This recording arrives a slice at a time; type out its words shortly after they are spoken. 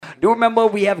Do remember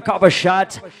we have Copper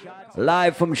Shot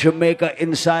live from Jamaica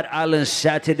Inside Island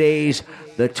Saturdays,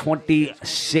 the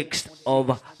 26th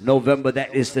of November.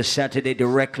 That is the Saturday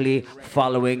directly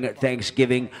following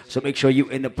Thanksgiving. So make sure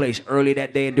you're in the place early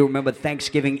that day. And do remember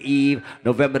Thanksgiving Eve,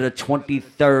 November the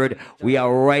 23rd. We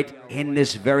are right in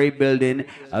this very building,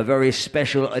 a very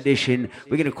special edition.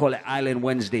 We're going to call it Island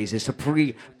Wednesdays. It's a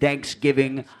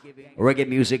pre-Thanksgiving reggae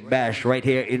music bash right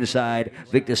here inside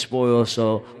Victor Spoils.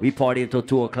 So we party until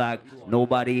 2 o'clock.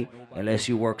 Nobody, unless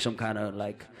you work some kind of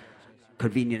like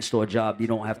convenience store job, you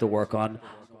don't have to work on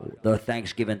the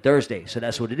Thanksgiving Thursday. So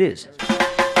that's what it is.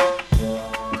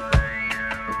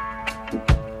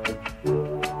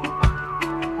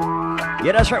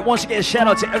 Yeah, that's right. Once again, shout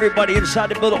out to everybody inside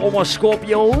the building, all my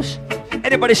Scorpios.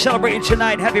 Anybody celebrating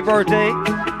tonight, happy birthday.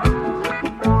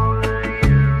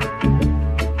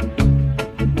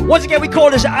 Once again, we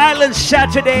call this Island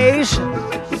Saturdays.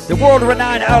 The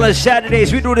world-renowned Island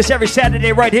Saturdays. We do this every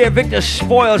Saturday right here, Victor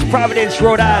Spoils, Providence,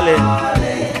 Rhode Island.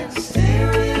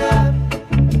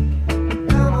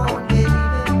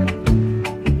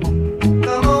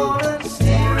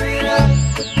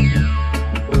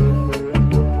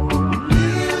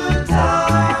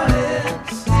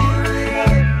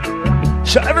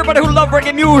 So everybody who love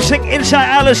reggae music, inside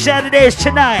Island Saturdays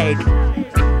tonight.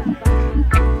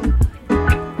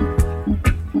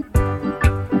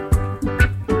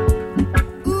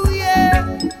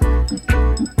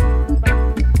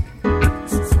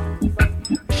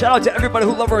 Shout out to everybody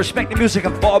who love and respect the music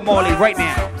of Bob Marley right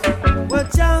now. Well,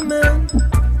 jamming,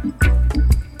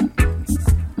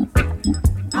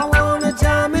 I wanna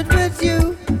jam it with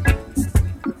you.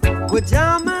 We're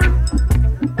jamming,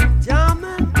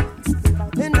 jamming,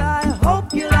 and I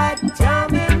hope you like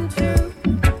jamming too.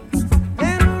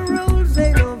 Ain't no rules,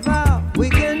 ain't no vow.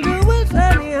 We can do it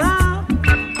anyhow.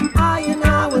 I and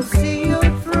I will see you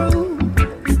through.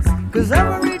 'Cause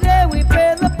every day we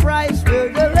pay the price.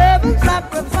 We're the living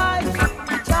sacrifice.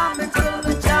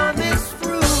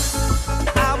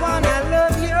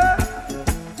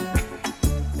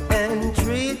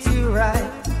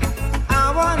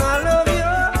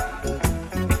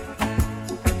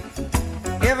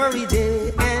 Every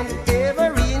day and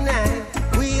every night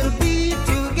we'll be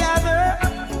together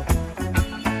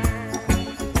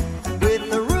with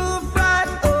the roof right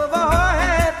over our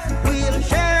heads. We'll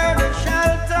share the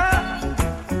shelter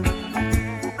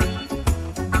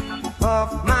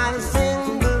of my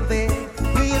single bed.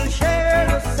 We'll share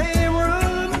the same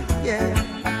room, yeah.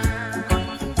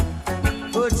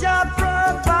 But just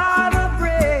provide a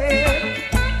bread.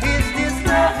 Is this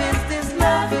love? Is this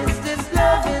love? Is this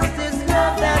love? Is this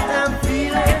love that I'm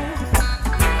feeling?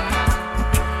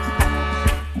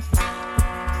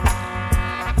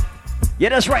 Yeah,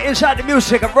 that's right. Inside the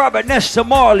music of Robert Nesta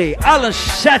Marley, Island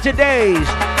Saturdays.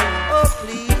 Oh,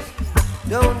 please,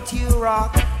 don't you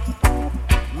rock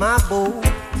my boat.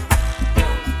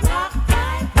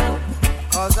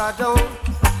 'Cause I don't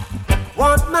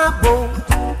want my boat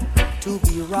to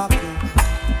be rocking.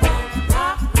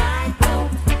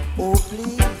 Oh,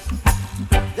 please,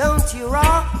 don't you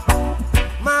rock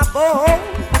my boat.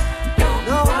 No,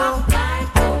 no,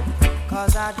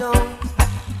 'cause I don't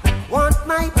want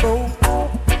my boat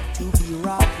to be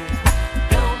rocking.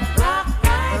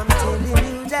 I'm telling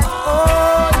you that,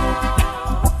 oh,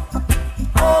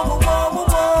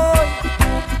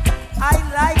 I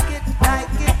like it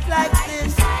like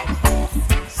this.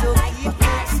 So keep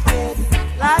it steady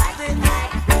like this.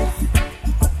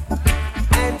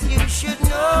 And you should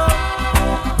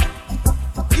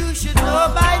know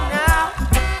by now.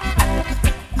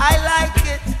 I like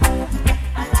it.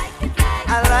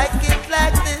 I like it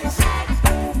like this.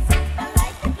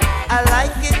 I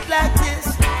like it like this.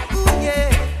 Ooh,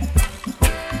 yeah.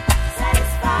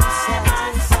 Satisfy my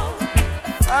soul.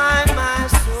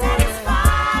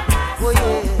 Oh,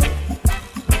 yeah.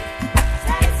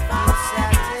 Satisfy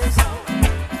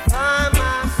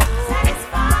my soul.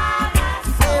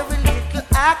 Every little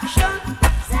action,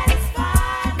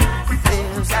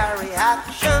 there's a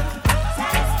reaction.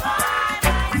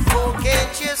 Oh,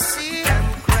 can't you see? I'm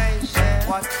crazy.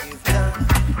 What you've done.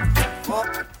 Oh,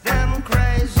 them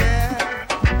crazy.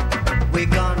 We're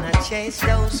gonna chase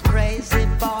those crazy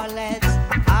ballets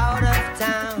out of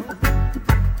town.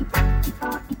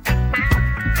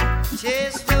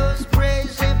 Chase those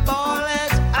crazy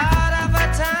ballets out of a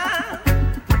town.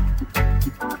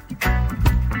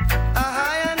 I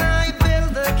and I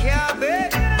build the cabin.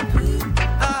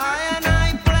 I and I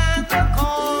plant the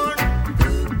corn.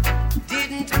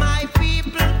 Didn't my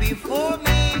people before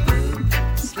me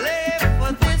slave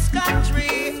for this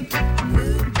country?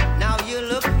 Now you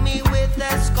look me with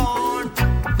a scorn.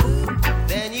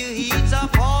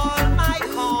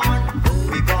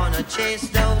 chase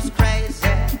those crazy.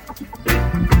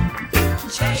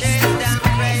 Chase them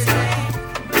crazy.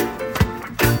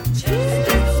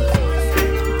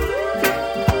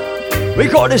 We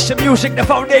call this the music, the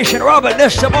foundation. Robert,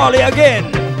 this Somali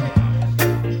again.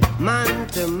 Man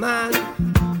to man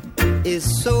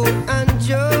is so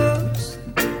unjust.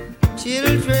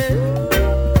 Children,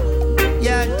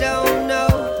 you don't know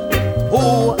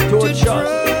who to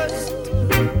trust.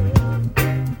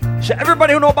 So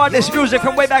everybody who know about this music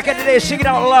from way back in the day, sing it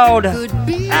out loud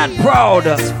and proud.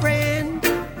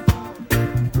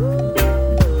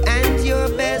 And your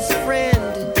best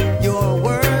friend, your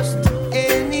worst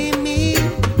enemy.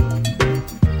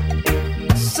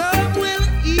 Some will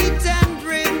eat and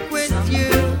drink with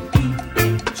you.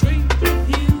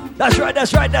 That's right,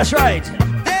 that's right, that's right.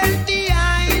 They're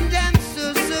behind and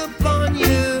sus upon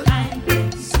you.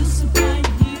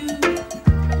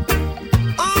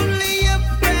 Only your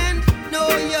friend know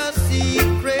your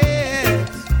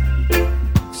secrets.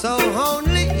 So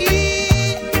only he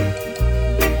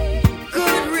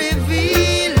could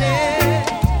reveal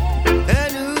it.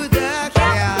 And who the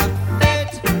captain,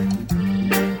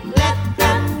 let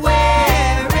them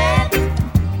wear it.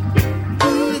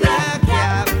 Who the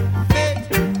captain,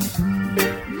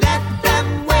 let them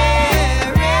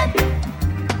wear it.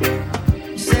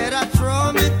 Said I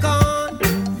throw me con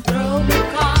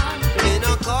in a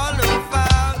corner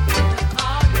foul.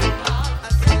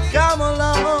 Come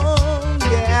along,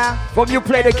 yeah. From you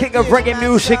play the king of reggae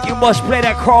music, you must play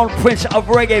the crown prince of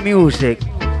reggae music.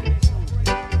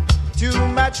 Too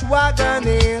much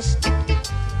wagonist,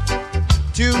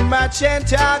 too much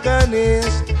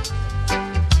antagonist.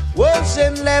 Wolves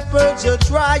and leopards are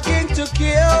trying to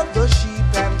kill the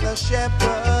sheep and the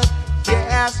shepherd.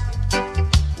 Yes,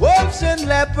 wolves and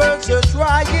leopards are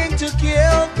trying to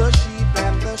kill the sheep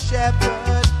and the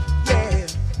shepherd. Yeah,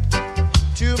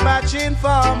 too much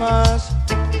informers,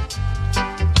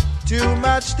 too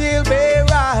much steel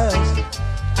bearers,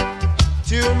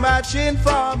 too much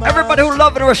informers. Everybody who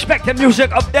love and respect the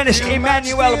music of Dennis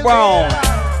Emmanuel Brown.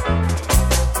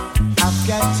 I've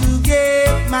got to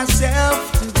get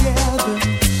myself together.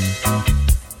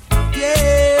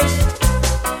 Yes,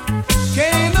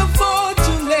 can't afford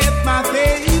to let my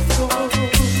faith go.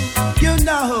 You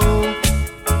know,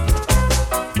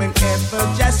 whenever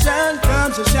the sun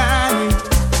comes a shining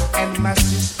and my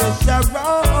sisters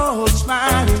are all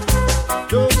smiling,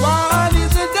 the world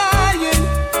is a dying.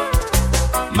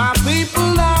 My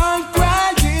people are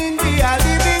crying. We are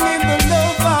living in the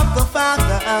love of the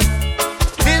Father.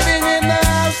 Living in the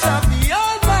house of the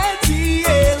Almighty,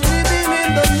 yeah, living in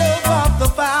the love of the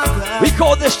Father. We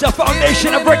call this the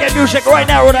foundation of reggae music right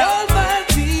now. The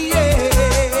Almighty, yeah.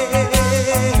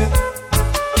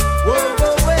 Whoa,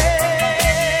 whoa, whoa.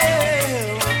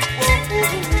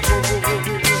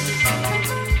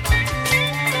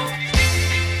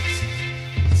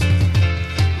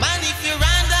 Man, if you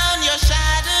run down your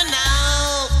shadow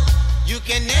now, you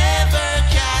can never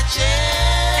catch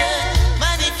it.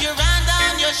 Man, if you run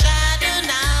down your shadow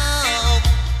now,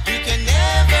 you can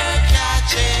never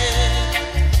catch it.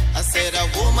 I said a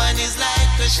woman is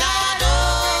like a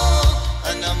shadow,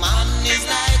 and a man is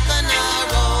like an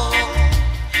arrow.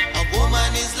 A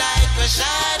woman is like a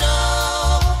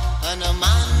shadow, and a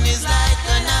man is like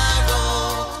an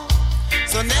arrow.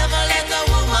 So never let a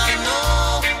woman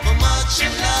know how much you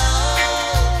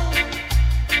love,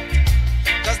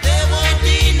 'cause there won't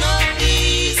be no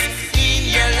peace in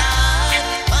your life.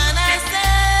 When I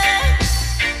say,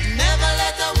 never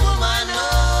let a woman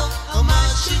know how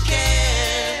much you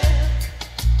care,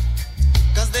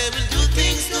 'cause they will do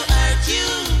things to hurt you,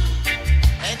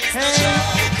 and it's no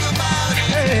joke about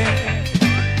it.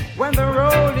 When the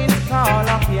road is tall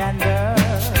up yonder,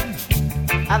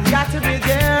 I've got to be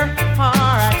there,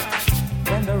 alright.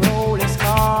 When the road is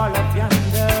tall up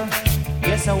yonder,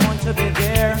 yes, I want to be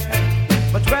there.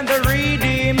 But when the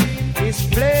redeem is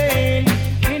playing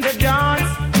in the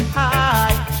dance,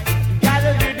 I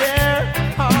gotta be there,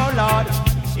 oh Lord.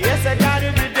 Yes, I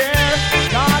gotta be there,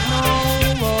 God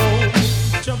knows.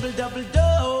 Trouble, double,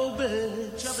 double,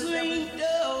 swing,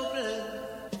 double.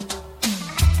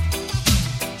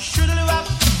 Shoodle-wop,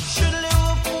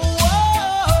 shoodle-wop,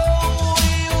 whoa,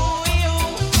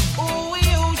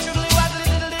 shoodle-wop,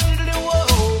 whoa,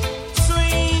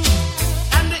 swing.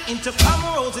 And the intercom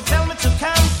rolls, they tell me to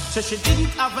come. So she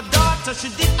didn't have a daughter, she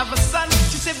did have a son.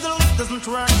 She said the lift doesn't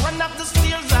work, run up the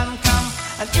stairs and come.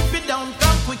 And if you don't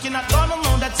come quick, you're not gonna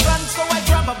know that's run. So I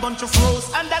grab a bunch of rose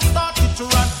and I started to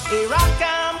run. Here I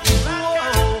come,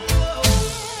 whoa.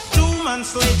 2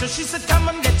 months later, she said, come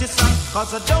and get your son,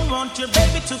 'cause I don't want your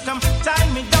baby to come tie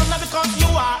me down now, because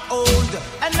you are old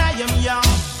and I am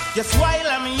young. Yes, while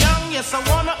I'm young, yes, I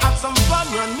wanna have some fun.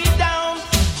 Run me down.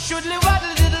 Shoodly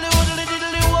waddle diddly woodly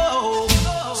diddly whoa.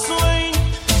 Swing.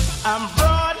 I'm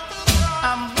broad.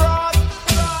 I'm broad.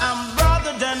 I'm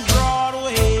broader than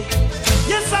Broadway.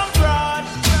 Yes, I'm broad.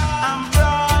 I'm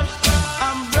broad.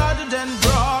 I'm broader than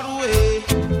Broadway.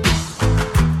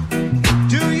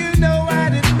 Do you know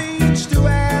what it means to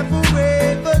have a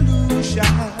revolution?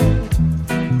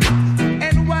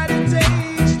 And what it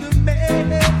takes to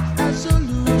make a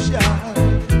solution?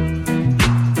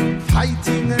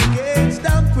 Fighting against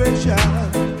oppression.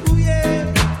 Ooh, yeah.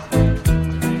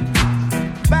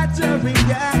 Battering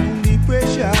down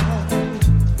depression.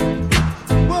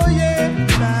 Oh, yeah.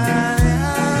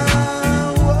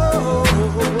 Whoa.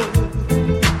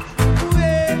 Ooh,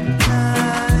 yeah.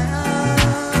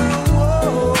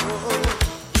 Whoa.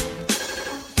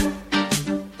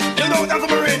 You know that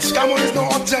I'm rich, come on, it's no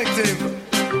objective.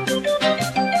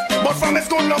 But from it's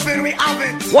good loving, we have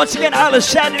it. Once again, Island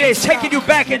Saturdays, taking you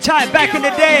back in time, back in the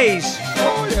days.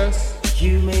 Oh, yes.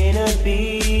 You may not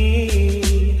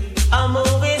be a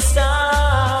movie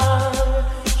star,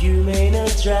 you may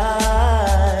not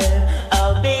drive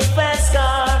a big fast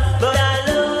car, but I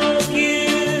love you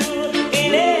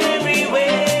in every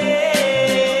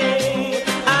way.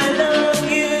 I love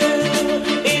you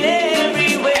in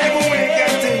every way. Every way you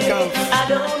can think of. I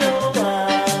don't know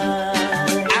why.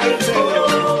 I'll tell you.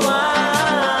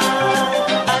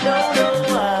 I don't know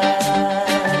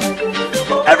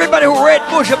why. Everybody who read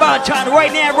Bush about town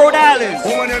right now in Rhode Island.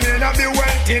 Woman, you may not be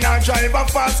wealthy and drive a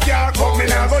fast car. But me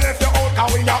now go left you out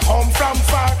and we not come from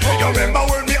far. You remember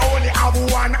when we only have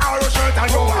one arrow shirt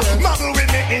and you muggle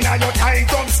with me in your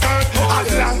tight up skirt.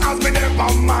 As long as me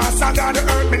never master down the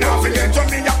earth, me now forget where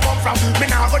me you come from. Me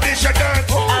now go dish your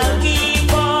dirt. I'll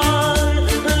keep on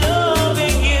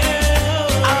loving you.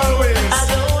 Always. I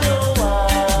don't know why.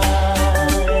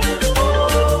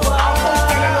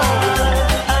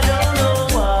 I don't know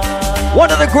why.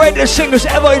 One of the greatest singers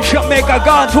ever in Jamaica,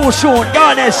 gone too soon,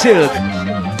 Garnet Silk.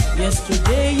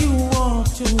 Yesterday you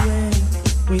walked away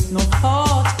with no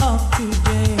thought of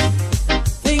today,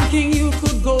 thinking you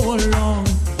could go along,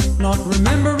 not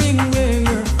remembering where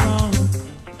you're from.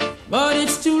 But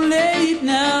it's too late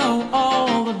now,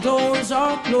 all the doors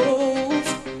are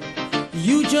closed.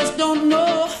 You just don't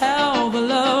know how the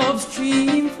love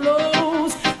stream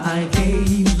flows. I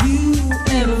gave you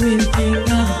everything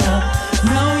I had.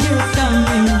 Now you're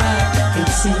coming back. It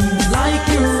seems like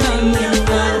you're running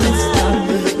out of time,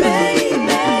 baby.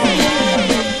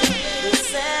 The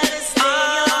saddest day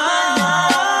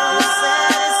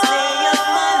of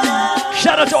my life.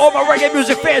 Shout out to all my reggae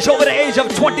music fans over the age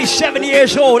of 27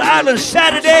 years old. Island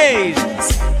Saturdays.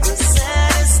 The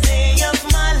saddest day of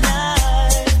my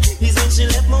life is when she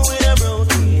left me with a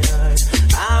broken heart.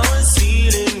 I was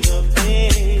feeling the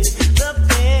pain, the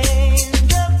pain,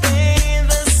 the pain.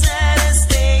 The saddest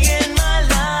day in my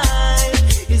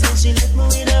life is when she left me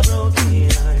with a broken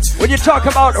heart. When you talk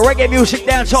about reggae music,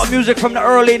 dancehall music from the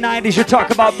early 90s, you talk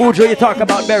about Buju, you talk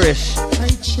about Beres. I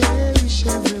cherish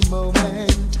every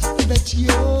moment that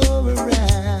you're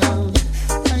around.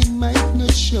 I might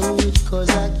not show it cause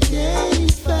I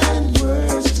can't find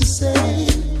words to say.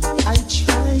 I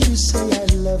try to say I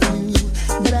love you,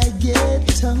 but I get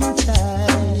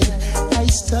tongue-tied. I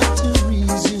start to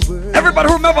reason words.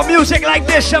 Everybody remember music like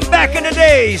this from back in the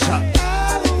days.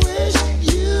 I wish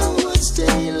you would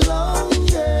stay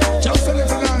longer. Just a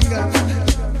little longer.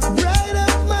 Bright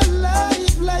up my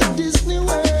life like Disney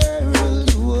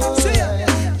World would.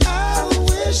 I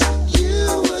wish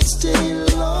you would stay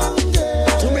longer.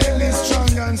 To make me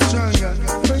stronger and stronger.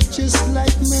 But just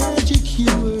like magic,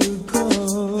 you were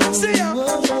gone. See ya.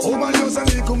 Oh man, just a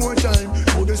little more time.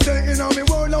 Would you stay in on me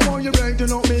world? I want you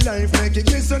brighten up me life. Make it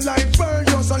glisten like pearl.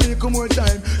 Just a little more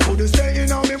time. Would you stay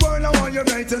in on me world? I want you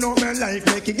brighten up my life.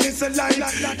 Make it glisten like.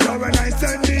 You're a nice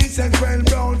and decent, well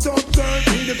brought up girl.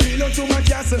 Need the pillow to my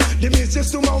castle. The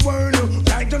mistress to my world.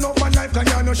 Brighten up my life, can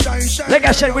you no shine, shine. Like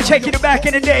I said, we're taking it back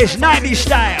in the days, 90s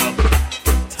style.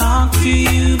 Talk to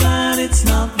you, but it's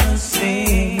not the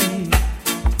same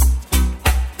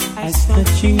as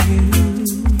touching you.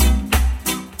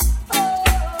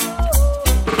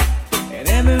 And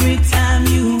every time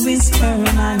you whisper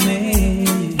my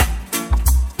name,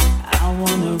 I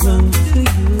wanna run to you.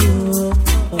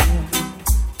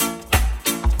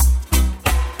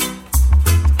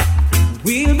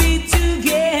 We'll be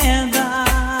together,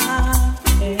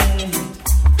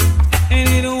 and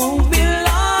it won't be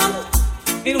long.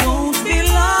 It won't be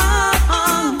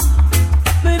long,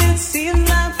 but it seems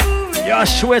like forever. Yo, I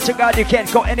swear to God, you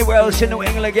can't go anywhere else in New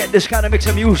England and get this kind of mix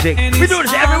of music. We do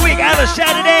this every week, Island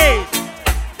Saturday.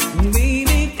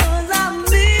 Baby, 'cause I'm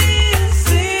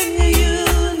missing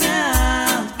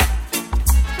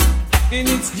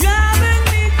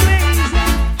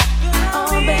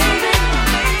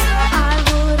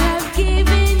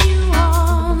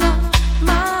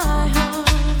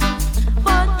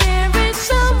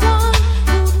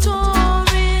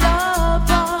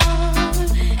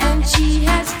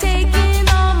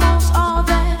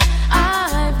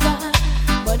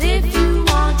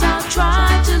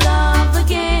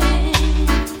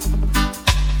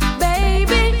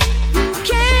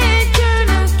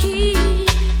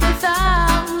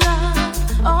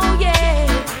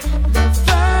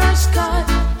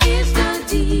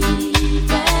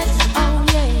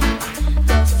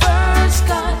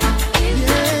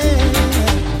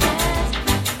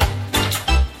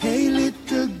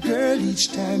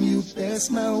each time you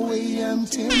pass my way, I'm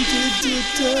tempted to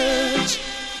touch.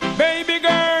 Baby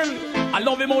girl, I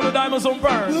love him all the diamonds on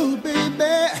pearl. Oh, baby,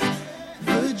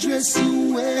 the dress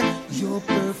you wear, your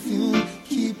perfume,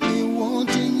 keep me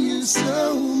wanting you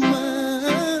so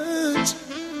much.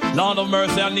 Lord of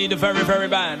mercy, I need a very, very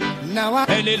bad. Now I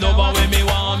Any lover with me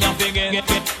warm, you forget,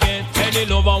 get. Any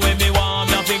lover with me warm,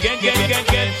 you forget,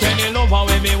 get. Any lover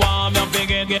with me warm, you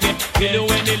forget, get.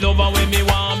 Any lover with me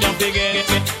warm, you forget,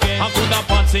 get. I could have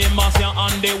Patsy, Marcia,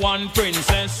 and the one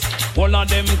princess. All of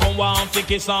them come want to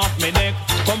kiss off me neck.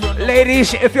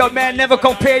 Ladies, if your man never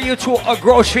compare you to a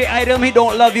grocery item, he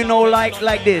don't love you no like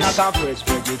this. Like a fresh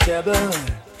vegetable.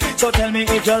 So tell me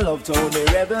if you love Tony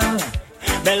Rebel.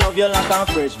 Me love you like a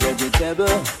fresh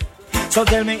vegetable. So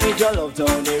tell me if you love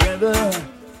Tony Rebel.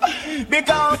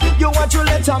 Because you want to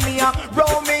let me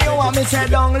roll me, you want me say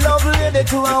down love lady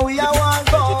to and we are one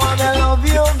go. And I love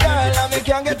you girl and me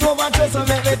can't get over to, so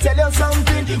make me tell you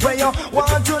something where you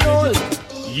want to know.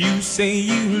 You say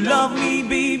you love me,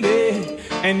 baby,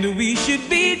 and we should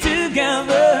be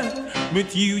together,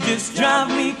 but you just drive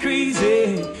me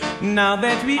crazy. Now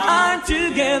that we are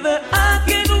together, I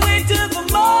can't wait till the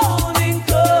morning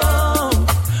comes.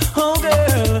 Oh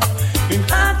girl,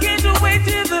 and I can't wait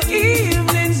till the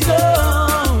evening's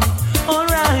done.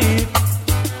 Alright,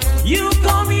 you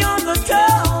call me on the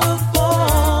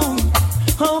telephone.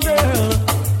 Oh girl,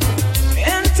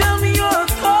 and tell me you're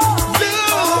cold.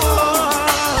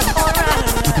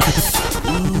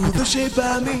 the shape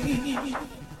of me.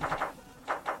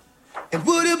 And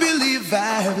would you believe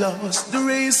I've lost the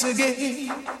race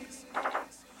again?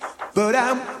 But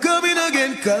I'm coming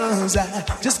again, cause I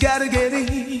just gotta get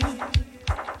in.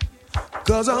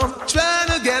 Cause I'm trying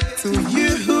to get to you,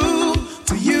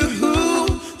 to you,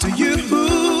 to you.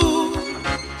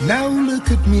 Now look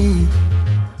at me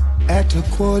at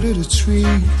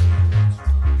 2:45.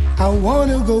 I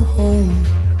wanna go home.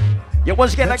 Yeah,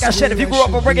 once again, like I said, if you grew up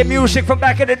with reggae music from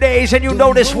back in the days and you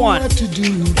know this one. What to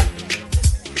do,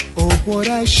 or what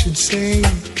I should say.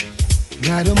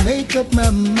 Gotta make up my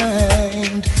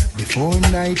mind before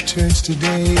night turns to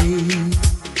day.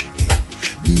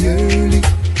 Be early,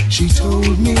 she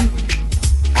told me.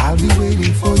 I'll be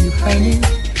waiting for you, honey.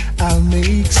 I'll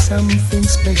make something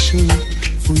special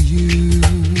for you.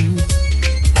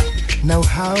 Now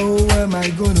how am I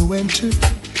gonna enter?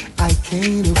 I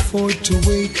can't afford to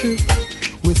wake her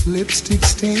with lipstick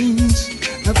stains.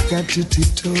 I've got to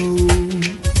tiptoe.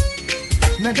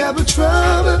 Now double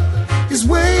trouble is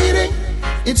waiting.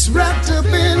 It's wrapped up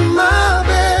in my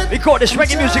bed. We call this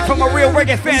reggae music from a real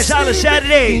reggae fans Island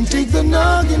Saturday. Can't take the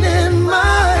noggin in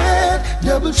my head.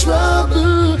 Double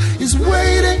trouble is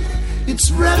waiting.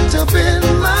 It's wrapped up in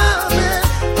my bed.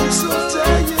 I'm so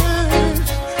tired.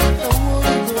 I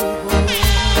wanna go home.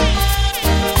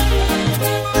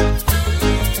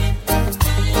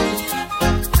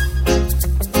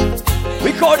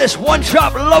 We call this One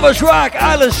Drop Lovers Rock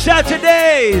Island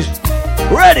Saturdays.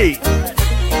 Ready?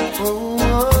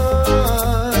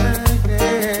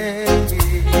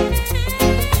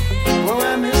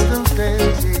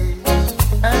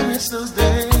 Those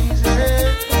days, yeah.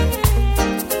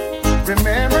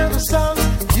 Remember the songs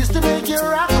used to make you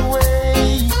rock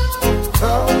away.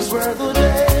 Those were the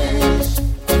days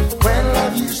when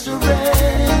love used to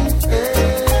rain,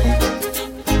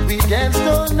 yeah. We danced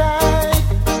all night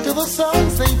to the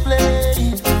songs they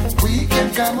played. We can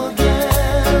come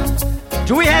again.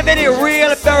 Do we have any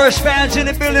real Ferris fans in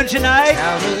the building tonight?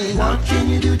 What can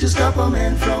you do to stop a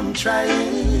man from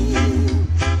trying?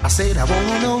 I said I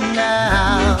wanna know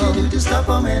now. What can you do to stop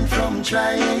a man from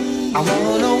trying? I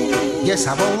wanna know, yes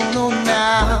I wanna know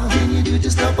now. What can you do to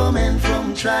stop a man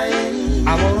from trying?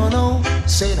 I wanna know,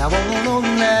 said I wanna know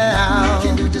now. What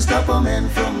can you do to stop a man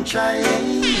from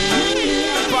trying?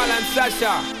 Paul and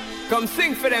Sasha, come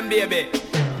sing for them, baby.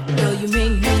 Though you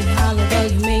make me holler, though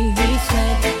you make me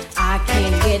sweat, I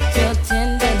can't get your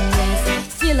tenderness.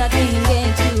 Still I can't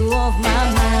get you off my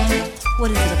mind. What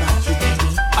is it about you, baby?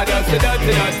 I just say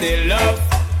dirty love.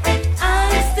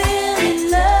 I'm still in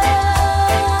love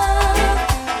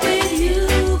with you,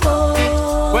 boy.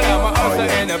 Well, I'm a hustler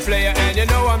and a player, and you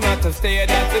know I'm not a stayer.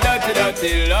 That's a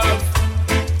dirty love.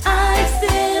 I'm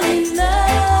still in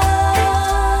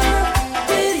love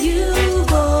with you,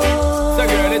 boy. So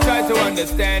girl, they try to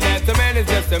understand that a man is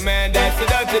just a man. That's a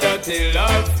dirty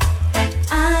love.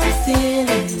 I'm still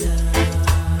in love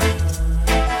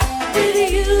with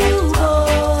you, boy.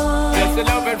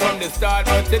 Loving from the start,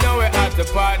 but you know we're at the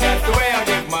part. That's the way I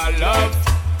give my love.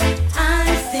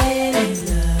 I'm still in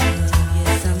love.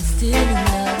 Yes, I'm still in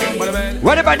love.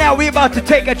 Right about now, we're about to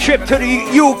take a trip to the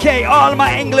UK. All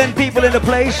my England people in the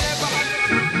place.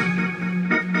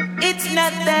 It's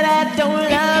not that I don't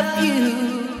love you.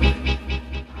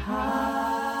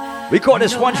 We call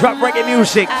this one drop reggae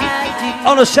music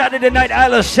on a Saturday night,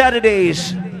 Island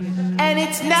Saturdays. And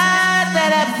it's not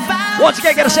that I found Once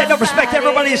again, gotta send no respect to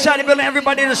everybody inside the building,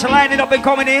 everybody that's lining up and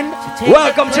coming in.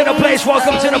 Welcome to the place,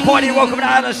 welcome to the party, welcome to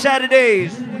Island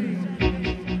Saturdays.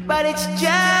 But it's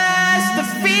just the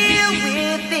feel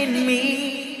within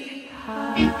me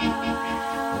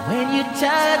when you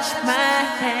touch my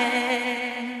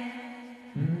hand,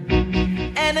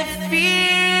 and a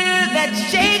feel that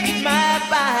shakes my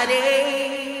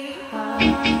body,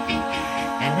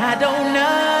 and I don't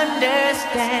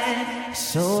understand,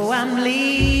 so I'm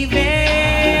leaving.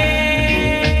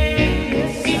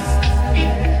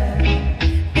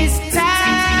 This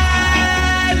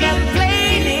time I'm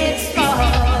playing it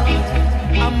smart.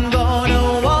 I'm gonna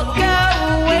walk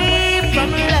away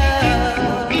from love.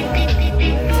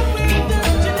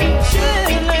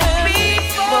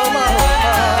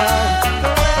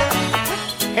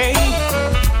 Hey,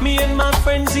 me and my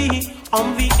friend Z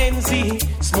on the NZ,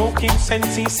 smoking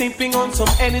Sensi, sipping on some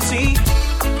energy.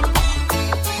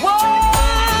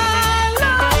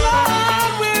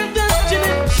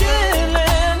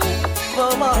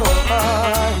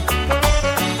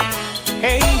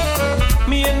 Hey,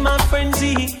 me and my friend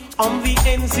Z on the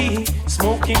NZ,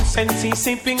 smoking Sensi,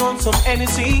 sipping on some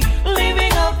energy.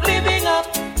 Living up, living up,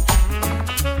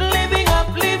 living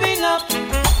up, living up.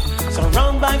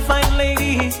 Surrounded by fine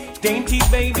ladies, dainty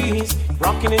babies,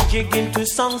 rocking and jigging to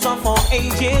songs of all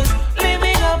ages.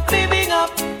 Living up, living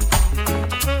up,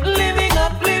 living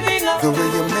up, living up. The way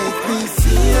you make me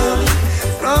feel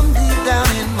from deep down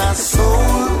in my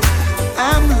soul,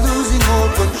 I'm losing all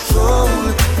control.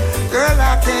 Girl,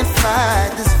 I can't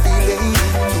fight this feeling.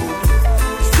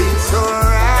 It feels so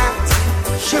right.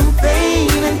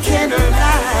 Champagne and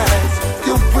candlelight,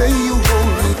 the way you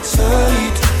hold me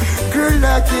tight. Girl,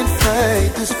 I can't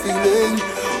fight this feeling.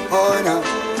 Oh no.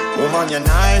 Woman, you're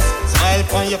nice. Smile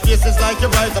upon your face is like you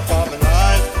rise upon the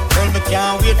night. Girl, me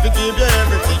can't wait to give you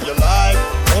everything you like.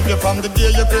 Hope you from the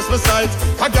day your Christmas sight.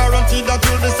 I guarantee that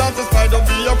you'll be satisfied. Don't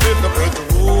be afraid to break the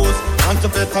rules. And to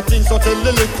better things, so tell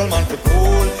the little man to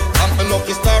cool. I'm a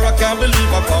lucky star, I can't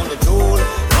believe I found a jewel.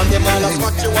 And them all that's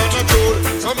what you wanna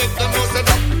do. So make them know say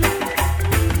that.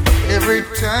 Every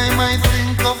time I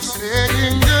think of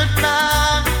saying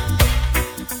goodbye,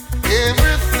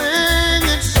 everything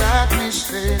inside me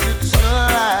says it's a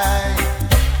lie.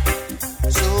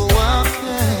 So I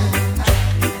can't,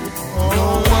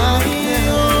 no one can,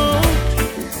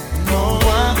 no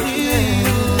one can.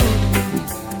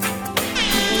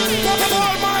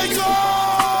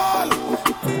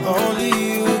 Only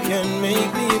you can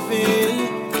make me feel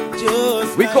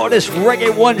just. We call this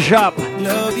reggae one shop.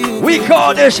 We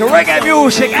call this reggae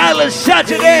music Island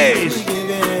Saturdays.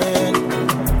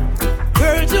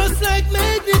 Girl, just like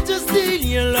magnet, just steal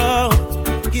your love.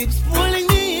 Keeps pulling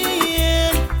me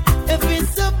in. If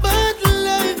it's a battle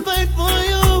I fight for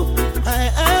you, I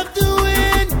have to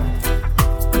win.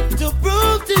 To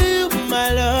prove to you my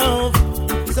love,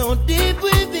 so deep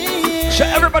within. So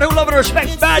everybody who love and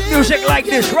respects bad music like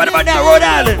this, right about now, Rhode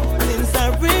Island. Since I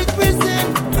represent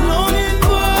longing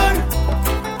for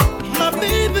my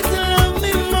baby to love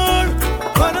me more.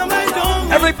 What am I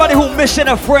doing? Everybody who missing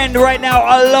a friend right now,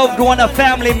 a loved one, a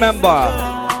family member.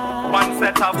 One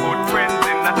set of good friends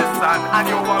in the sun, and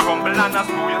you are rumble and a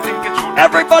screw, you think it's true.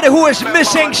 Everybody who is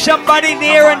missing somebody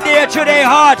near and dear to their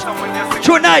heart,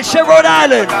 tonight, say Rhode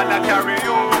Island.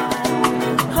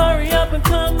 Hurry up and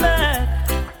come back.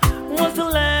 What's the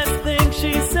last thing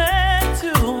she said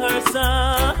to her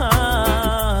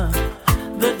son?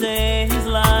 The day his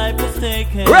life was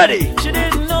taken. Ready. She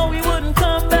didn't know he wouldn't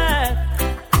come back.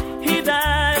 He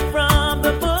died from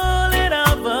the bullet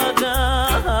of a gun.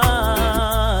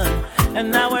 And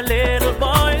now our little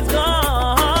boy's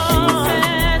gone. She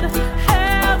said,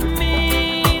 help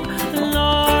me,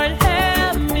 Lord,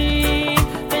 help me.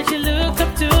 Then she looked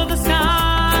up to the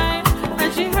sky,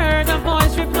 and she heard a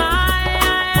voice reply.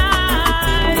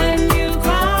 When you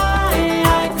cry,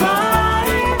 I cry.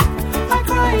 I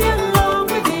cry along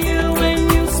with you. When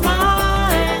you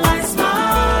smile, I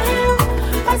smile.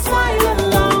 I smile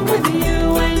along with you.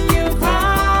 When you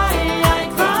cry, I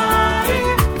cry.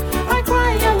 I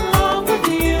cry along with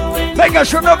you. Make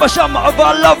us remember some of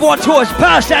our loved ones who has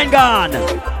passed and gone.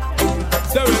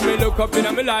 So when we look up in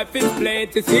my life, it's plain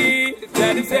to see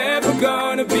that it's ever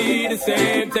gonna be the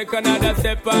same. Take another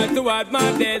step on toward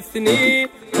my destiny,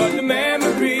 but the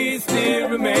memories still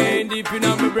remain deep in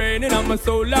my brain and on my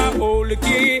soul. I hold the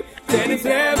key. Then it's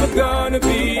never gonna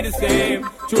be the same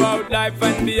throughout life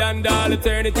and beyond all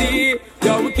eternity.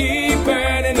 Yo, we keep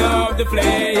burning up the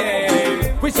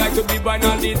flame. We try to be born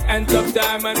on these ends of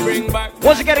time and bring back.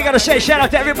 Once again, I gotta say shout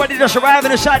out to everybody that's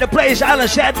arriving inside the place. Island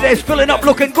Saturday's filling up,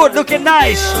 looking good, looking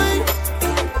nice.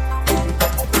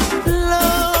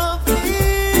 Love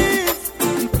is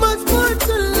much more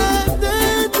to life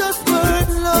than just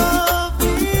words. Love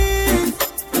is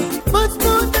much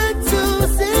more than to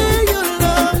say you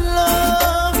love.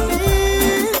 Love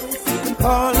is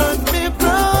all on me,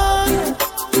 brother.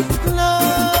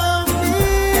 Love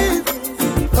is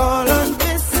all on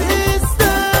me,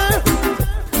 sister.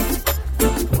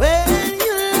 When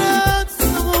you love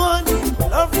someone,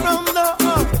 love from the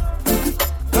heart.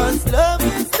 'Cause love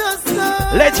is the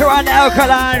sun. Later on,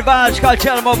 Alkaline Vibes,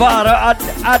 Cartel Movada,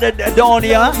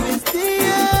 Adonia,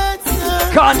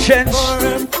 Conscience,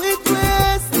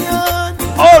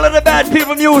 all of the bad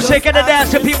people music and the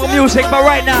dance people music, but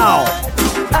right now,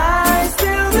 I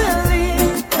still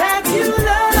believe that you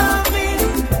love me,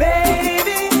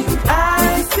 baby.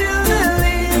 I still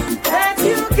believe that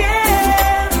you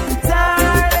care,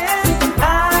 darling.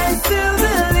 I still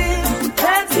believe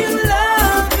that you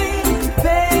love me,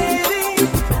 baby.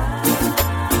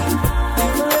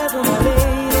 Forever my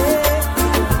lady.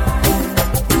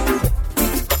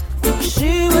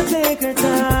 She would take her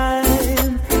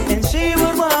time and she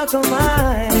would walk a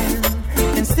mile,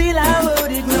 and still I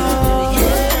would ignore.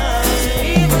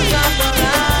 Even on the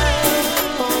line,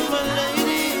 all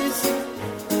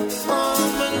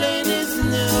my ladies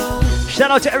know. shout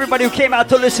out to everybody who came out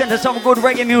to listen to some good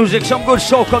reggae music, some good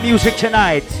soca music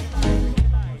tonight.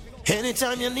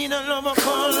 Anytime you need a lover,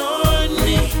 call on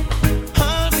me.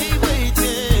 I'll be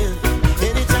waiting.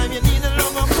 Anytime you need a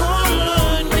lover, call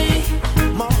on me.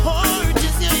 My heart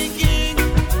is aching.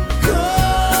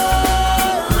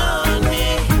 Call on me.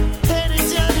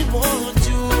 Anytime you want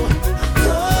to.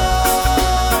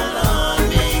 Call on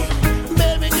me.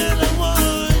 Baby girl, I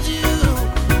want you.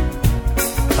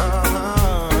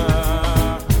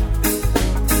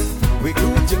 We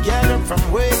grew together from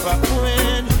way back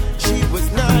when she was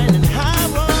 9 and I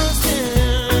was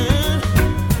 10.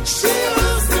 She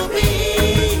used to be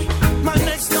my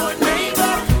next door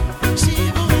neighbor. She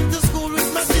even went to school with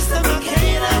my sister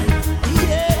Makeda.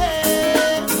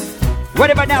 Yeah.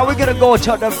 Right about now, we're gonna go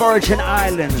to the Virgin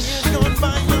Islands.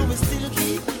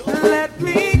 Let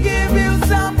me give you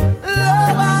some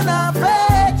love and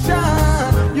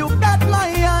affection. You got my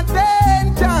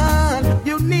attention.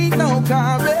 You need no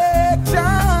correction.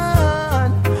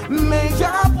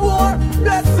 Major pour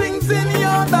blessings in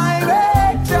your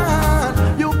direction.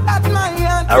 You got my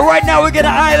attention. Right now, we're gonna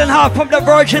island hop from the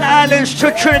Virgin Islands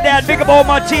to Trinidad. Big up all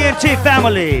my TNT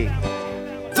family.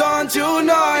 Don't you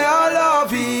know your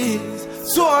love is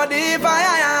so divine?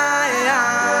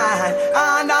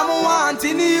 And I'm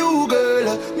wanting you,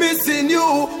 girl. Missing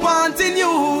you, wanting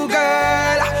you,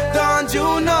 girl. Don't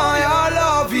you know your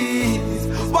love is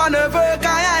one of a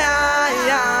kind?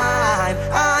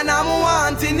 And I'm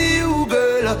wanting you,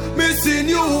 girl. Missing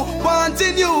you,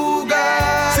 wanting you,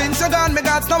 girl. Since you gone, me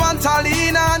got no one to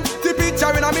lean on. The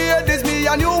picture in my head is me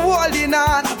and you holding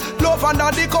on. Love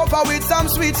under the cover with some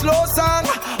sweet slow song.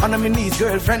 And I'm in his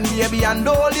girlfriend, baby, and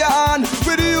hold your hand.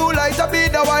 With you like to be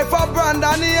the wife of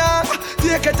Brandon Young.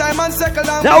 Take your time and settle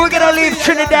down. Now we're gonna leave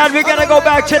Trinidad. We're gonna go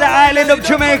back to the island of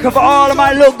Jamaica for all of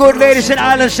my little good ladies in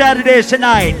Island Saturdays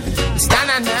tonight.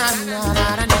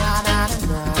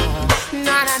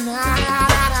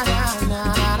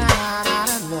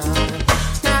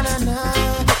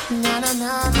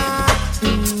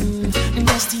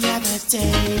 Just the other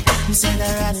day, you said I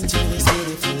ran into this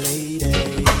beautiful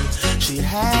lady. She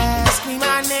asked me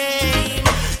my name,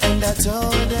 and I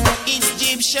told her it's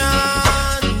Egyptian.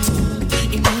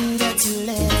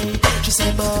 Immediately, she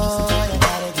said, boy, I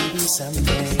gotta give you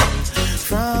something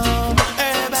from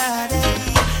her body.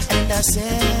 And I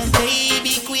said,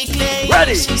 baby, quickly.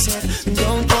 Ready. She said,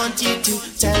 don't want you to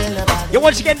tell about You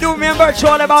once again do remember it's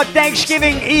all about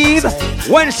Thanksgiving Eve,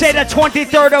 Wednesday the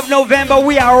 23rd of November.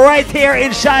 We are right here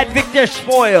inside Victor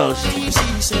Spoils. She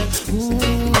said,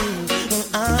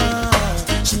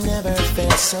 she never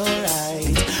felt so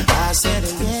right. I said,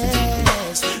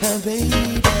 yes,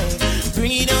 baby,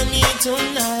 bring it on me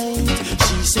tonight.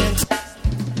 She said,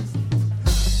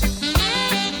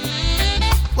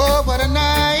 oh, what a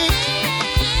night,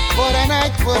 what a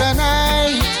night, what a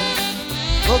night.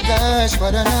 Oh gosh,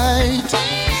 what a night.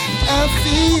 I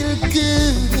feel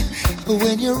good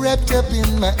when you're wrapped up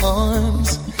in my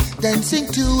arms, dancing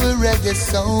to a reggae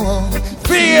song.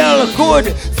 Feel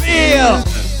good, feel.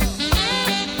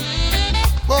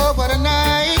 Oh, what a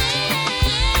night,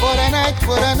 what a night,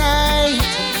 what a night.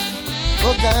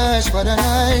 Oh gosh, what a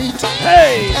night.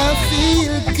 Hey! I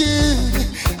feel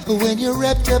good when you're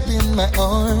wrapped up in my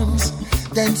arms,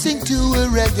 dancing to a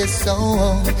reggae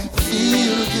song.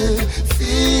 Feel good,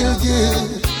 feel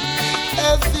good,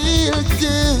 I feel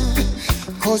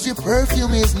good. Cause your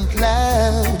perfume isn't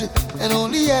loud, and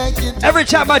only I can. Every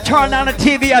time I turn on the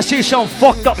TV, I see some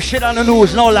fucked up shit on the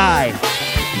news, no lie.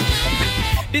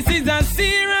 This is a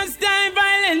serious time,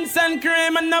 violence and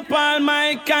crime, and up all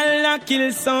Michael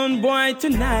kill sound boy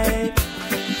tonight.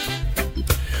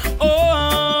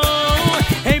 Oh,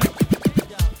 hey.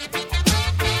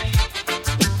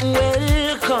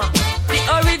 Welcome, the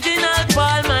original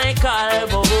Paul Michael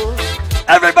Bobo.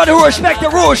 Everybody who respect the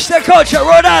roots, the culture,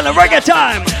 Rhode Island, reggae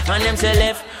time. And them say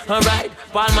left and right,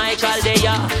 Paul Michael they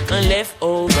are, and left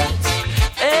or right.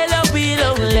 Hello,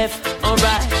 below, left or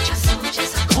right.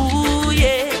 Ooh,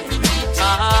 yeah.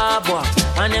 Ah,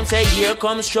 boy. And them say, here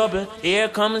comes trouble, here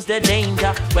comes the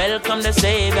danger. Welcome the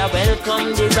savior,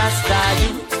 welcome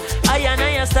disaster. I and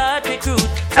I start recruit.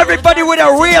 Everybody with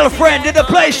a real friend in the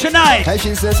place tonight. Hey,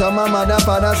 she says some are mother,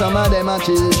 father, some of them are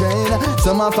children.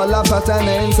 Some are follow pattern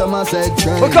and some are said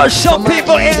trend. Because some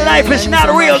people in life is not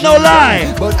real, no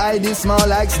lie. But I did small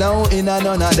like snow in a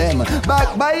none of them.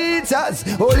 Backbiters,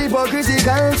 all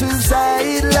hypocritical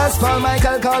suicide. Last Paul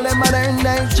Michael call them modern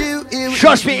night Jew.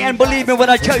 Trust me and believe me when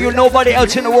I tell you nobody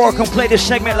else in the world can play this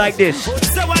segment like this.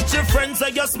 So what your friends say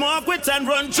you smoke with and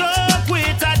run choke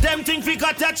with. A them think we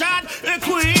got your chat.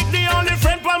 Quick, the only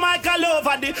friend Paul Michael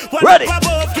over the one ready. Up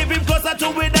above, keep him closer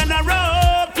to it than a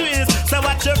rope twist. So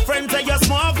what your friends say you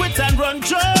smoke with and run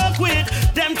choke with.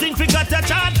 Them think we got your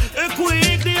chat.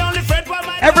 Quick, the only friend Paul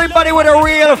Michael. Everybody with a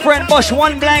real friend bust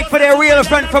one blank for their real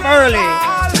friend from early.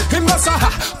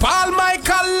 Paul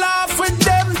Michael laugh with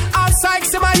them.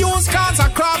 Sykes in my use cars I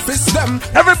crawfish them.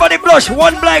 Everybody blush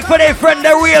one blank for their friend,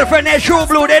 their real friend, their true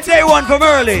blue, their day one from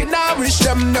early. Now wish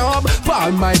them no.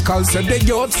 Paul Michael said the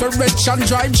youth for rich and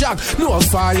drive jack. No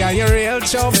fire, your real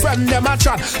true friend them a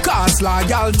chat. Cause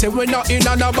loyalty we not in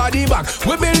on nobody back.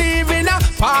 We believe in a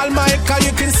Paul Michael.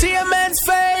 You can see a man's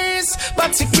face,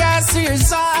 but you can't see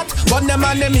his heart. But them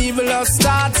and them evil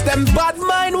starts, them bad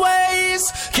mind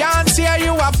ways can't tear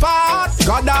you apart.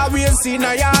 God always seen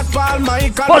a yard, Paul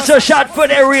Michael. What's a shot for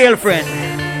their real friend?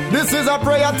 This is a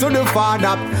prayer to the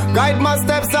Father. Guide my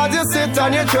steps as you sit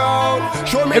on your throne.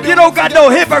 Show me if you don't got no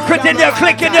hypocrite in your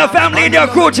clique, in your family, in your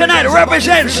crew tonight,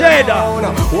 represent said.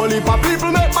 Only for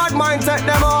people make bad mind take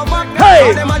them over. Hey!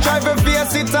 And them a try to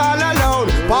face it all alone.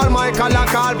 Paul Michael a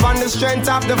call upon the strength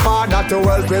of the Father to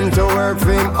help him to work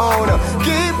for him own.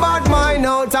 Keep bad mind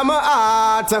out of my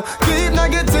heart. Keep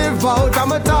negative out of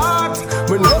my thought.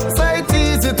 We not say it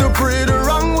easy to pray the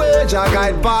wrong way. I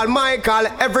guide Paul Michael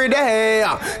every day.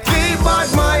 Keep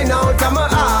bad mind out of my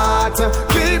heart.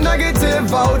 Keep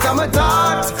negative out of my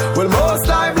thought. Well, most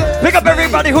lively. Pick up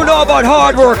everybody who know about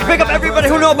hard work. Pick up everybody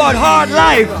who know about hard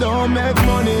life. Don't make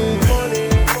money.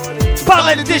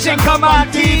 Politician come on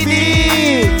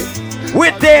TV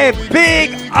with their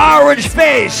big orange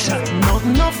face.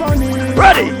 Not funny.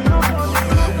 Ready?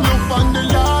 Look on the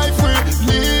life we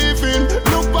living.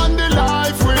 Look on the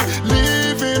life we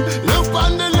living. Look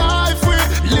on the life we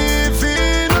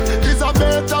living. It's a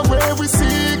better way we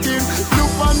seeking.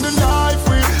 Look on the life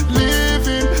we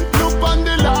living. Look on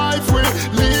the life we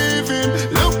living.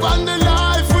 Look on the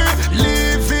life we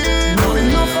living.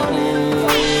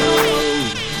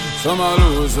 Some are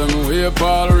lose them, we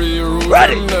Paul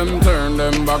reroute them, turn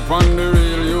them back on the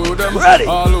real you them. Ready.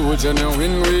 All who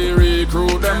genuine we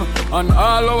recruit them, and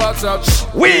all our touch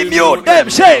we mute them.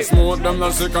 Say smooth them,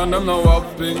 no sick and them no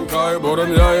have pink eye, but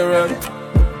them yeah red.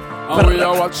 And we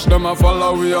a watch them a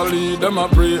follow, we a lead them a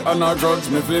pray, and a grudge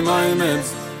me for my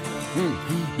mates.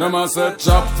 Them a set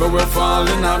chop for we fall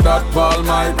in a that Paul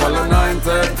Michael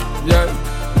anointed, yeah.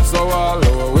 So all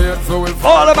wait for we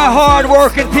all of my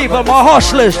hard-working people, my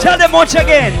hustlers. Tell them once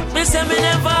again. Me say me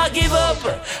never give up.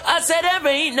 I said there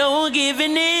ain't no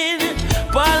giving in.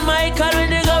 Paul Michael when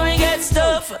the going gets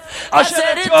tough. I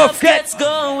said it tough gets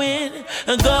going,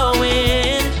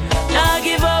 going. Now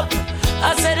give up.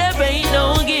 I said there ain't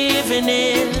no giving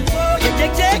in.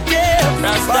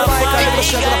 Rastafari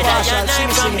guide and I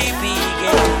from the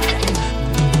beginning.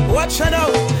 Watch out now,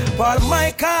 Paul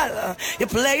Michael, you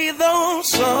play those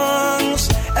songs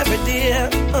every day.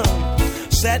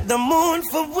 Set the moon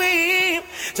for we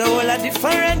to all a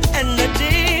different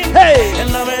energy. Hey! And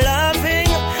I'm loving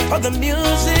how the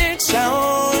music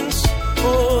sounds.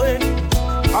 Oh,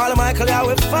 all of Michael,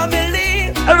 our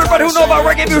family. Everybody who know about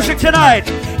reggae music tonight.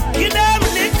 You damn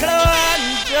nickel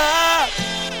and job.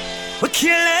 We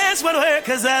careless but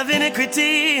workers of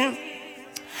iniquity.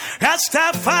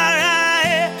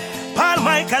 Rastafari, Paul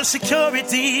Michael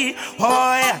security,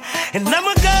 boy, and I'm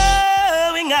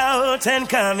going out and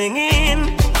coming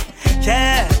in,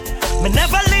 yeah. Me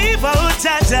never leave out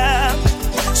Jaja.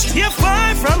 Stay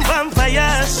far from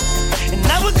vampires. And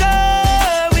now we're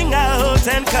going out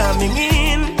and coming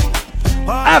in.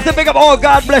 I have to pick up all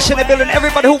God bless in the building.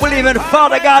 Everybody who believe in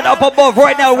Father God up above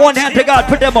right now. One hand to God.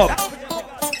 Put them up.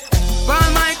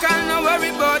 Paul Michael, no worry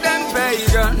about them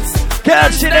pagans.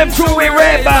 Can't see them through a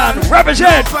red band.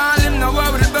 Represent. Paul him no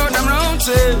worry about them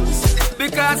roaches.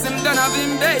 Because him done have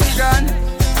him pagan.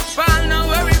 Paul no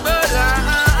worry about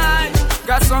that.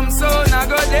 Got some soul now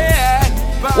go there.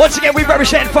 Once again, we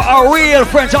represent for our real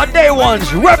friends, our day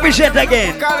ones. Represent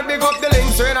again. Gotta big up the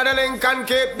links, so the link and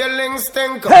keep the links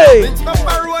stink. Hey! Links up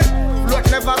the road, float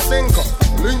never sink.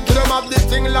 Link to them up the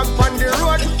thing lock on the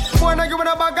road. Wanna give them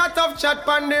a bag of chat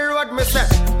on the road, me say.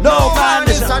 No man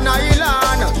is an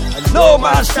island. No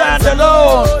man stand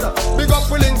alone. Big up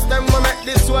the links, them we make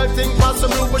this whole thing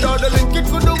possible. Without the link, it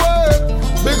couldn't work.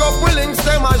 Big up the links,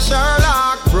 them a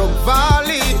Sherlock, Brook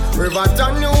Valley,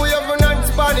 Riverton, New Haven and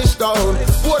Spanish Town.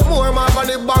 Put more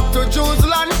money back to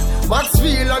Jerusalem,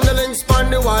 Maxfield and the links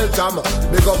span the Waltham.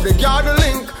 Big up the garden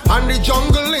link and the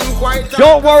jungle link. White.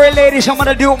 Don't worry, ladies. I'm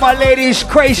gonna do my ladies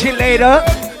crazy later.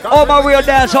 All my real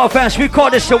dancehall fans, we call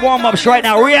this the warm-ups right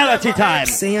now. Reality time.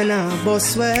 Say you nah boss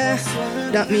swear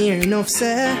that me hear enough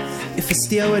say. If you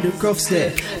stay where the crofts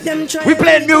there, we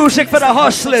play music for the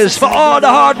hustlers, for all the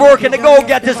hard work and the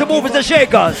go-getters, the movers, the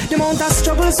shakers. The amount of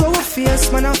struggles so we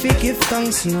face, man, I feel give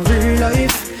thanks in a real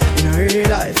life, in a real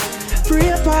life.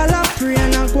 Pray, Paul, I pray,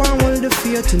 and I go and hold the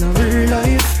faith in a real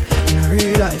life, in a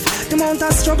real life. The amount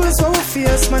of struggles so we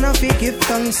face, man, I feel give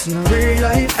thanks in a real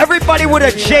life. Everybody with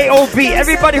a J-O-B,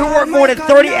 everybody who worked more than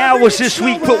 30 hours this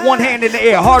week, put one hand in the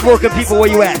air. Hard-working people, where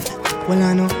you at? Well,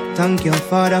 I know, thank you,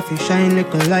 Father, for shine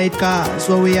little light. Cause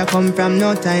where we are come from,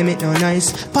 no time, it no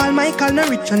nice. Paul Michael, no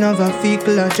rich and have a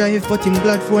vehicle or drive, but him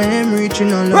glad for him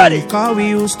reaching on life. Cause we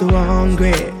used to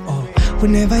hungry, we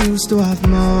never used to have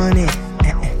money.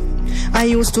 I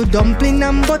used to dumpling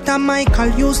and butter,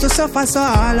 Michael used to suffer, so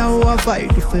all our fight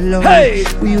for love. Hey!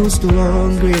 We used to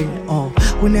hungry,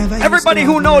 we never. Everybody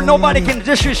who know nobody can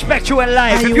disrespect you in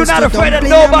life. If you're not afraid of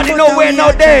nobody, nowhere,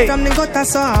 no day.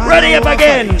 Ready up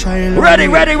again. Ready,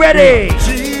 ready, ready.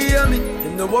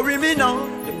 Don't worry me now.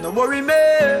 Don't worry me.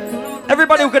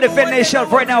 Everybody who can defend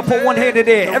themselves right now, put one hand in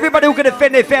there. Everybody who can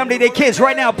defend their family, their kids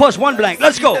right now, plus one blank.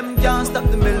 Let's go. Them can't stop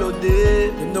the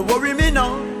melody. Don't worry me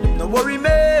now. Don't worry me.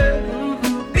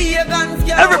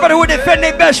 Everybody who defend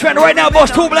their best friend right now,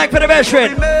 boss two blank for the best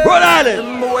friend. Rhode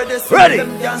Island. Ready.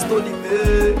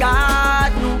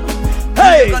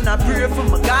 Hey.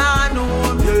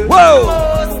 Whoa.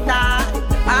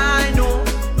 I know.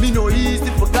 Me no easy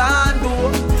for God.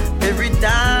 Every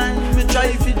time me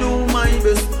try to do my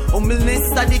best.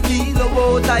 Humbleness are the key to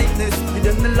about tightness.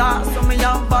 The last of me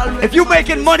have. If you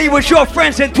making money with your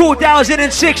friends in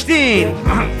 2016.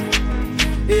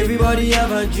 Everybody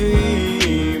have a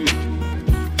dream.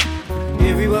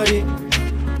 Everybody.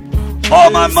 All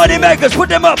my money makers, put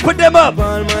them up, put them up.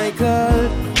 Paul Michael.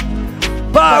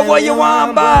 Buy what you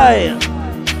want, buy.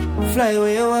 Fly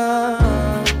where you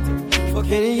want.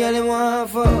 Fuck any girl you want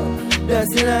for.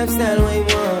 That's the lifestyle where you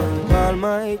want. Paul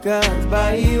Michael.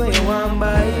 Buy where you want,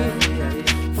 buy.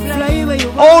 Fly where you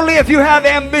want. Only if you have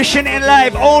ambition in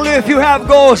life, only if you have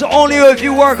goals, only if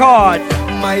you work hard.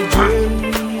 My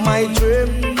dream, my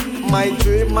dream. My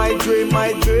dream, my dream,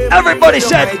 my dream. Everybody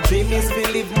said. My dream is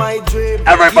to live my dream.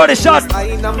 Everybody said.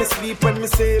 I know me sleep when me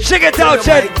say. Sing it out,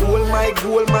 said. My goal, my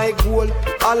goal, my goal.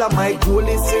 All of my goal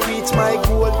is to reach my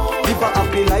goal. Live a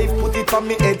happy life, put it on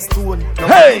me headstone.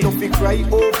 Hey! Don't be cry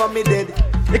over me dead.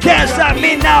 You can't stop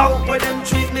me now. When them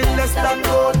treat me less than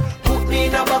gold, put me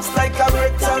in a box like a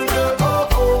rectangle. Oh,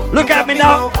 oh. Look at me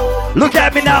now. Look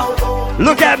at me now.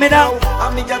 Look at me now.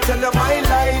 I mean, I tell you my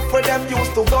life. Where them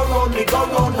used to go round me, go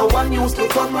round. No one used to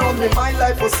come round me. My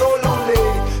life was so lonely.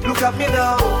 Look at me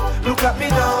now. Look at me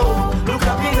now. Look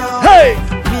at me now. Hey!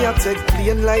 Me I take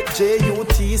plane like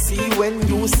JUTC. When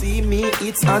you see me,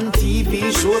 it's on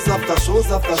TV. Shows after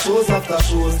shows after shows after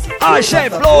shows. I say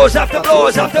blows after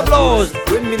blows after blows.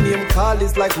 When me name call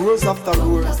is like roars after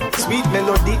roars. Sweet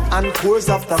melody and chords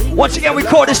after chords. Once again, we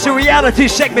call this the reality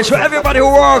segment. So everybody who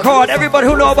work hard, everybody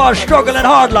who know about struggle and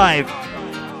hard life.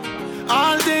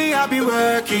 All day I be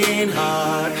working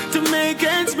hard to make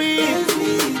ends meet.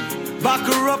 Back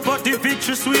her up, but the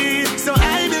victory sweet. So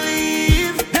I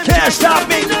believe them can't stop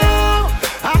me now.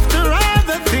 After all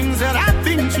the things that I've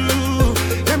been through,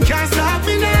 them can't stop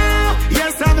me now.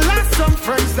 Yes, I've lost some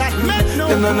friends that meant no.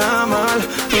 Them no normal.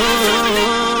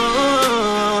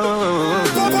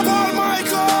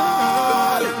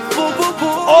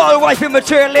 All wifey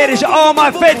material ladies, all my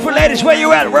faithful ladies, where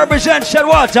you at? Represent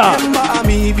Shedwater.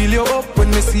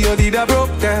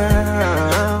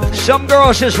 Some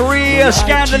girls just real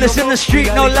scandalous in the street,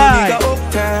 no lie.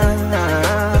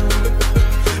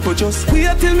 But just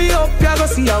wait till me up, you go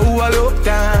see how I look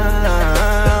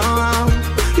down.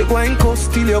 You go and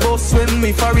coast till your boss when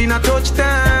me far in a touchdown.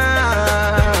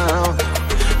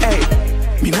 Hey,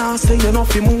 me now say you know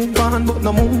fi move on, but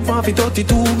no move on fi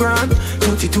 32 grand,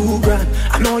 32 grand.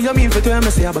 I know you mean for tell me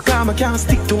say, but I can't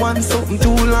stick to one something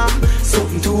too long,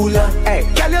 something too long. Hey,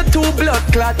 girl you too blood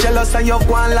clot jealous and you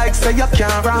go on like say you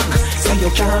can't run, say you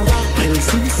can't run. Well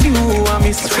since you are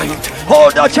me straight.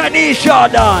 Hold the Chinese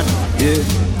Jordan. Yeah.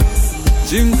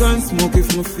 Drink and smoke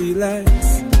if me feel like.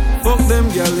 Fuck them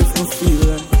girl if me feel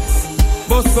like.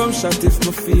 Bust some shot if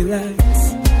me feel like.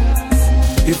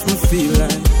 If me feel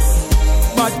like.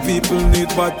 Bad people need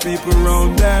bad people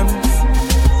round them.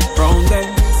 Round them.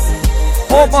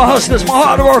 All my hustlers, my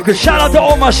hard workers. Shout out to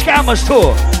all my scammers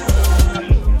too.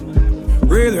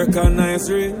 Real recognize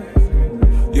real.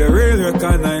 You real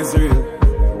recognize real.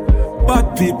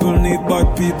 Bad people need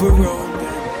bad people round them.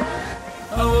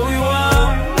 Oh, we want.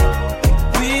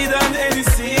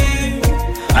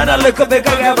 And I look a big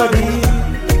ever be.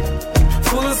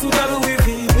 Full of suit of Louis V.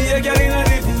 Be a girl in a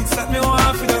beats. Let me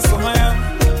want for the summer.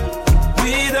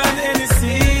 Weed and NEC.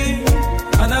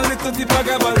 And a little tip of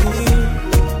gabaline.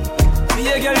 Be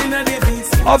a girl in a beats.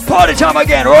 On party time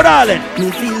again, Rhode Island. Me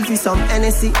feel for some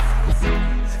NEC.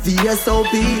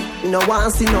 VSOP, you know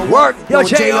want see no work, no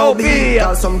J.O.B.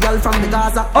 Tell some girl from the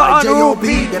Gaza or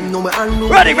J.O.B. Them know me and know.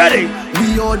 Ready.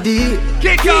 B.O.D.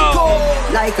 Kick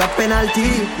off. Like a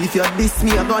penalty. If you diss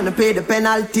me, I'm gonna pay the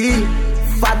penalty.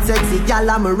 Fat sexy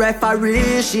gal, I'm a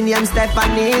referee. She named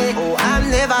Stephanie. Oh, I'm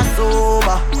never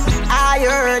sober.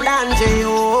 Higher than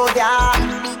J.O.B.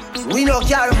 We no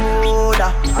care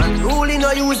border. Unruly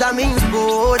no use a means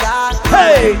border.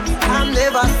 Hey! I'm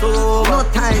never sober. No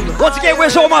time. Once again,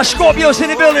 where's all my Scorpios in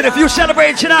the building? If you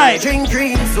celebrate tonight. Drink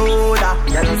green soda.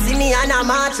 You don't see me and I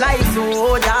march like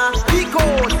soda.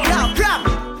 Because, yeah, crap.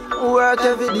 Work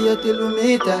every day till we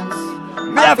meet ends.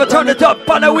 Me have to turn it up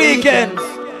on the weekend.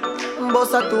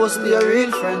 Boss a toast to your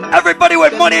real friend. Everybody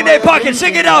with money in their pocket,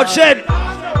 sing it out, said.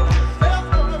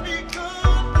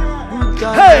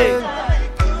 Hey!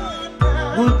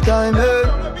 Good time, hey.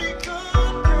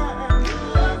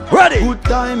 Ready? Good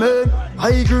time, hey.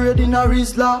 High grade in a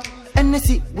Rizla.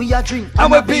 NSC, we a drink.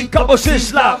 And we beat couple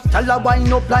Sizzla. Tell her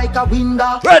wind up like a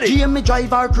window. Ready? Jamie drive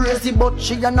her crazy, but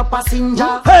she a no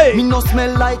passenger. Hey! Me no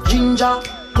smell like ginger.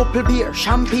 Couple beer,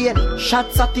 champagne,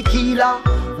 shots of tequila.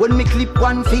 When me clip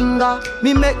one finger,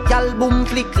 me make album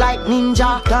flick like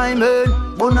ninja. Time, hey.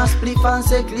 Bonus spliff and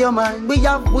say clear man. We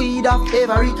have weed of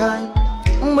every kind.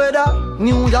 Whether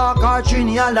New York or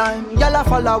Trinidad line, y'all a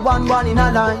follow one in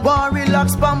a line. One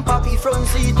relax, pump happy front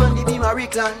seat when the beam a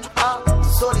recline.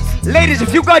 Ladies,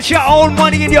 if you got your own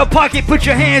money in your pocket, put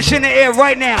your hands in the air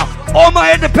right now. All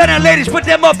my independent ladies, put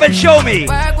them up and show me.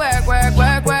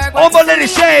 All my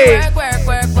ladies say,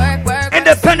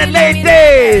 independent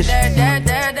ladies.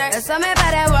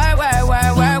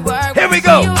 Here we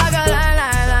go.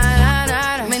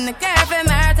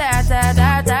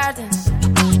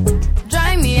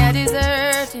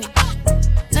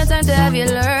 To have you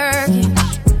lurking,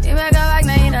 you make a like,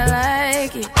 now you don't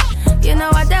like it. You know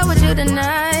I dealt with you the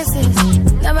nicest.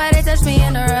 Nobody touched me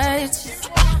in the righteous.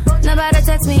 Nobody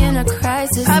text me in a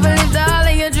crisis. I believed all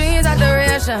of your dreams are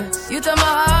duration. You took my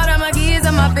heart, all my keys,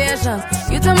 and my patience.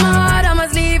 You took my heart, I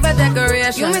must leave a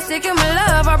decoration. You mistaken my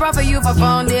love, I brought for you for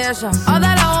foundation. All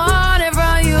that I wanted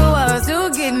from you was to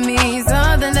give me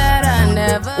something that I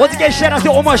never. Once again, shout out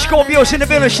to all my Scorpios in the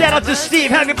building. Shout out to Steve.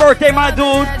 Happy birthday, my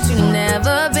dude. You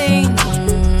never been.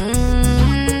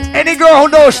 Any girl who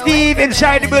knows Steve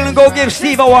inside the building, go give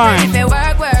Steve a wine. If it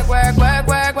work.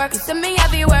 You see me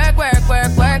happy work.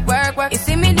 You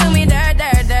see me do me dirt.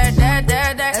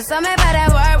 There's something about that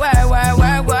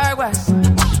work.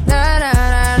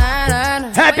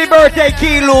 Happy birthday,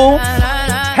 Kilo.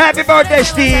 Happy birthday,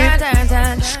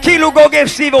 Steve. Kilo, go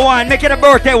give Steve a wine. Make it a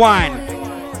birthday wine.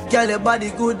 Girl, your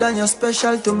body good and you're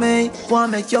special to me.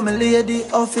 Wanna make you my lady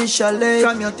officially.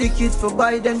 From your ticket for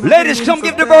Biden. Ladies, come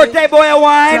give the birthday boy a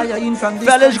wine.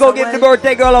 Fellas, go give the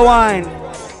birthday girl a wine.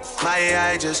 My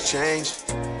AI just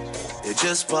changed. It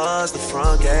just buzzed the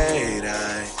front gate.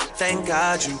 I thank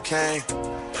God you came.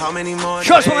 How many more?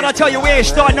 Trust me when I tell you we ain't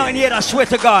starting nothing yet, I swear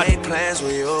to God. Made plans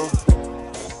with you,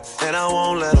 and I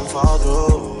won't let them fall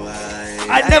through.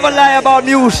 I never lie about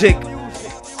music.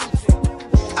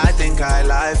 I think I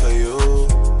lie for you.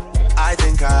 I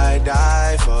think I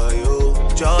die for you.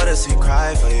 Jodeci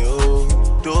cry for you.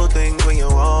 Do things when you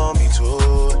want me to.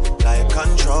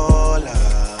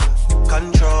 controller,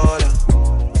 controller.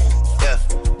 Yeah,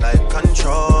 like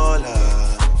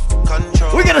controller,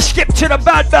 controller. We're gonna skip to the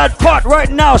bad part right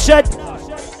now, said.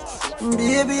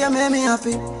 Baby, you make me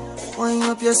happy. Wind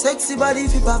up your sexy body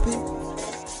if you poppy.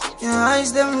 Your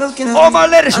eyes them looking at all my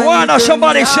ladies, why not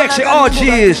somebody sexy? Oh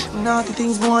jeez.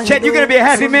 Chad, you're gonna be a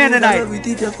happy man tonight.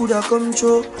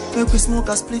 Make we smoke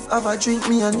a spliff, have a drink,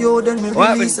 me and you. Then me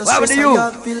what release a happened stress to you?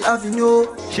 and feel having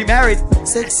you. She married.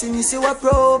 Sexy, me see what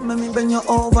probe. Me bend you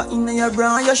over in your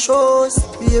bra and your shoes,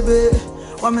 baby.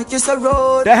 What make you so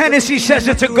road? The Hennessy says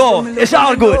it to go. It's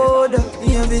all good.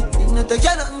 Baby, not to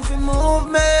get nothing for move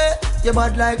me. You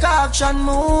bad like action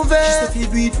movie. She said you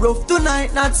do it rough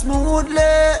tonight, not smoothly.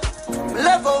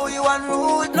 Love how you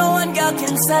unrude. No one girl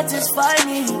can satisfy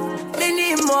me. They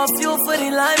need more fuel for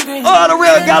the lime green. Oh, the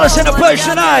real gallus in the place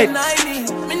tonight.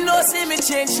 Me no see me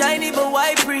change shiny, but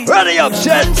why breathe? Ready up,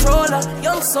 set. Controller,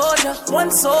 young soldier,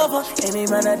 once over. Any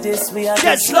man at this, we are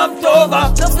get slumped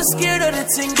over. Don't be scared of the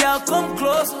thing, girl, come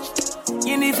closer.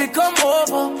 You need to come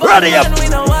over. Ready up. We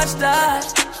don't watch that.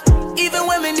 Even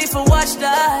when we need to watch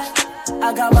that.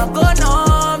 I got my gun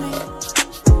on me.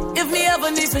 If me ever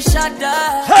need to shot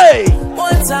that. Hey!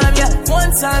 One time, yeah,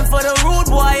 one time for the rude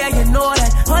boy, yeah, you know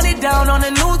that. Honey down on a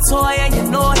new toy, yeah, you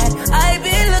know that. I've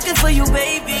been looking for you,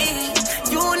 baby.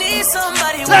 You need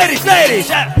somebody. Ladies, ladies.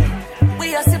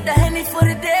 We are sip the Henny for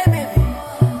the day, baby.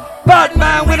 Bad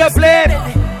man with a blade.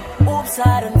 Oops,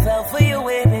 I done fell for your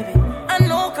way, baby. I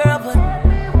know, girl, but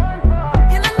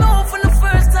and I know from the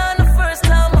first time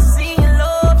I seen you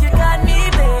love, you got me,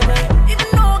 baby. Even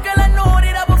though, girl, I know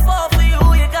that I will fall for you,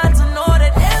 you got to know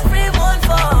that everyone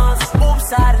falls.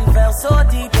 Oops, I done fell so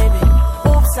deep, baby.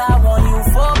 Oops, I want you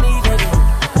for me, baby.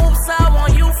 Oops, I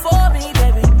want you for me,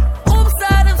 baby. Oops,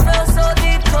 I done fell so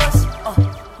deep, cause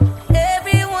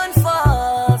everyone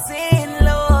falls in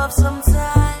love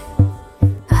sometime.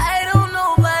 I don't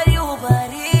know about you, but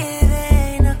it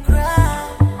ain't a crime.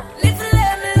 If you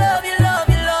let me love you, love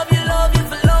you, love you, love you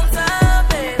for a long time,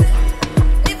 baby.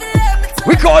 If you let me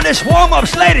We call this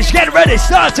warm-ups, ladies. Get ready,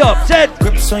 start up, set.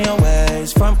 Grips on your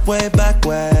ways, front way, back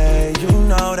way. You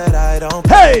know that I don't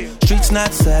play. Hey! Streets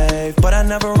not safe, but I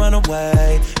never run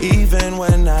away, even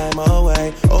when I'm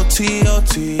away. OT,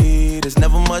 OT, there's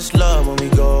never much love when we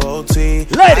go OT.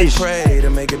 Ladies! I pray to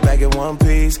make it back in one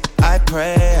piece. I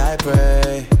pray, I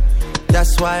pray.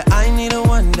 That's why I need a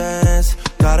one dance.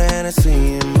 Got a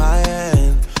Hennessy in my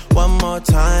hand. One more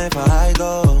time before I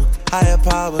go. Higher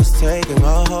powers taking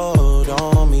a hold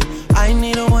on me. I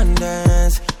need a one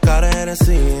dance. Got a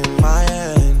Hennessy in my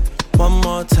hand. One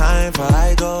more time before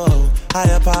I go.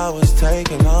 Higher powers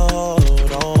taking a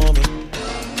hold on me.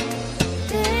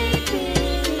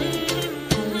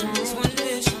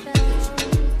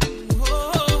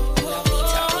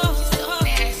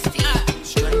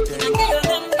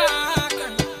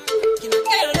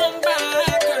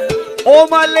 All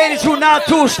my ladies who not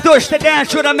too stush to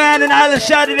dance with a man in Island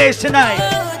Saturdays tonight.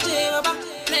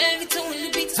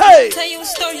 Hey! Tell you a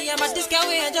story about this girl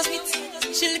where I just meet.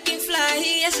 She looking fly,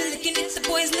 yeah, she looking it. The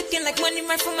boys looking like money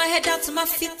right from my head down to my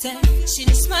feet. She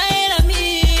just smile at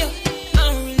me. I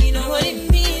don't really know what it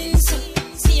means.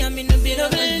 See, I'm in a bit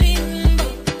of a limbo.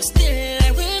 But still,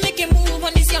 I will make a move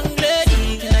on this young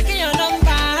lady. Can I get your number,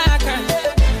 girl?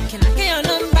 Can I get your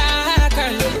number,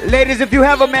 girl? Ladies, if you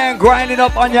have a man grinding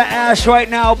up on your ass right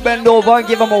now, bend over and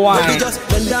give him a wine. Baby, just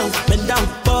bend down,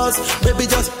 pause. Baby,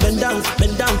 just bend down,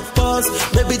 pause.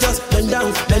 Baby, just bend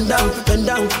down, pause. Baby,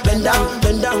 just bend down,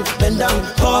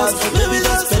 pause. Baby,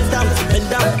 just bend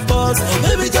down, pause.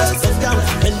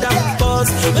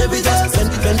 Baby, just bend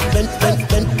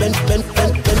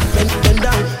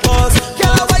down, pause.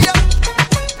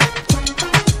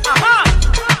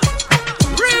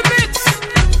 Remix,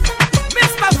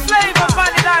 Mr. Flavor,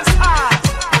 Funny Dance Hard,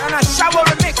 and a shower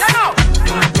remix.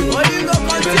 What you gonna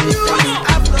continue?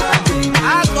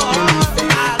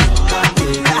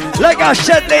 Like I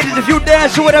said, ladies, if you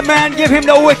dance with a man, give him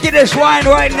the wickedest wine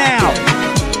right now.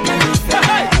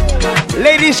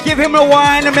 Ladies, give him the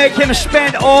wine and make him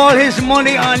spend all his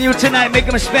money on you tonight. Make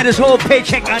him spend his whole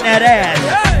paycheck on that ass.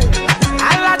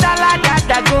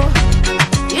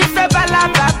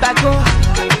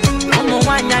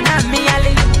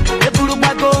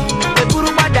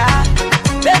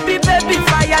 Baby, baby,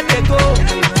 fire they go.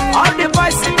 All the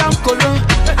boys sit down colo,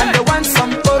 and they want some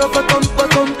poro tom.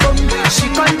 She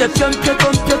call the pium.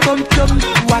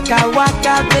 Waka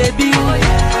waka baby,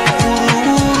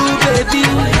 ooh baby,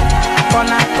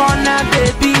 corner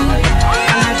baby.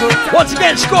 And I go once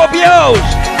again, Scorpios.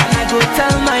 And I go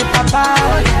tell my papa,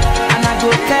 and I go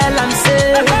tell him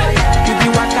say, you be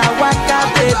waka waka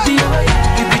baby,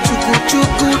 you be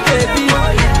chuku baby.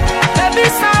 baby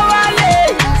sawale,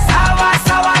 sawa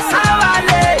sawa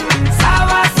sawale,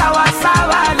 sawa sawa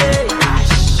sawale.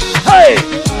 Hey!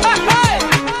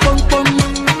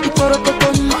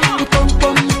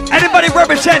 Anybody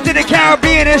representing the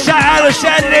Caribbean inside Island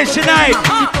Saturdays tonight?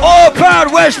 All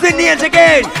proud West Indians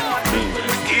again.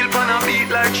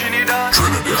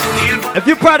 If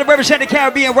you're proud to represent the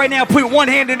Caribbean right now, put one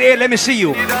hand in the air. Let me see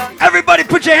you. Everybody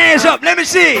put your hands up. Let me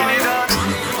see.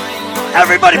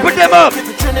 Everybody put them up.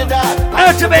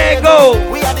 And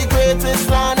Tobago. We are the greatest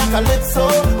land of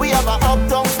Calypso. We have a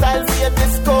uptown style for your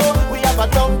disco. We have a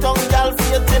downtown gal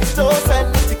for your tiptoes.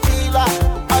 And the tequila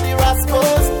or the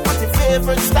Rascals. What's your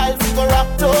favorite style for your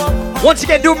raptor? Once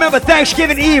again, do remember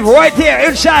Thanksgiving Eve right here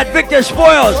inside Victor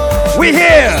Spoils. We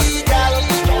here.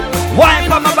 Wine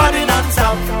for my body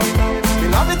non-stop. We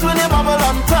love it when you bubble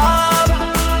on top.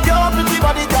 Your pretty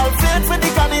body girl fit for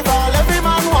the carnival. Every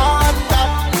man want that.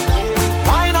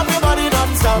 Wine up your body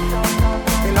non-stop.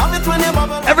 We love it when you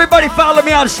bubble. Everybody follow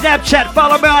me on Snapchat.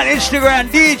 Follow me on Instagram.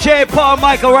 DJ Paul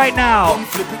Michael right now.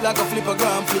 Flip it like a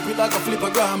flippergram, flip it like a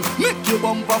flippergram. Make your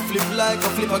bumper flip like a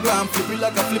flippergram, flip it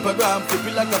like a flippergram, flip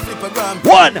it like a flippergram.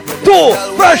 1,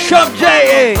 2, fresh from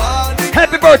J.A.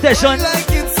 Happy birthday, son.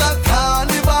 Like it's a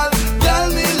carnival. Girl,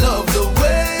 me love the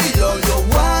way you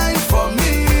wine for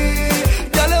me.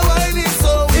 Girl, your wine is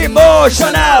so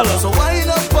emotional. So wine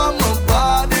up on my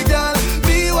body, girl.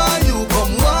 Me while you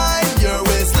come wine your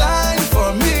waistline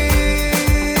for me.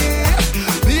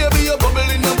 Baby, you're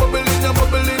bubbling, you're bubbling, you're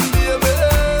bubbling, baby.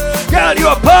 Girl, you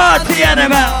a party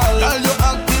animal. Girl, you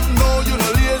active, no, you no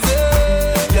lazy.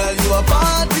 Girl, you a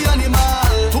party animal.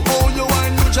 To own your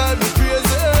wine, you drive me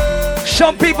crazy.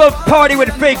 Some people party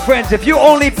with fake friends. If you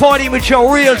only party with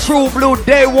your real true blue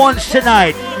day ones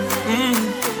tonight.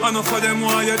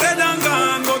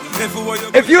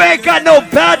 If you ain't got no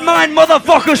bad mind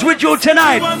motherfuckers with you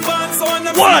tonight. 1,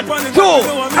 2,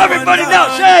 everybody now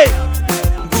say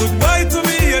goodbye to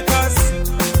me, cuz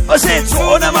I say to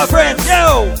one of my friends,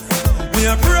 yo. Me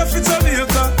a pray for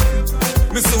Jamaica.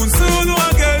 Me soon will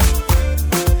again.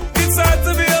 It's hard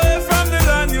to be away from the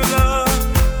land you love.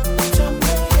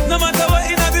 No matter what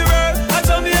in the world, a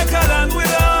Jamaica land we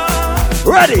love.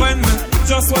 Ready. When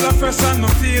just while I'm fresh and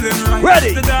I'm feeling right.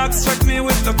 Ready. The dogs check me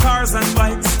with the cars and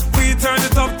bikes. We turn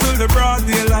it up till the broad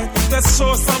daylight. Let's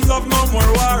show some love, no more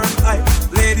war and hype.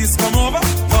 Ladies come over,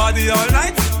 party all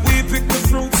night. We pick the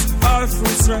fruits, all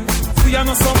fruits right. We are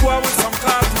no some boy with some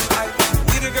cars and hype.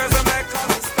 We the girls that make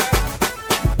colors.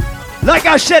 Like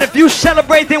I said, if you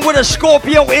celebrating with a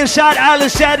Scorpio inside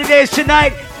Island Saturdays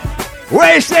tonight,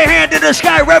 raise their hand to the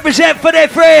sky, represent for their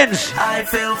friends. I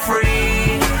feel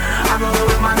free. I'm over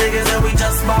with my niggas and we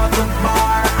just bought the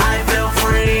bar. I feel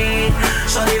free.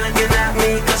 Shorty looking at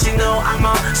me cause she know I'm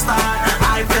a star.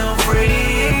 I feel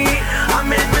free. I'm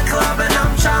in the club and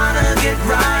I'm trying to get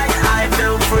right. I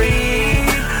feel free.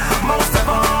 Most of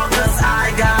all cause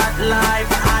I got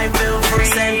life. I feel free.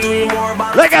 Send 3 more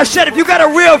bottles. Like I said, if you got a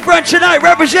real friend tonight,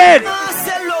 represent.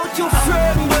 Sell out your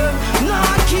friend,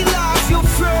 nah kill off your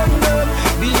friend.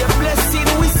 Be a blessing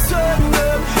we serve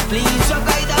them. Please your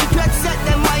guide and protect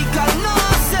them, Michael.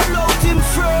 Nah sell out him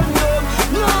friend,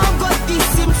 nah got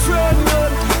this him friend.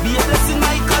 Be a blessing,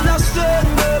 Michael, I serve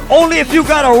them. Only if you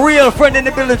got a real friend in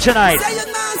the building tonight. Say you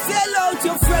nah sell out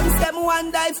your friends, them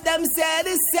wonder if them say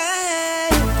the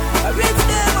same. Or if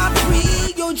them a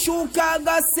free, you choke and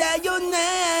go say your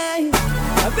name.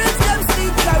 If them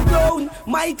stick around,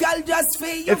 Michael just for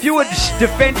you. If you would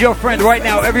defend your friend right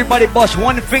now, everybody bust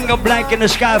one finger blank in the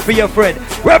sky for your friend.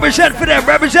 Represent for them,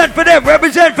 represent for them,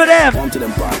 represent for them.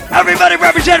 Everybody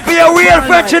represent for your real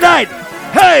friend tonight.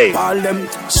 Hey! All them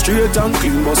straight and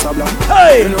clean, boss a blanc.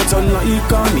 Hey! You know turn like you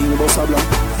can mean, boss a blanc.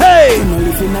 Hey! You know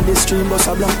living at the stream, boss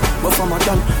a blanc. But from a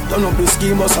done, turn up the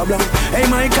scheme, boss a blanc. Hey,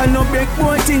 Michael, no break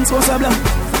boy things, boss a blanc.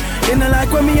 You know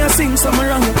like when me a sing some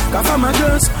wrong. Cause for my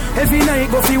girls, every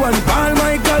night go fi one Paul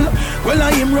Michael. Well,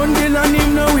 I him run the land,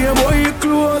 him now we boy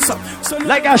close. So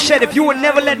like I said, if you would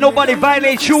never let nobody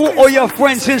violate you or your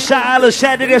friends inside Island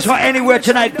Saturdays or anywhere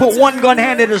tonight, put one gun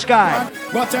hand in the sky.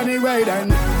 But anyway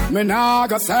then, me nah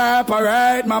go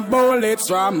separate my bullets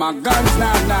from my guns,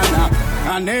 nah, nah,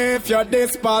 nah. And if you're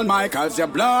this Paul Michaels, your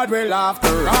blood will have to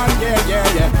run, yeah,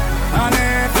 yeah, yeah. And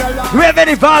if you're Do we have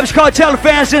any Vibes Cartel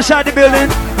fans inside the building?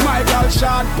 Michael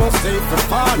shot pussy for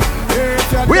fun.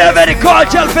 We have any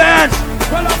Cartel fans?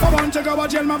 Well, if I want to go to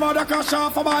jail, my mother cash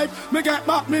off a bike. Me get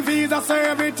back me visa, say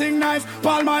everything nice.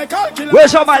 Paul Michael killer.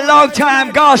 Where's all my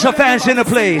long-time Gaza fans in the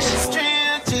place?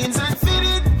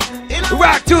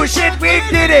 Rock to shit, we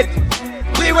did it.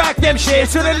 We rock them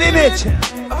shits to the limit.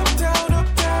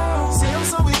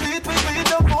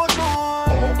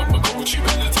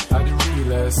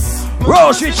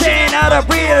 Rosary chain out of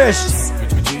breeders.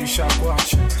 G-Shock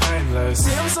watch, timeless.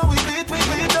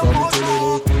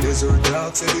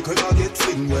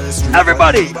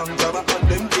 Everybody.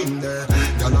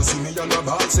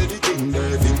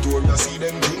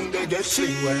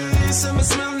 Some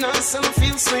smell nice, some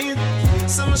feel sweet.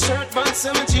 Some shirt box,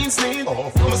 some jeans neat.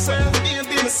 Myself,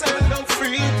 baby, myself, don't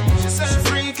free. She said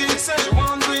freaky, said she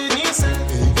want with me. Said,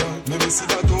 hey girl, maybe see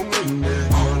that tongue ring there.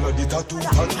 All of the tattoo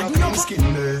and the cream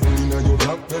skin there. Inna your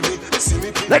black belly, see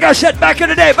me. Like I said back in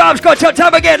the day, Bob's got your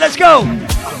time again. Let's go.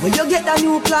 When you get the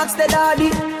new clocks, the daddy.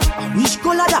 Which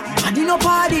color that? I did no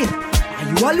party.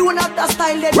 And you alone have the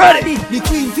style, the daddy. The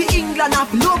queen for England,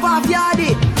 have love of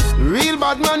yardy. Real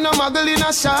bad man, no muggle in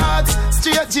a shots.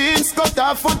 Straight jeans, cut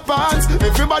off foot pants.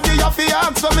 Everybody have to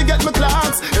ask when me get my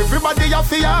clocks. Everybody have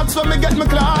to ask when me get my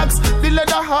clocks. The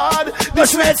leather hard, the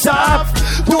sweat soft.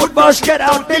 Toothbrush get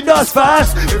out, the dust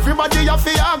fast. Everybody have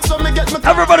to ask when me get my clocks.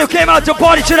 Everybody who came out to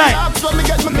party tonight. When me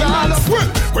get my clocks.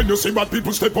 When you see bad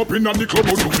people step up in the club,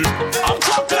 I'm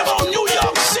talking about New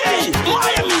York City,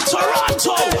 Miami,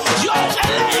 Toronto, Yo,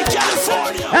 LA,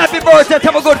 California. Happy birthday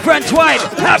to my good friend Twine.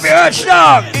 Happy Earth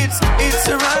Dog. It's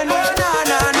a run, na na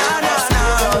na na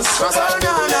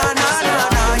na.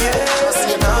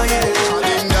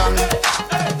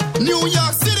 New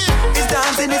York City. It's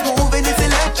dancing, it's moving, it's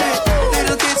electric.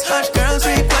 Little kids, hot girls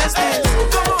request this.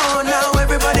 Come on now,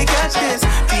 everybody catch this.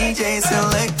 DJ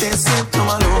select this, skip to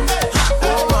my loop.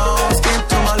 Oh, skip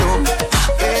to my loop.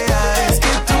 Yeah,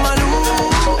 skip to my loop.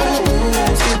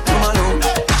 Skip to my loop.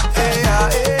 Yeah,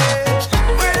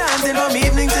 yeah. We're dancing from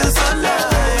evening till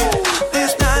sunlight.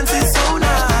 This dance is so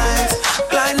nice.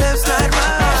 Glide left, slide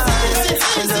right.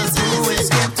 And just do it,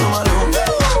 skip to my loop.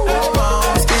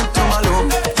 Oh, skip to my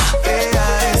loop.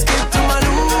 Yeah, skip to my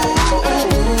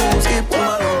loop. Skip to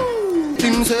my loop.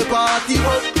 Things say party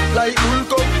up like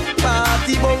Hulk up.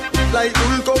 Party up like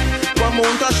Hulk up. One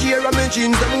month a share of my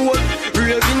jeans them hold.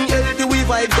 Raving healthy we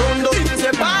vibe down low. Things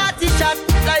say party shot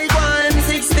like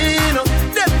 116.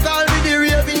 Them call me the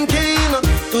raving king.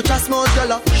 Touch a small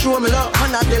dollar, show me love.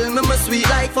 And I tell me my sweet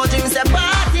like fudging. Say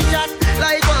party shot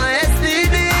like one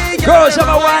STD. Girls have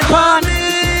a wine pan.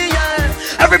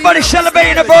 Everybody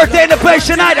celebrating a birthday in the place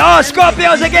tonight. Oh,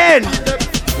 Scorpios again.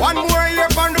 One more year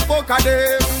from the fuck of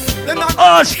them.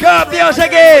 Oh, Scorpios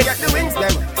again. Get the wings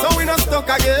them, so we not stuck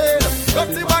again. Got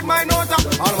the bad mind out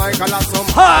of all my colors some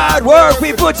hard work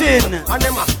we put in. And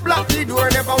them a block the door,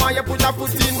 never want you put a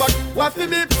foot in. But what fi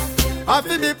bip, what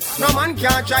fi bip. No man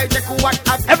can't try take what.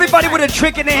 Everybody with a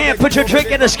drink in their hand, put your drink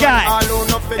in the sky.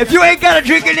 If you ain't got a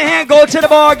drink in your hand, go to the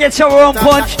bar, get some rum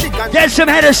punch, get some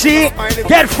Hennessy,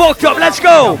 get fucked up. Let's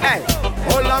go. Hey,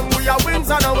 how long we are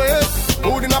wins on the way?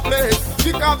 Food in a place,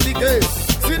 kick off the gate.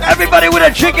 Everybody with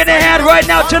a drink in their hand right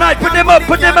now tonight, put them up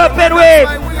and wave.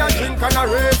 We are drink and a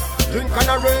rave, drink and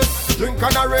a rave, drink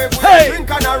and a rave. We Hey. are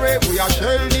drink and a rave. We are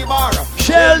shell the bar,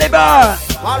 Shell the bar.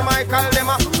 All my call them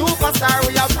a superstar.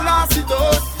 We are blast it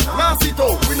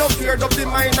out. We no feared of the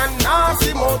mind and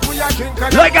nasty mouth. We are drink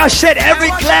and a Like I said, every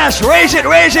glass, raise it,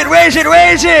 raise it, raise it,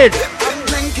 raise it. I'm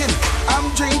drinking,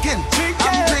 I'm drinking,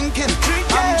 I'm drinking,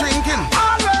 I'm drinking.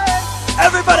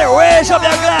 Everybody raise up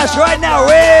your glass right now,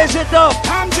 raise it up.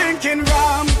 I'm drinking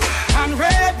rum and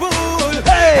Red Bull.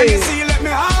 Hey. And you see, let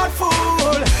me heart full.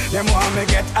 Them want me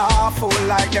get awful,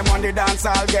 like them on the dance,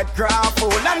 I'll get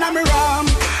grappled. And I'm rum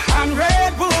and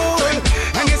Red Bull.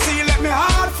 And you see, let me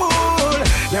heart full.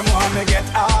 Them want me get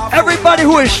awful. Everybody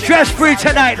who is stress-free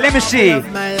tonight, let me see.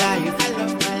 My life,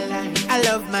 I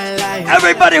love my life.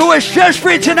 Everybody who is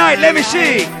stress-free tonight, let me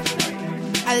see.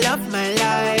 I love my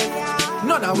life.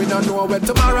 None of we don't know where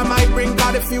tomorrow might bring,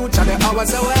 cause the future the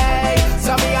hours away.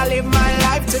 So me I live my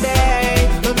life today.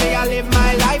 Me I live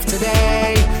my life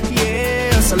today.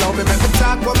 Yeah. So love me make me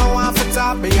talk what I want for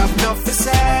talk. Me have enough to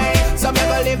say. So me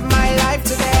go live my life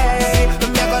today.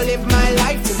 Me go live my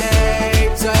life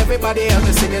today. So everybody help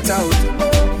me sing it out.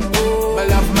 Me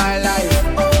love my life.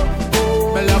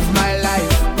 Me love my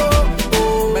life.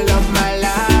 Me love my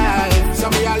life. So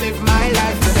me I live my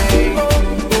life today.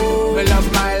 Me love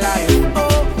my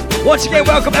life. Once again,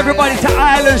 welcome everybody to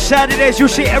Island Saturdays. You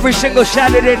see every single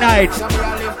Saturday night.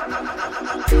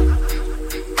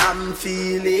 I'm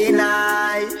feeling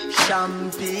high,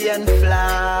 champion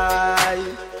fly.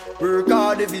 Work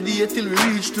hard every day till we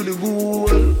reach to the goal.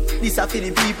 This are for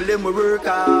the people them we work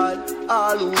hard.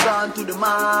 All who gone to the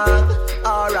mark.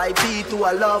 R.I.P. to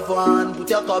a loved one. Put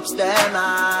your cups down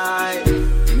high.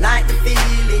 Night the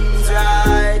feelings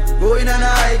right. Going on a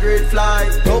high grade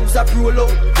flight. Dogs are roll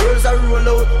out, girls are roll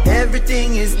out.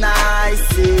 Everything is nice.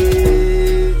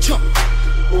 Yeah.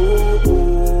 Oh,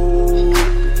 oh,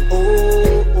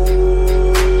 oh,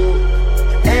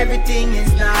 oh. Everything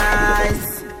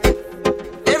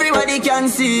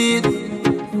see it.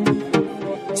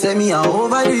 Say me a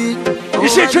overdo it. You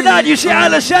see tonight, you see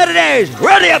Island Saturdays.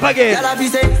 Ready up again. Girl, I be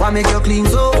say, why make you clean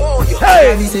so? Hey.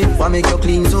 Girl, I be say, why make you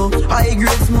clean so? High grade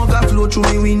smoke a flow through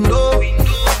me window.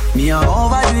 Me a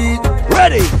overdo it.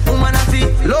 Ready. Woman I feel,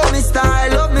 love me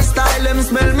style. Let me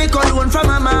smell me cologne from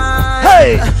my mind.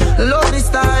 Hey. Love me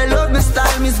style.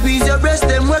 Me squeeze your breast,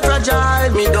 them we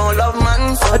fragile. Me don't love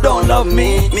man, so don't love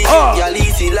me. Me girl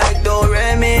easy like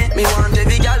Doremi. Me want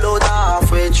every girl out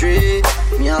halfway tree.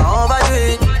 Me a overdo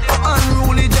it.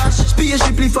 Unruly Josh,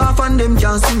 spaceship far from them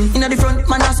can't see me. In the front,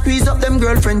 man I squeeze up them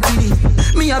girlfriend TD.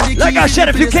 Me a big like I said,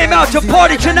 if you came out to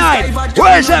party tonight,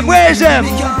 where's them? Where's them?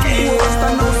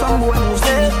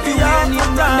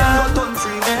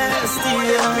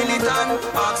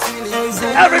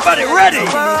 Everybody ready?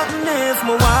 If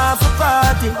my wife a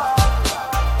party,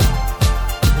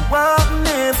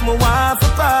 if my wife a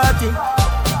party,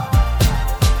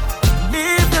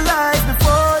 live your life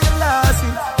before you lost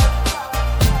it.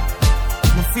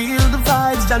 Me feel the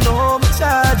vibes, I know me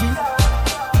charge it.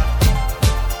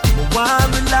 Me want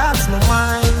relax, me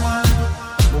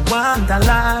want a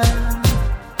life.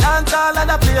 Dance all of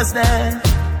the place there.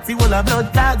 Feel a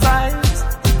blood tag vibes.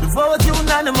 The vote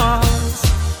unanimous.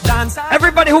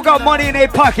 Everybody who got money in their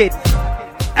pocket.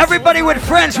 Everybody with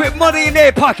friends with money in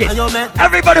their pocket.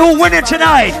 Everybody who winning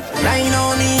tonight.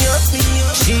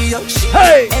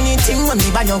 Hey! Anything when me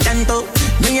buy your canto.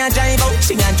 Me a drive out,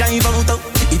 she a drive out.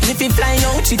 If you fly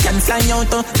out, she can fly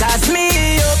out. Cause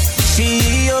me up,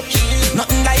 she up.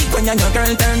 Nothing like when your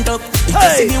girl turned up. If you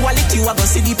see the wallet, you a go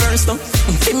see the purse.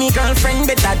 See me girlfriend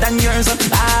better than yours.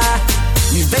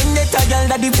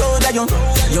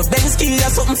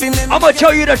 I'm gonna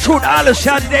tell you the truth. Island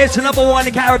Saturday is the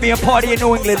 #1 Caribbean party in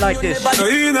New England like this. No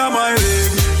inna my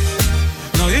leg,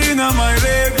 no inna my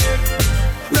leg.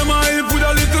 Them I put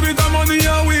a little bit of money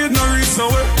and weed no reach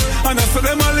nowhere. And I said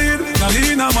them a lead. No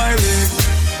inna my leg,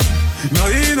 no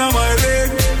inna my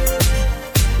leg.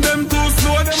 Them too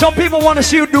slow. Some people want to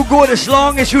see you do good as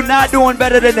long as you're not doing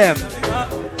better than them.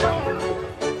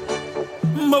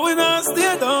 But we not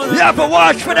stay down. You have to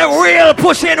watch for the real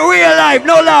pussy in real life,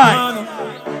 no lie.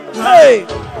 Hey!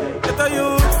 Get a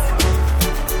youth.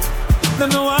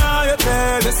 Don't know why you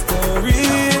tell the story.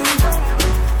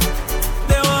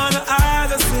 They wanna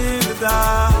hide us in the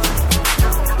dark.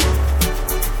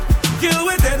 Kill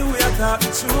with that, we are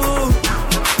talking true.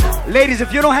 Ladies,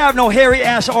 if you don't have no hairy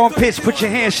ass armpits, put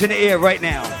your hands in the air right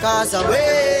now. Cause I'm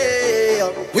way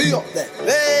up, we up there,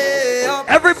 way up.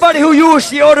 Everybody who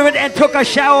used deodorant and took a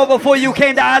shower before you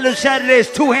came to Island Saturdays,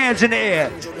 2 hands in the air.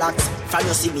 From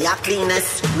you see me a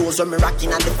cleanest, clothes when me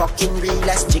rocking and the fucking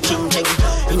realest. Chicken ching,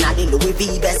 inna the Louis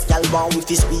V best. Y'all born with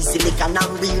this squeeze silicon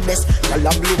and real best. Y'all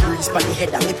a blue breeze pon the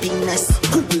head of me penis.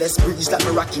 Coolest breeze that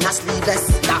me rocking a sleeveless.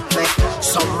 That make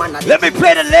some man. Let me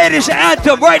play the ladies'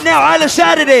 anthem right now, Island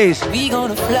Saturdays. We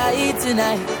gonna fly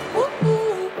tonight.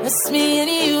 It's me and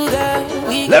you, girl.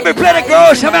 Let me play the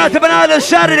girls' anthem on Island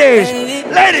Saturdays.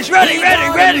 Ladies, ready, ready,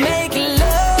 ready.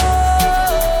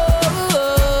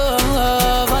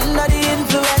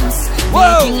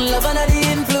 Whoa. Making love under the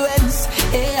influence.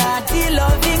 ART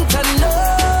loving to know.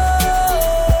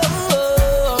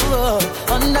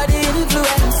 Under the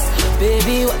influence.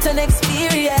 Baby, what an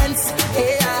experience.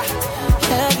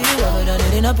 Have you ever done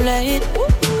it in a plane?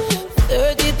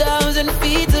 30,000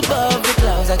 feet above the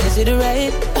clouds. I can see the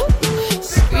right.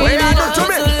 Screaming out so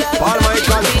loud. Paul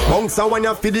Michael, bounce when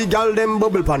you feed the girl them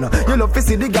bubble pan. You love to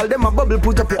see the girl them a bubble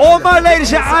put up. All my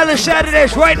ladies at Island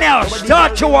Saturdays right now,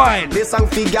 start to wine.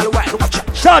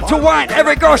 Start to wine,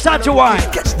 every girl start to wine.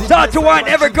 Start to wine,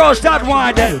 every girl start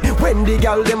whining. When the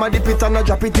girl them a dip it and a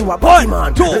drop it, you a body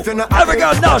man. 1, 2, every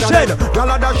girl now said. Girl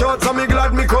a dash out, so me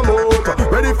glad me come out.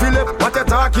 Ready Philip, what you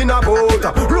talking about?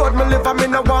 Road me live and me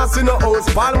no want see no house.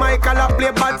 Paul Michael a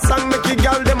play bad song, make the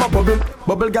girl them a bubble.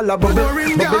 Bubble girl a bubble,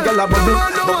 bubble girl a bubble,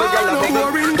 bubble girl a bubble,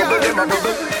 bubble them a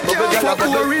bubble, bubble girl a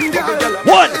bubble.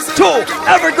 1, 2,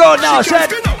 every girl now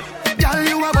said.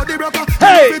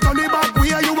 Hey!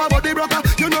 You a body broker.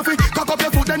 You know fi cock up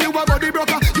your foot and you a body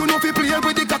broker. You know fi play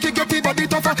with the cocky, get the body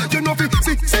tougher. You know fi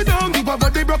sit down, you a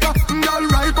body broker. Girl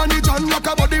right on the chan like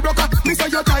a body broker. Me say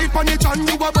you tight on the chan,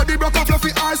 you a body broker.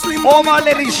 Fluffy ass slim. All my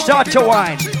ladies start to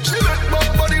whine.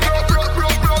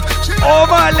 All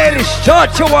my ladies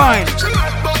start to whine.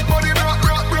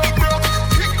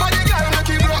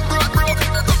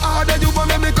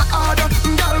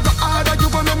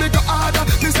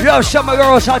 You have some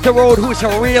girls out the road who's a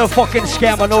real fucking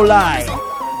scammer, no lie.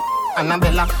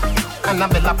 Annabella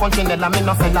Punchinella, me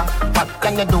no fella. What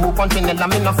can you do, Punchinella,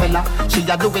 me no fella? She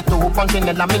a do it too,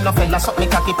 Punchinella, me no fella. Suck me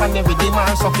cocky pan with the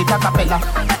man, suck it a cappella.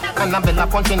 Annabella,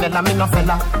 Punchinella, me no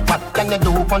fella. What can you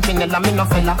do, Punchinella, me no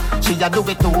fella? She a do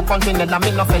it too, Punchinella,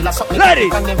 me no fella.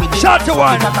 Ladies, start to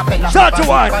one. Start to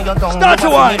one. Start to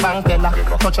one.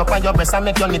 Touch up on your breast and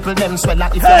make your nipple them swell.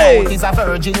 If your mouth is a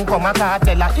virgin, come and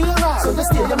cartella. So you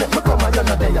stay, you make me come and you're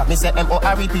not there. Me say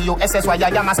MOREPOSSY, I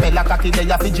am a speller. Cocky,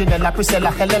 they are Figinella, Priscilla,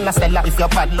 Helena, Stella. If you're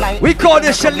bad line. We call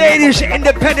this the ladies'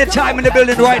 independent time in the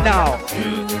building right now.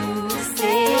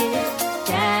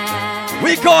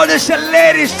 We call this the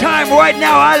ladies' time right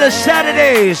now, all the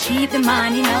Saturdays. Keep the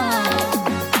money now.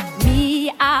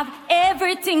 Me have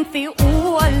everything for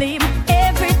all him.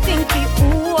 Everything for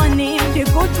all him. The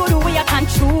good way I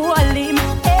control him.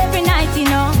 Every night, you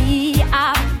know. Me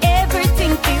have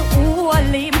everything for all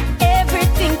him.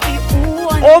 Everything for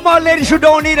all him. All my ladies who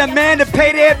don't need a man to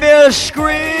pay their bills,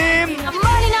 scream. I'm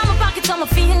money in my pocket, so I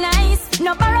feel nice.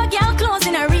 No borrow girl clothes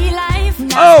in a real life.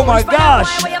 Oh my gosh.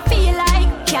 What you feel like?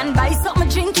 Can buy something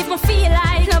drink if I feel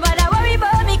like. Nobody worry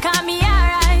about me, call me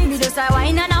alright. Me just a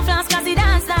wine and a flask cause it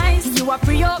dance nice. You are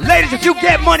pre-up. Ladies, if you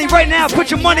get money right now,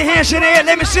 put your money hands in the air.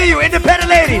 Let me see you, independent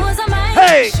ladies.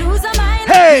 Hey, shoes are mine.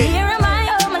 Hey, here am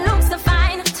I, oh my looks so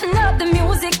fine. Turn up the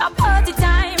music, a party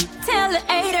time. Tell the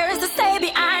haters to stay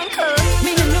behind.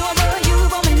 Me no know about you,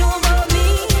 but me know about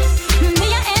me.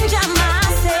 Me I enjoy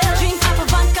myself. Drink up a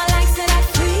vodka like say that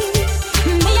free.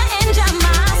 Me I enjoy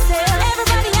myself.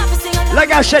 Everybody have to sing along.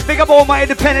 like I said, big up all my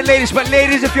independent ladies. But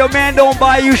ladies, if your man don't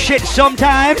buy you shit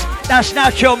sometimes, that's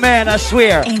not your man, I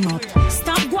swear.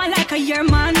 Stop going like a year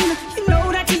man. You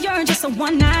know that you're just a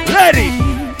one night. Lady.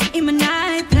 In my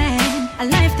night plan, a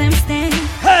lifetime stand.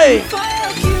 Hey.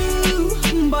 Fuck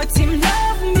you, but him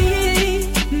love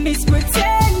me. Miss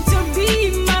pretend to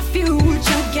be my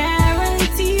future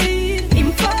guaranteed.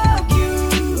 Him fuck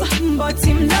you, but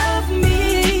him love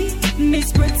me.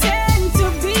 Miss pretend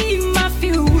to be my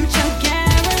future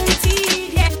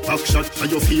guaranteed. Yeah. Backshot are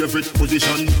your favorite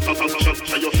position.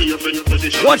 Backshot are your favorite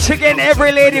position. Once again,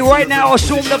 every lady right now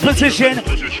assume the position.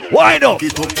 Wind up.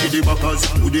 Get up to the backers.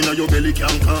 Good in your belly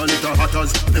can call it a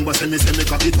hatters. Remember say me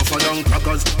cock it tougher than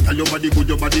crackers. Tell your body good,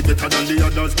 your body better than the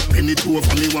others. Penny two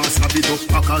over me want slap it up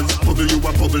packers. Bubble you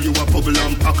a bubble, you a bubble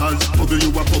and packers. Bubble you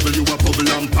a bubble, you a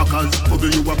bubble and packers. Bubble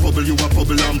you a bubble, you a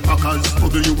bubble and packers.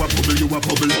 Bubble you a bubble, you a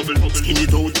bubble. Skin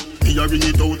it out, me a ring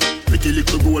it out. Pretty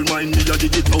little gold mine, me a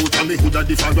dig it out. And me hood'a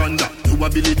the faranda. You a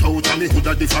bill it out, and me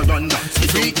hood'a the faranda.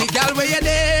 Freaky gal where you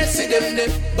there, see them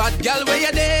there. Bad gal where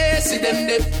you there, see them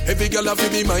there. Every girl have to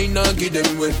be mine and give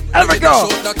them way. Every girl,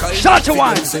 start to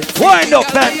wind. Wind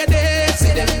up, man.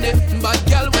 See them there. Bad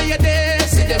gal where you there,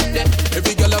 see them there.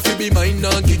 Every girl have to be mine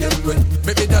and give them way.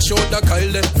 Maybe that show the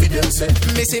Kyle them for them say.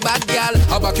 Missy bad gal,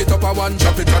 I back it up a one,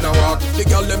 drop it on a walk. The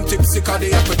girl them tipsy 'cause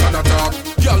they have it on a talk.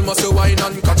 Girl must wine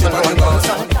and catch it on the ball.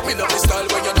 Me love the style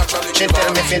when you naturally. She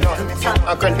tell me if you done,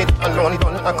 I credit and only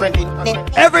done, I credit.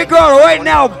 Every girl right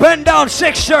now, bend down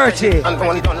 630.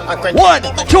 1,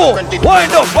 2,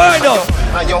 wind up, wind up.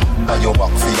 Ayo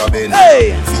back for your bend.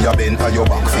 Hey. For your bend, ayo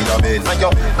back for your bend. Ayo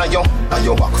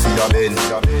back for your bend.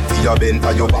 For your bend,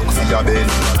 ayo back for your bend.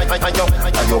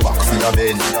 Ayo back for your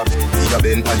bend. For your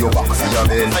bend, ayo back for your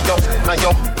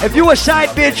bend. If you a side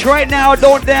bitch right now,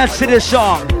 don't dance to this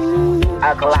song.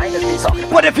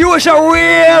 But if you was a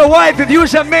real wife, if you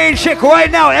was a main chick right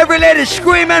now, every lady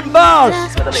scream and bawl.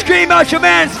 Scream out your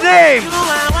man's name.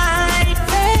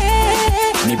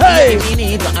 Hey!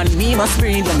 And me must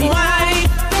breathe on me.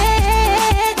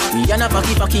 Me and a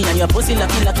packy and your pussy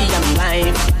lucky and me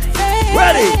wife.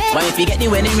 Ready? Why if you get the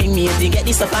wedding ring, me if you get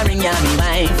the suffering, yeah, me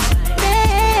wife.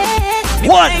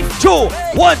 1, 2,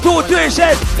 1, 2, 3,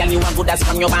 said. Girl, you want good as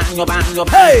from your bang.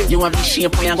 Hey! You want be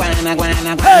shape when you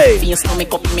guana. Hey! Feel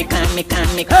stomach up, me can.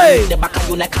 Hey! The back of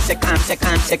you like a second.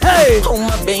 Hey! Oh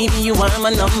my baby, you are my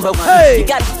number one. Hey! You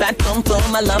got a fat pump for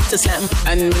my love to slam.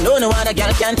 And no other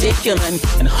girl can take your man.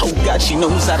 And oh God, she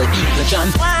knows how to eat the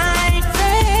John.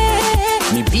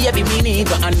 Me baby, me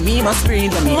nigga, and me must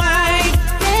breathe on me.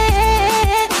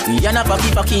 Me and a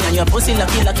packy and your pussy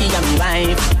lucky and me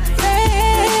wife.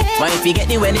 Why if you get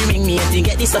the wedding ring, me if you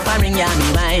get the suffering, yeah,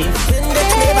 me wife. When that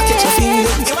never catch my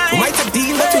feelings, might have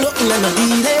deal, but you nothing on my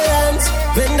dealings.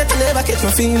 When that never catch my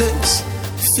feelings.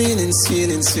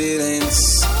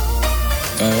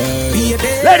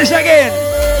 Ladies again.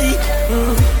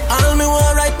 All me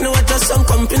want right now is just some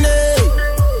company.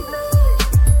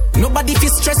 Nobody fi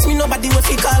stress me, nobody will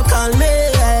fi call me.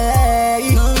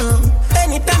 No.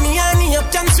 Anytime me honey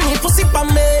up, chance me pussy pa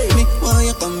me want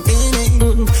your company.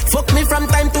 Fuck me from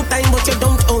time to time, but you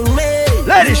don't own me.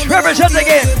 Ladies, represent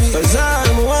again. Cause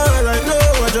I'm one right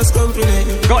now, I just company.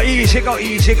 Go easy.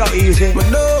 But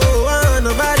no one,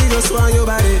 nobody just want your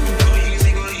body.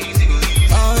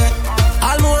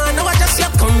 All me want now, I just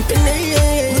your company.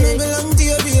 Me belong to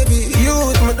your baby.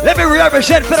 Youth. Let me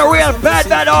represent for the real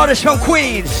bad artist from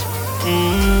Queens.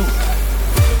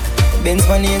 Benz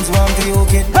my name's one for you,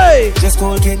 kid. Hey! Just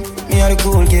cool kid, me are the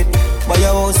cool kid. Buy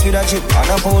a house with a chip and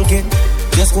a pole kid.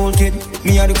 Just cool kid,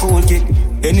 me are the cool kid.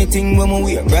 Anything when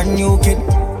we wear, brand new kid.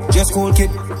 Just cool kid,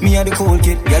 me are the cool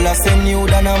kid. Girl I send you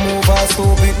down a move or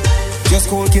stupid. Just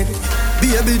cool kid.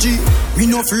 Baby G, we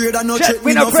no afraid of no check.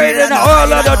 We no afraid of no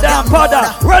all of the damn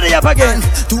powder. Ready up again.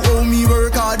 To owe me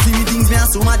work hard for me things, me and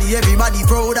somebody everybody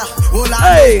proud of.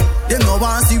 Hey! Them no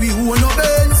want see we who no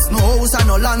Benz, no house and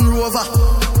no Land Rover.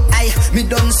 Me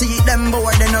don't see them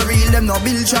bored, they no real, them no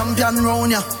build champion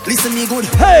round ya. Listen me good,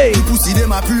 hey! The pussy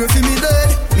them a pray for me dead,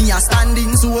 me a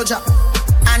standing soldier.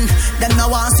 And them no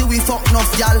want see we fuck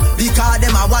enough y'all, because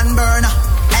them a one burner.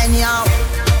 Anyhow,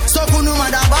 so kuno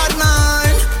mother bad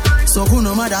mind, so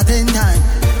kuno mother 10 times.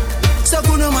 So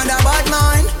kuno mother bad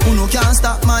mind, kuno can't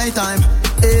stop my time.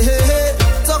 Hey, hey, hey,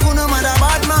 so kuno mother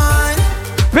bad mind.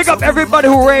 Pick up everybody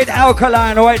who raid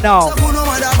Alkaline right now.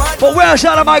 But where's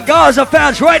all of my Gaza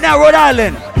fans right now, Rhode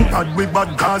Island? Bad we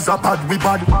bad, Gaza bad we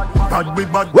bad. Bad we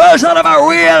bad. Where's all of my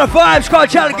real Vibes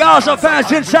Cartel Gaza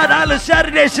fans inside Island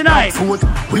Saturdays tonight?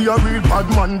 We are real bad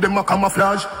man, them a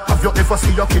camouflage. Have you ever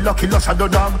seen a killer shadow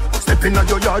dog? Step in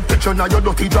your yard, picture now your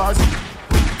dirty jaws.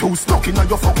 Too stuck in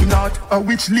your fucking heart.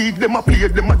 Which league them a play,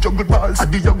 them a juggle balls. I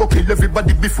did you go kill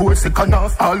everybody before second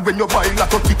half. All when you buy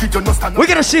like a ticket, you no stand. We're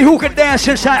gonna see who can dance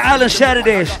inside Island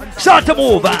Saturdays. Start to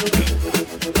move,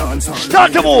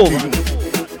 Start to move.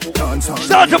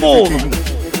 Start to move.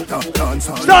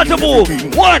 Start to move.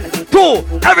 1,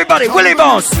 2, everybody, Willie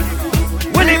Bounce.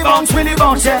 Willie Bounce, Willie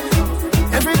Bounce, yeah.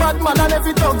 Every bad man and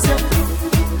every dog, yeah.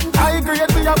 I agree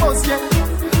with your boss, yeah.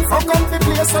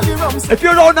 If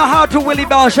you don't know how to Willie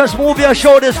Bounce, just move your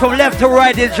shoulders from left to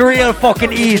right. It's real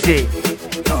fucking easy.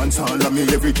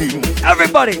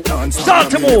 Everybody, start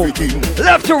to move.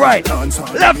 Left to right.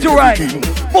 Left to right.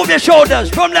 Move your shoulders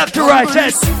from left to right.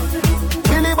 Yes.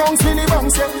 Willie Bounce, Willie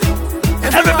Bounce, yeah.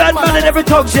 Every bad man and every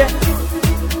dog, yeah.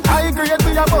 I agree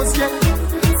with your boss, yeah.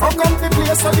 Fuck up the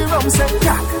place of the rum, say,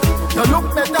 yeah. You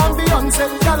look better than Beyonce.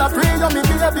 Y'all a pray you me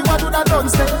baby, what do that done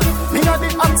say? Me a the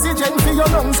oxygen for your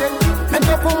lungs, say. Make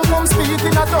your pum pum speak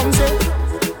in a tongue, say.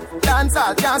 Dance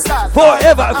all can't start.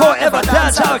 Forever, forever,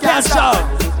 dance all can't start.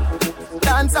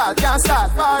 Dance all can't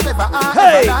start. Forever,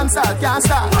 hey. Dance all can't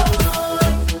start.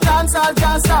 Dance all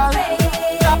can't start.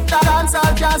 Dance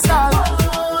all can't start.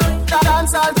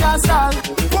 Dance all can't start.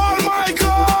 Paul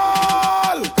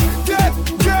Michael, get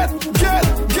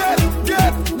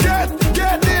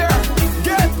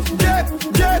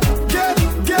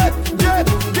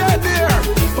there.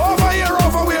 Over here,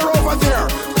 over there.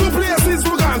 2 places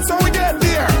we gone, so we get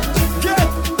there. Get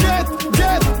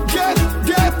there.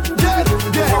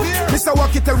 Mr.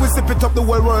 Walk it and we zip it up, the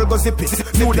whole world go zip it.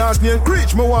 New dance me and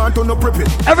creech, me want to no prep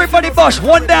it. Everybody bust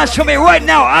one dance for me right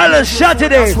now, Island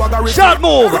Saturday. Start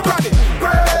move.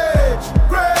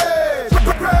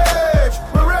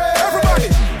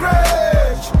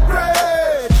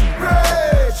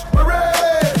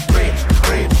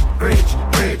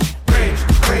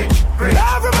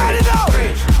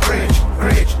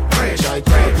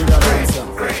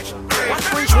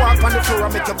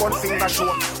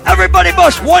 Everybody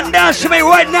bust one dance to me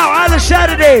right now, Island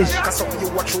Saturdays.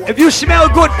 If you smell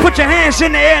good, put your hands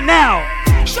in the air now.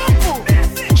 Shampoo,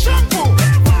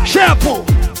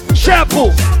 shampoo,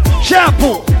 shampoo,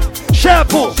 shampoo,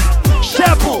 shampoo,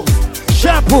 shampoo,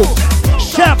 shampoo,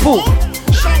 shampoo.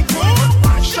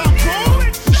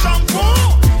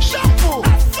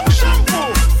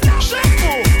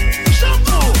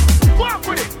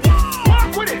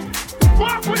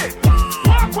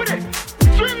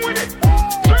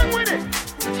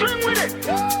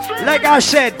 Like I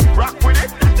said,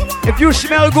 if you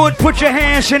smell good, put your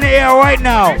hands in the air right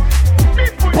now.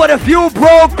 But if you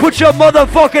broke, put your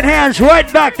motherfucking hands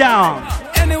right back down.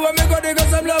 Anyway, me go dig up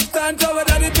some love stand over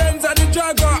the Benz and the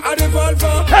Jaguar and the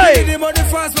Volvo. Hey! Me the money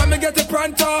fast when me get the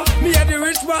pronto. Me and the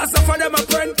rich master for them a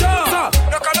pronto.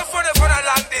 No can afford it for the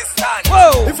long distance.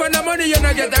 Whoa! If I no money, you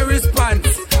not get a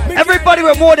response. Everybody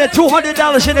with more than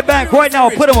 $200 in the bank right now,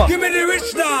 put them up. Give me the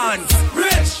rich dance.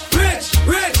 Rich, rich,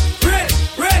 rich, rich,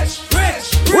 rich,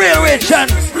 rich. Real rich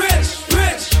and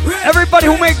everybody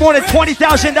who make more than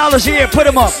 $20,000 a year, put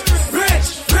them up.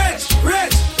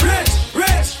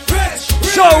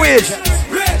 So is.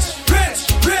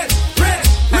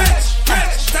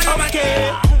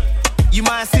 You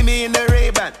might see me in the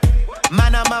Ray-Ban.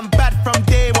 Man, I'm bad from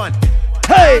day one.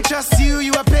 Hey! Just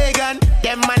you a pagan.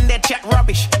 Them man, they chat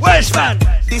rubbish. Where's man?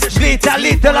 This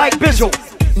little like Bizzle.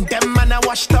 Them man, I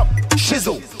washed up.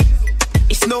 Shizzle.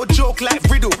 It's no joke like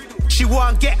Riddle. She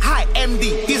want get high,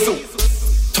 MD, Diesel.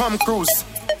 Tom Cruise,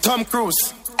 Tom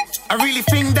Cruise. I really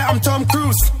think that I'm Tom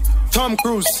Cruise. Tom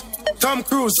Cruise, Tom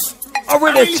Cruise. I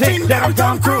really think that I'm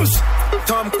Tom Cruise.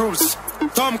 Tom Cruise,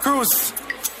 Tom Cruise.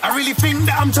 I really think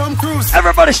that I'm Tom Cruise.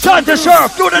 Everybody start to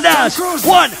surf, do the dance. 1, 2,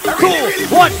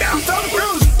 1.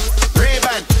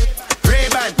 Ray-Ban,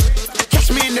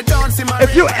 catch me in the dance in my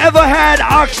If you ever had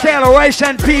oxtail or rice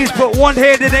and peas, put one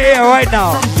hand in the air right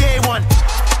now. From day one,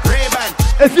 Ray-Ban.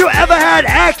 If you ever had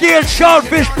ackee and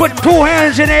shellfish, put 2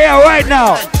 hands in the air right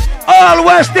now. All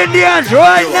West Indians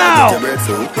right now.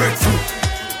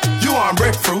 You want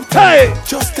breadfruit? Hey!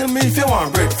 Just tell me if you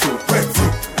want breadfruit.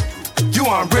 Breadfruit. You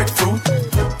want breadfruit?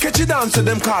 Catch you down to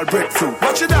them called breadfruit.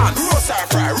 Watch you dance. Roast or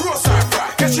fry, roast or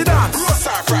fry. Catch you dance. Roast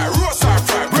or fry, roast or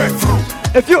fry. Breadfruit.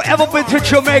 If you ever been to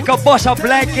Jamaica, bust a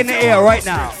blank in the air right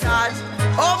now.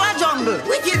 Over jungle,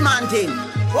 wicked man thing.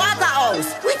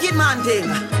 Waterhouse, wicked man thing.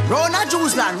 Rona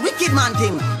Juiceland, wicked man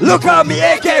thing. Look at me,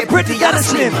 AK, pretty and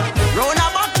slim.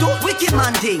 Rona Batu, wicked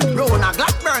man thing. Rona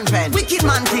Blackburn pen, wicked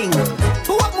man thing.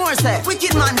 What more say?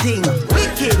 Wicked man thing.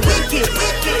 Wicked, wicked,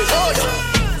 wicked. Oh,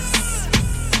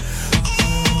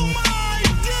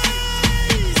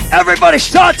 everybody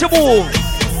start to move.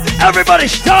 Everybody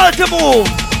start to move.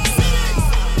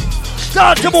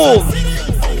 Start to move.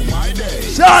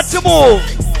 Start to move.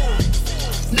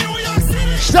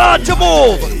 Start to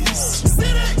move.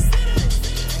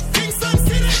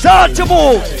 Start to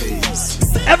move.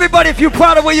 Everybody, if you're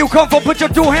proud of where you come from, put your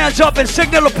 2 hands up and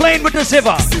signal a plane with the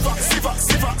zipper.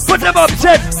 Put them up,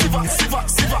 set.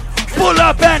 Pull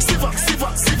up and.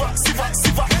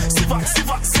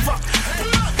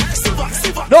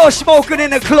 No smoking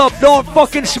in the club. Don't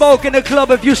fucking smoke in the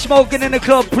club. If you smoking in the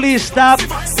club, please stop.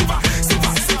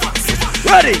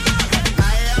 Ready?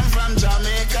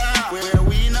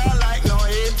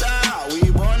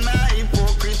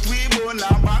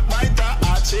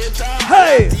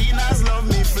 Hey! Tina's love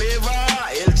me flavor.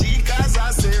 El Chicas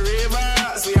I say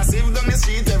ravers. We are sieve down the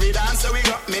street every dance. So we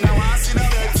got me now I see no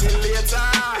red till later.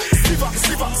 Siva,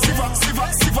 siva, siva,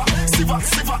 siva, siva, siva,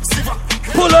 siva, siva.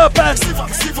 Pull up and siva,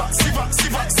 siva, siva,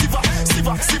 siva, siva,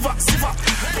 siva, siva, siva.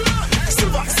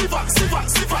 Siva, siva, siva,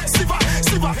 siva, siva,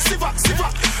 siva, siva, siva.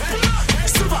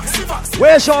 Siva, siva.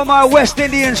 Where's all my West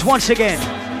Indians once again?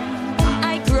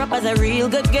 I grew up as a real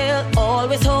good girl,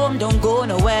 always home, don't go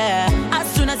nowhere.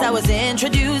 As soon as I was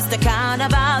introduced to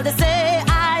carnival, they say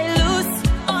I loose,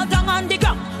 all down on the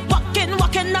ground, walking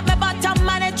up my bottom,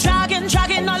 and it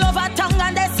dragging all over tongue,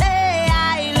 and they say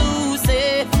I lose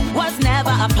it. Was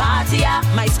never a party at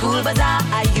my school bazaar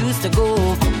I used to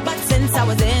go, but since I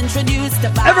was introduced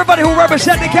to everybody who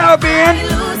represent the Caribbean,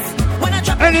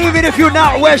 and even if you're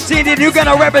not West Indian, you're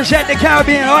gonna represent the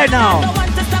Caribbean right now.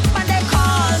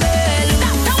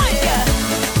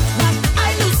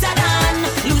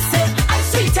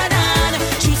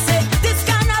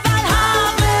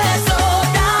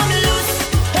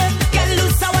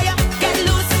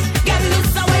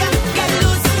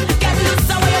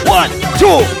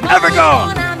 Ever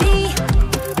gone.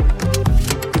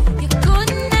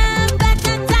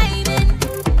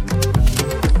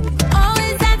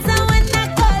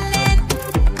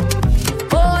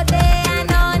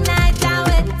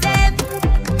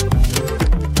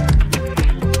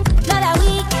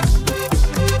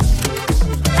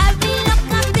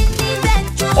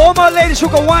 All my ladies who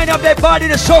can wind up their body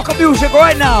to soca music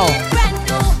right now.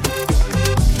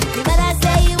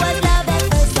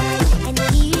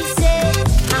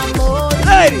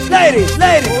 Ladies.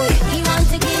 He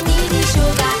wants to give me the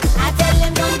sugar. I tell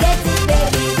him don't get it,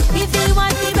 baby. If he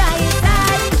wants to buy his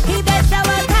side, he better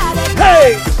work hard at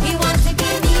hey. He wants to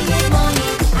give me his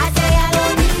money. I say I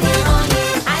don't need his money.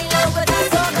 I know but I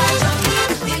so got junkie.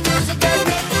 The music does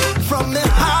make me from the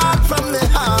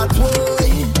heart,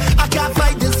 boy. I can't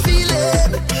fight this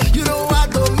feeling. You know I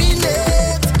don't mean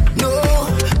it. No,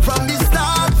 from the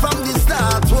start,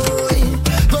 boy.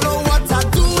 Don't know what I'm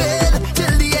doing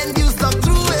till the end. You stuck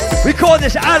through. We call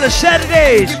this Island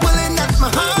Saturdays. You're pulling at my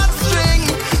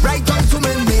heartstring, right down to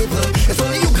my navel. If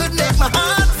only you could make my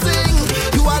heart sing.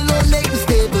 You alone make me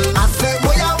stable. I say,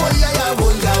 woya, woya, ya,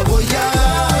 woya, woya.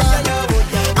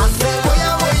 I say, woya,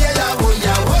 woya, ya,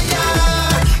 woya, woya.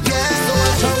 Yeah, so I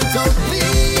shout out,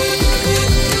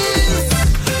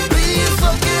 please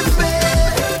forgive me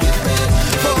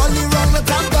for all the wrong that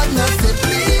I've done. I say,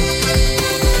 please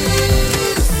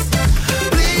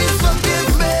forgive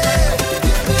me.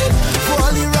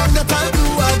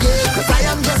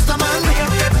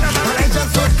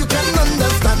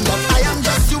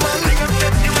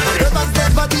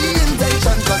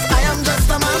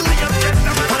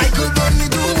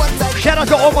 Shout out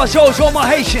to all my souls, all my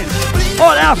Haitians,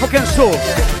 all Africans too.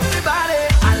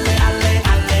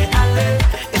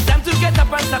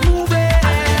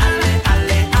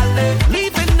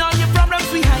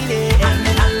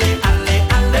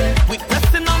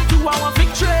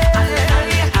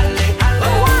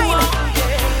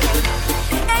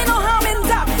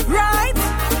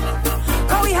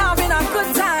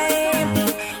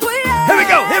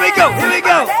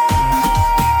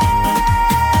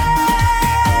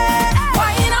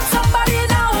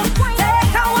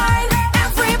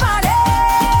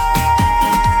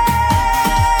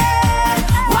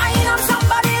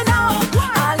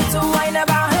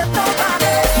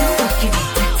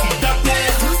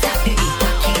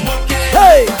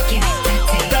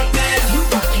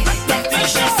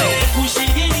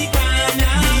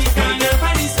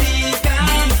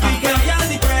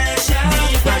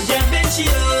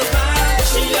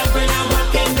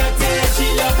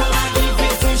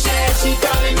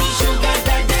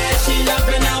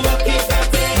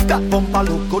 That bumper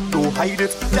look good, don't hide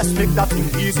it. Just make that thing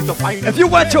easy to find. If you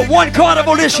went to one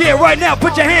carnival this year, right now,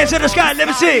 put your hands in the sky. Let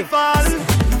me see. Girl,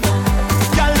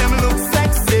 them look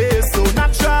sexy, so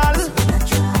natural.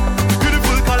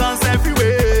 Beautiful colors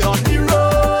everywhere on the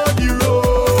road, the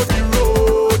road, the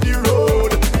road, the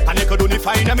road. And you could only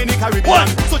find them in the Caribbean.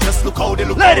 So just look how they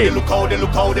look, how they look, how they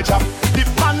look, how they jump. Dip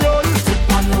and roll,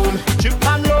 chip and roll, chip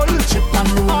and roll, chip and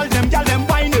roll. All them girl them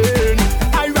whining,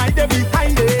 I ride them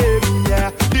behind them.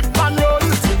 Yeah, dip and roll,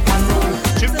 chip and roll,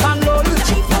 chip and roll,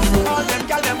 chip and roll. All them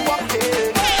girl them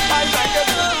walking, I ride them.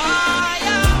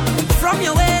 From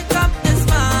your wake up this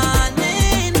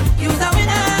morning, you's a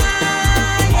winner.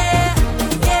 Yeah,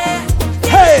 yeah, yeah,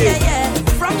 Hey. yeah, yeah.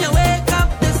 From your wake up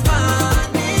this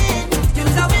morning,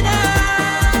 you's a winner.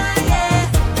 Yeah,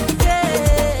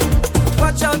 yeah.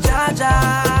 Watch out, Jaja.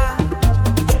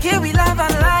 Here we love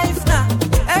and life now.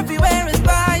 Everywhere is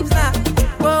vibes now.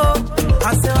 Whoa,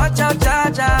 I say watch out,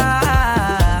 Jaja.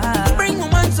 Bring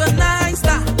woman so nice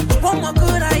now. What more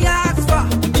could I ask for?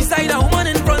 Beside a woman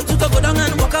in front to go down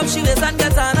and walk up she waist and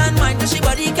get on and mind. She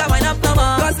body can wind up no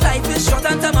more. Cause life is short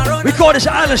and tomorrow. We call this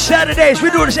Island Saturdays. We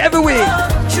do this every week.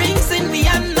 Drinks in me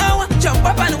and now. Jump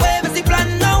up and wave as the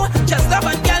plan now. Just love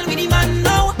and girl with the man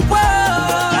now.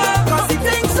 Whoa, cause the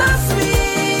things so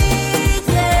sweet,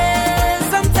 yeah.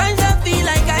 Sometimes I feel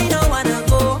like I don't wanna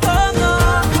go home, no.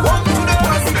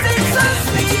 Cause the things so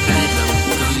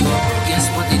sweet. Guess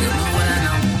what they don't know what I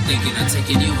know. Thinking of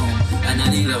taking you home, and I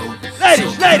need low.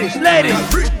 Ladies, ladies, ladies.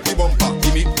 The bumper,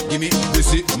 gimme,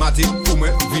 this is Matty, Fume,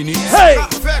 Vini. Hey.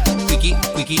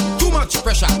 Quickie, too much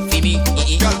pressure, Fimi.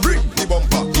 Girl, bring the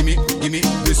bumper, gimme,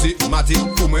 this is Matty,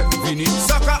 Fume, Vini.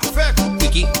 Sucker, effect.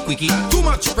 Quickie, too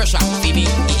much pressure, Fimi.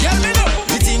 Girl, me know,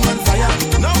 the thing on fire.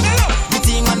 No, the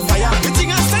thing on fire. The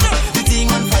thing on stand up. The thing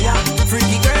on fire.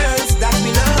 Freaky girls that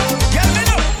we love. Girl, me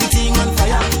know, the thing on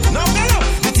fire. No,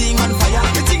 the thing on fire.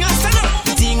 The thing on stand up.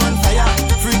 The thing on fire.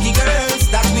 Freaky girls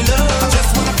that we love.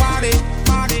 Just wanna party.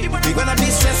 We gonna be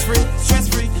stress-free.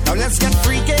 Now let's get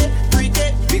freaky.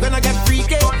 We gonna get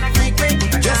freaky.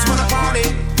 Just wanna party.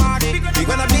 We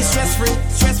gonna be stress-free.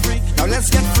 Now let's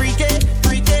get freaky.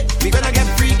 We gonna get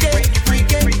freaky.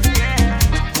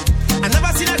 I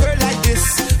never seen a girl like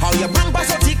this. How your bumper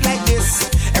so thick like this?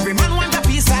 Every man want a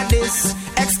piece like this.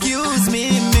 Excuse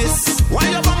me, miss. Why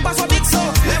your bumper so big so?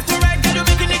 Left to right, girl, you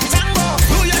making it tango.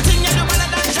 Do your thing, you know better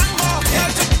than Django.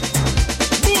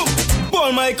 Boom!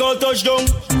 Paul Michael touchdown.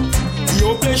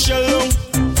 Yo play shell long.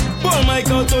 Paul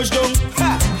Michael touchdown.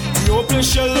 Ha! Yo play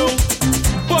shell long.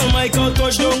 Paul Michael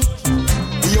touchdown.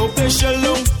 Yo play shell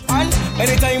long. And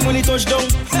anytime when he touchdown,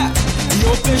 ha!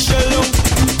 Yo play shell long.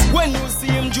 When you see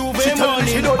him Juve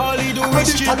morning, all he do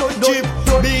is chip.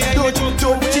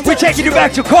 We're taking you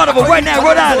back to Carnival right now,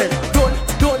 Rhode Island. Done.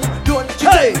 She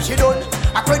tell me she done.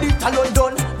 I credit alone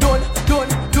done.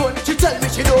 She tell me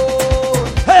she done.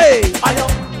 Hey, are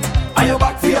you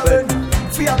back for your ben?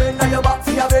 For your ben, are you back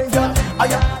for your ben, girl? Are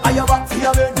you back for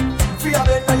your ben? For your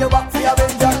ben, are you back for your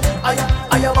ben, girl? Are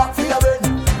you back for your ben?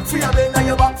 For your ben, are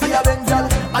you back for your ben, girl?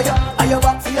 Are you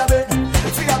back for your ben?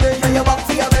 For your ben, are you back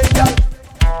for your ben, girl?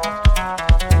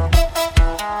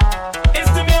 It's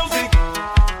the music.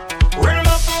 Rhythm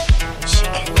up.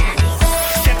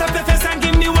 Set up the face and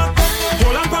give me one.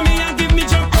 Hold on for me and give me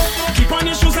jump. Keep on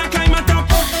your shoes and climb on top.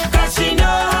 Cause she know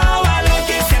how I like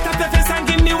it. Set up the face and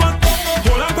give me one.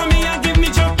 Hold on for me and give me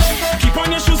jump. Keep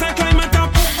on your shoes and climb on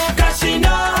top. Cause she know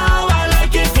how I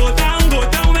like it. Go down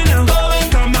when I'm going.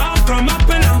 Come up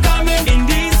and I'm coming. In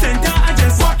the center I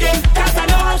just walk in. Cause I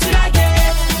know how she like it.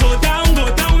 Go down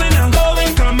when I'm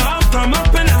going. Come up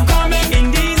and I'm coming.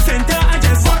 In the center I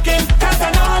just walk in. Cause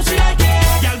I know how she like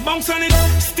it. Y'all bounce on it,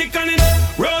 stick on it,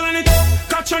 roll on it,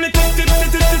 catch on it,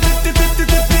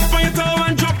 tip on your toe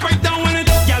and drop right down on it.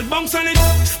 Y'all bounce on it,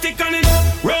 stick on it,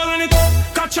 roll on it,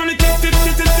 catch on it, tip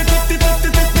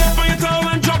on your toe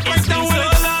and drop right down on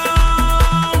it.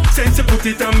 Since you put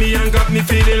it on me and got me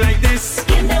feeling like this.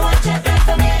 Give me what you got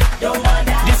for me, don't want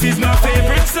that. This is my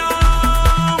favorite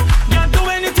song. You do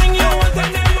anything you want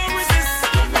and then you resist.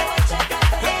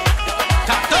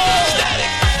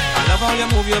 I love how you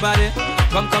move your body.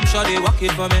 Come, shawty, walk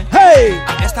it for me. Hey!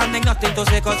 I'm standing nothing to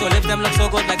say cause your lips them look so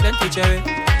good like plenty cherry.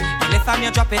 You lift and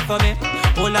you drop it for me.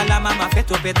 Oh la la mama, fit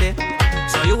to pity.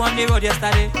 So you on the road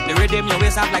yesterday. The rhythm your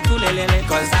waist up like two lele.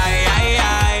 Cause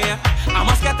I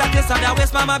must get a taste of that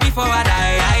waist mama before I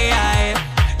die.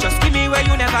 Just give me where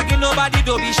you never give nobody,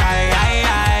 don't be shy.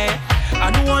 I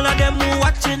know all of them who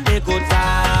watching they go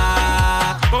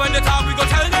talk. But when they talk we go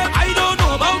tell them I don't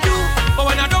know about you. But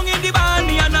when I don't in the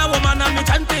band, me and a woman and me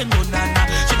chanting no nana.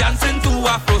 She dancing to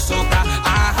Afro soca.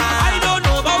 I don't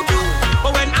know about you.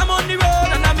 But when I'm on the road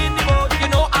and I'm in the boat, you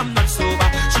know I'm not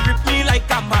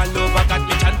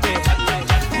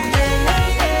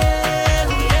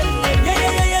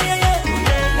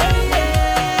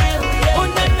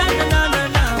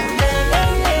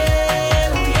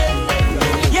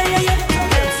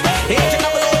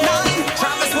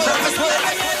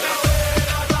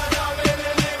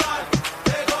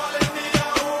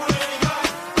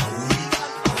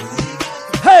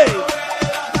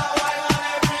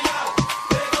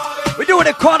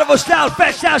Bravo style,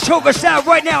 Fat style, Sugar style,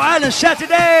 right now, Island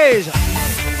Saturdays.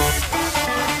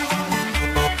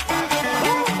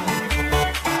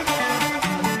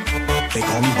 They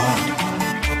call me Bond,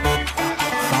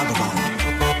 Vagabond,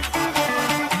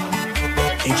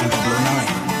 Agent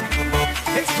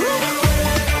 009. It's true.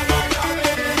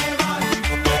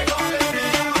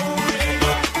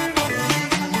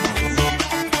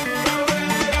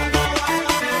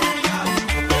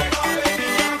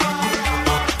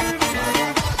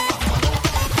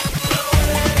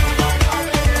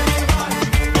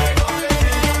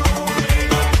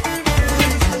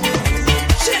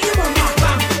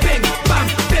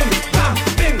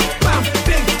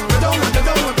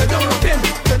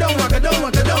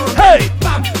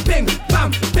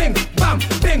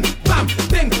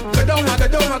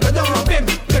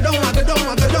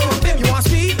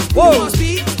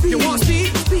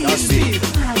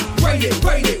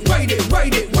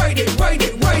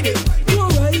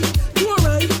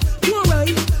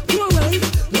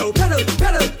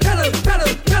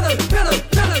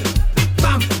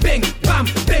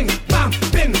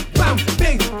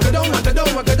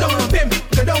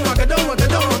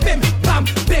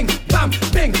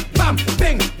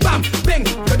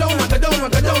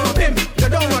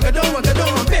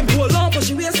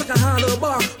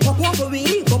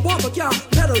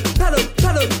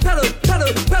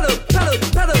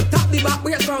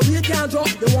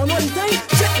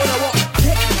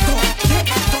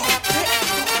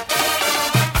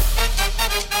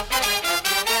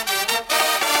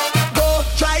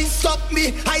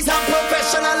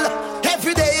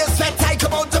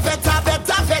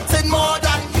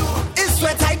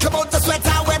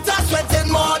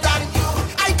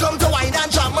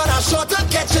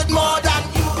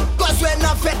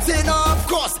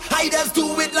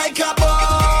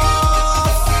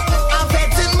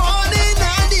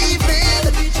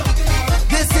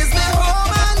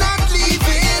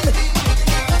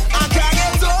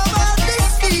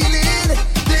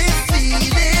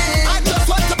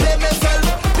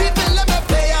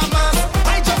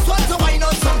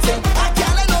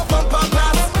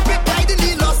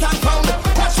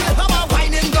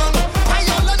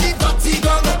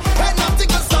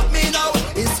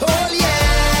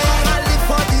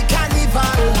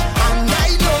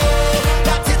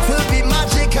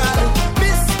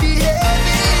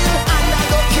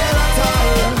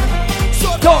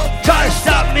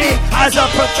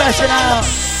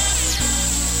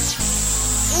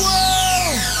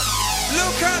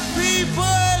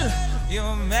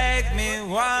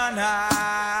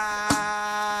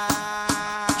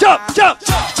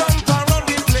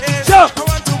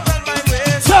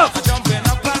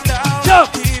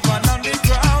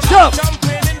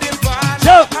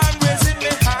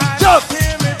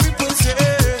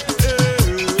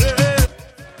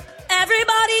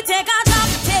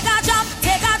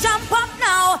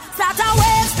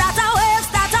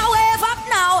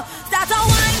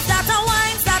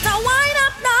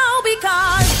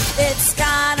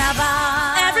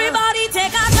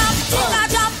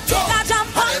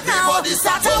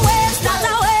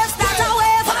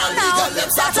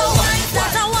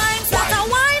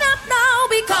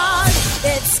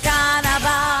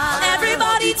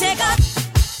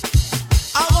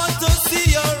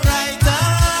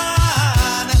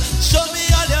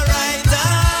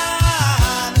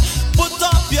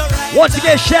 Once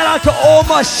again, shout out to all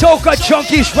my soca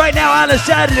junkies right now on a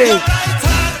Saturday.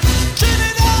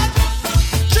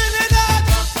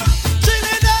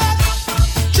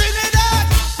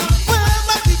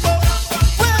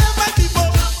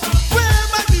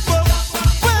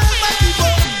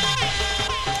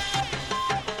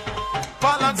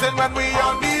 Balancing when we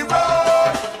on the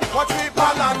road. Watch me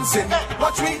balancing,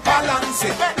 watch me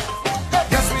balancing.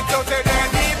 Yes, we totally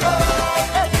need road.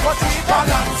 Watch me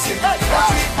balancing, watch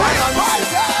me balancing.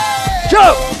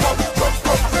 Jump!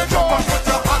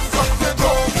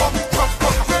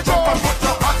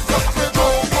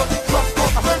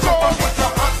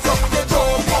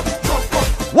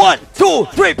 One, two,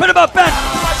 three, put him up, back.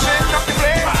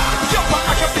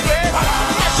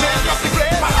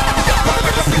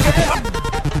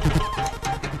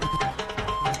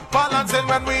 Balancing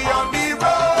when we on the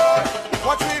road.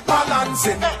 Watch me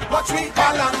balancing, watch me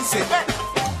balancing.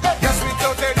 Yes, we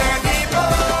totally need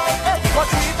road.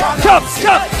 Watch me balancing. Jump,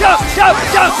 jump, jump, jump,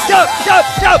 jump, jump, jump,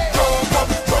 jump.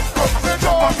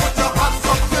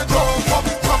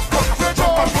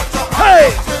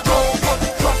 Hey!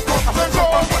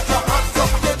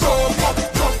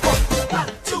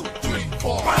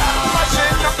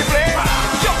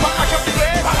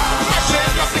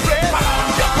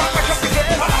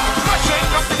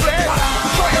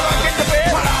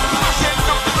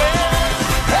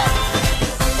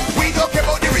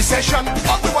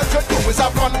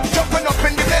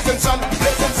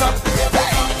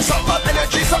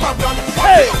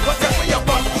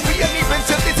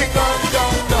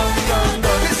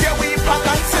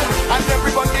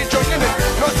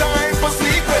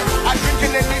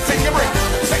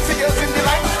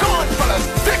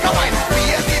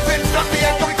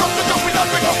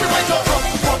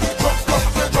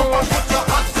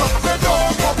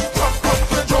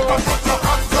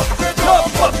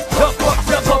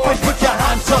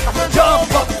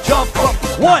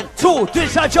 1, 2, 3,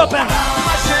 start jumping.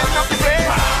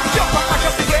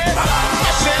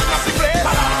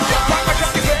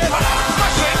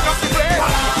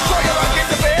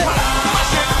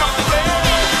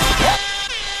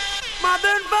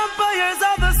 Modern vampires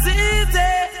of the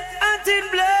city, hunting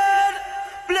blood,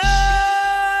 blood,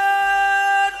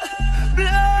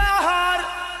 blood.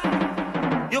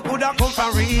 You coulda come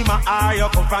from Rima or you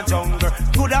come from jungle.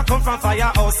 Coulda come from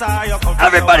firehouse or you come from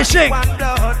everybody sing. One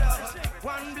blood.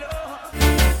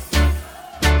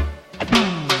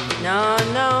 No,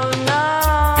 no,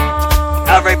 no.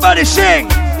 Everybody sing.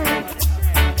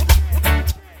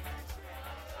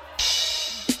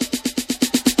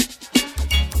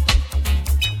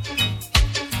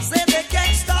 Say they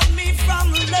can't stop me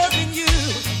from loving you.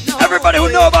 No Everybody who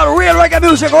know about real reggae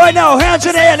music right now, hands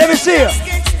in the air, let me see you.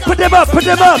 Put them up, put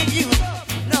them up.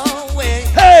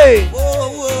 Hey!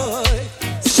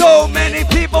 So many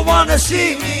people wanna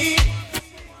see me.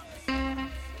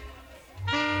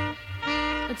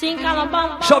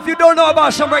 So if you don't know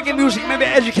about some reggae music, maybe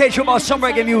educate you about some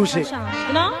reggae music.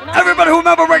 Everybody who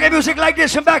remember reggae music like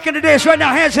this from back in the days right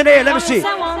now, hands in the air, let me see.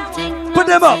 Put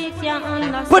them up.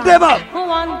 Put them up.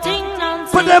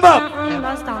 Put them up.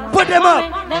 Put them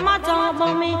up.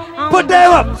 Put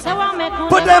them up.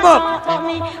 Put them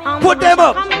up. Put them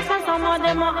up. Some of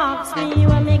them ask me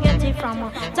where me get it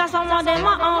from. Just some of them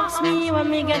ask me where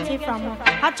me get it from.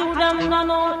 I told them no,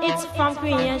 no, it's from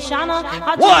creation.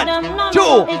 I told them no,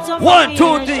 no, it's from 1, 2,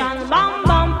 3. Bam,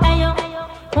 bam, hey,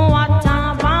 what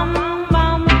a bam, bam,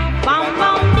 bam,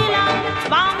 bam, dilang,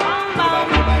 bam, bam,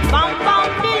 bam, bam,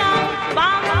 dilang,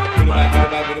 bam,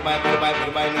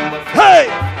 bam. Hey!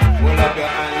 Hold up your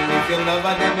hand if you love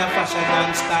them, your fashion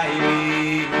and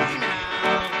styling.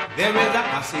 There is a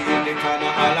posse in the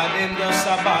corner, all of them just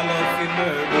a ball of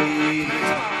murder.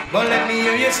 But let me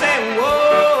hear you say,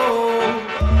 whoa,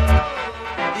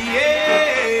 yeah,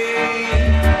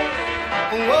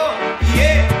 whoa,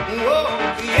 yeah, whoa,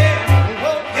 yeah,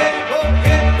 whoa, yeah,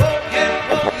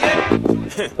 whoa,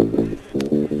 yeah,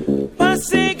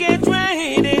 Posse get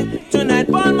ready, tonight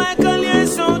Paul Michael, you're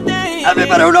so dangerous.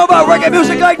 Everybody who know about reggae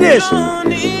music like this.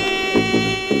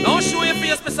 Don't show your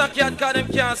face, Mr. Cat, cause them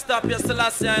can't stop you,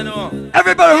 Selassie, I know.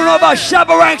 Everybody who know about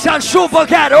Shabba Ranks and Super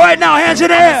Cat right now, hands in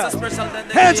the air.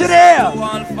 Hands in the air.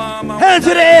 Hands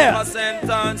in the air.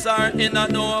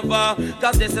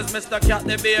 Cause this is Mr. Cat,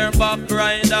 the beer back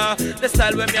rider. The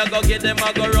style when me I go get them,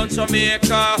 I go run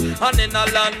Jamaica. And in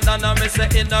London, I say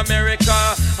in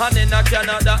America. And in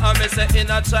Canada, I say in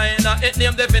China. It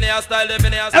named the Vineyard style, the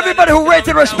Vineyard style. Everybody who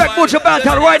rated respect Buju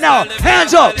Banton right now,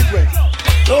 hands up.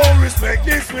 Don't respect,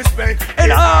 disrespect.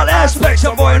 In all aspects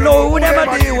of boy, no, we never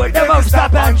deal with, never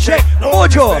stop and check.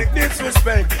 Mojo.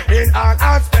 Disrespect. In all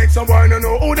aspects of boy, no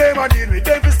know who they ma deal with.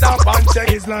 They stop and check.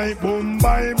 It's like boom,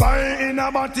 bye, bye, in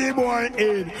a batty boy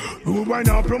head. Who boy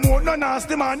now promote no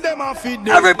nasty man, them a feed them.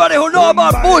 Everybody who know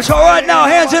about Mojo right now,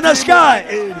 hands in the sky.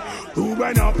 Who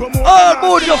boy now promote all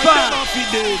Mojo fans.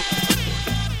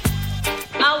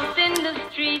 Out in the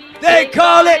street, they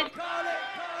call it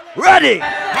ready.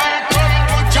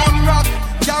 Jam rock,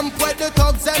 camp where the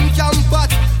thugs and camp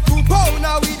at. 2 pound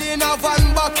now within a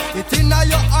van back. It in a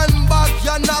your handbag,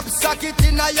 your knapsack, it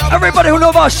in a your. Everybody who know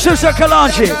about Sister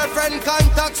Kalanji. Girlfriend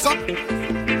contacts up.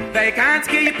 They can't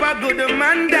keep a good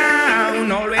man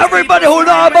down. Everybody who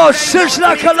know about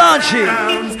Sister Kalanji.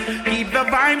 Keep the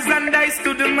vibes and dice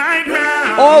to the mind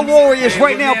now. All warriors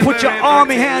right now, put your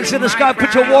army hands in the sky,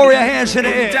 put your warrior hands in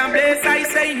the air. I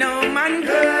say no man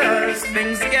curse.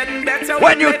 Things getting better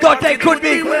when you thought they could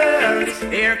be worse.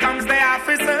 Here comes the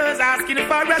officers asking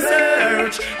for a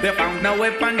search. They found no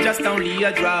weapon, just only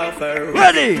a draw first.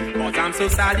 Ready. But I'm so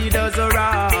solid as a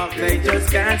rock, they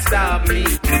just can't stop me.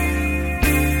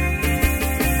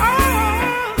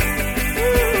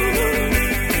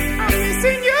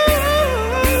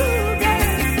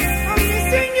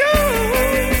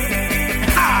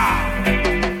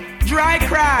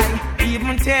 Cry,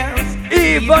 even tears,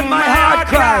 even my heart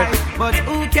cries. But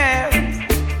who cares?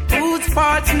 Whose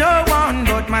fault's no one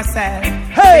but myself.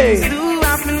 Hey! Things do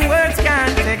happen, words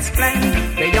can't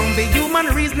explain. Beyond the human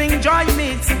reasoning, joy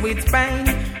mixed with pain.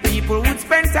 People would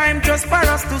spend time just for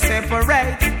us to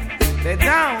separate. They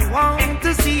don't want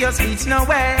to see us reach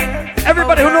nowhere.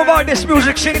 Everybody who know about this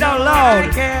music, sing it out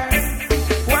loud.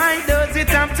 Why does it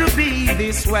have to be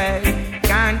this way?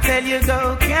 Can't tell you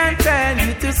go, can't tell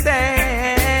you to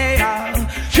stay. Oh,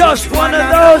 just one of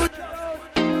those.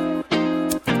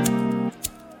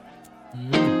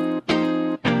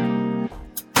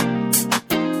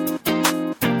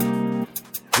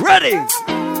 Ready?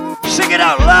 Sing it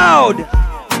out loud.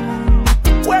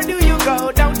 Where do you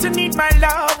go? Don't you need my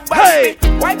love? Hey!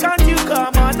 Why can't you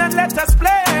come on and let us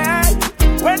play?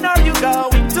 When are you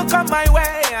going to come my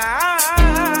way?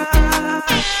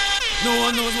 No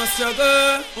one knows my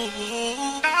struggle.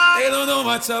 They don't know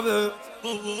my trouble.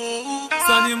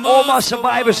 All my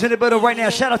survivors in the building right now.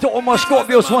 Shout out to all my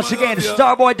Scorpios once again.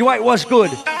 Starboy Dwight, what's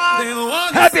good?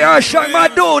 Happy Earthshock, my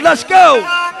dude. Let's go.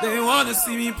 They wanna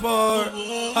see me poor.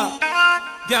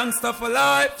 Gangsta for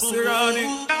life,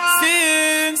 surrounding.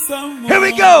 Sing some more. Here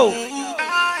we go.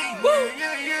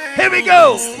 Here we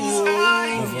go.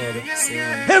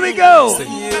 Here we go.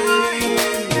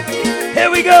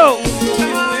 Here we go.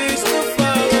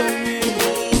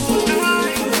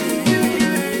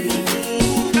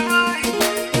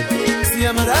 See,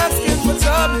 I'm not asking for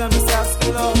trouble, I'm just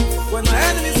asking love. When my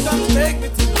enemies come to take me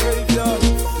to the graveyard,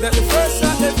 let the first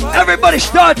shot they fire. Everybody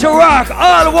start to rock.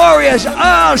 All warriors,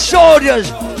 all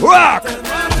soldiers, rock.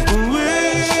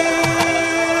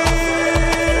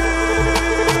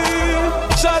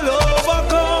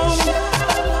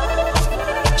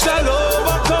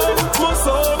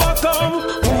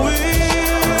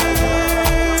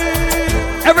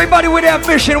 Everybody with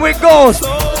ambition, with goals.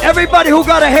 Everybody who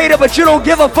got a hater, but you don't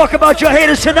give a fuck about your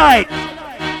haters tonight.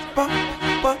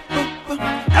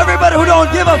 Everybody who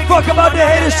don't give a fuck about their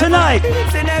haters tonight.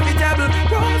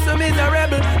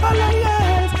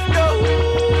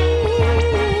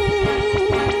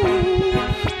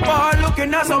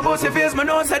 Looking at some pussy face, my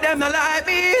nose said them not like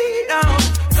me down.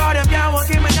 God, them can't walk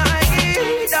in my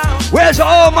Nike down. Where's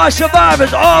all my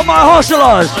survivors, all my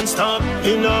hustlers? And stop,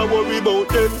 he not worry about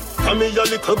them. Come me a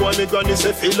little boy, me granny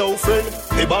say fellow friend.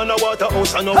 Me born a water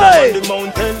house and over on the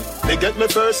mountain. Me get my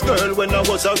first girl when I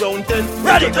was around 10.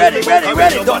 Ready.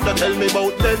 Don't tell me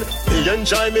about then. Me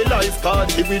enjoy me life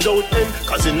party without end.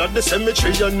 Cause in the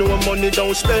cemetery you know money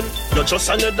don't spend. You're just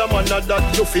another man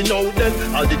that you feel know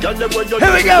then. All the girls them where you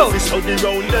here we go. How they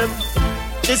round them.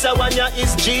 This a one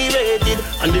is G-rated.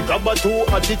 And the grabber too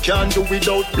hot they can't do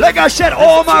without. Like I said,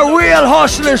 all my real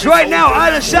hustlers right now,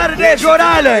 Island Saturdays, Rhode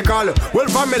Island. Well,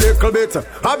 from a little bit,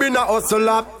 I've been a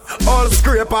hustler. All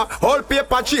scraper, all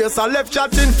paper chaser, left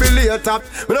chatting for later.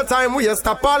 With no time waste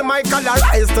up, all my color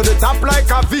rise to the top like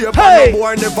a vapor. Hey. No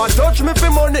boy never touch me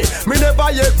for money, me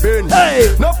never yet been.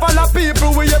 Hey. No follow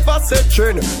people we ever set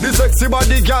trend. The sexy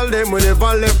body girl them we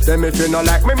never left them. If you no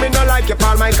like me no like you.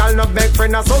 Paul Michael no beg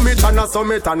friend, a summit and a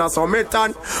summit and a summit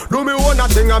and do me one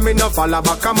thing and me no follow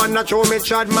back. Come on, not show me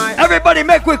chad my. Everybody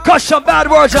make we cuss some bad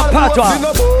words and patois.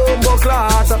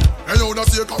 Hey, yo,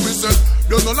 that's here come we say.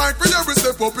 They no like for every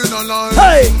step up in a line.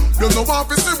 Hey! They no want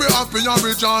to see we happy and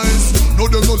rejoice. No,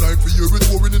 they no like for you with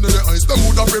pouring in the ice. They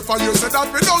would have prefer you say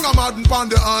that we don't have mad upon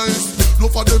the ice.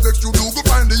 No for the vex you do, go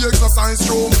find the exercise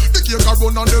show. The cake are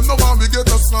run and them no want we get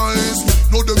a slice.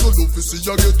 No, they no love to see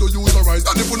you get to use a rise.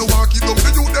 And if you no want keep them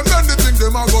to you, them then they think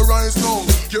them a go rise now.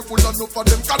 Careful enough for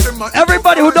them, cause them a...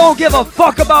 Everybody who don't give a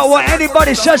fuck about what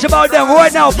anybody says about them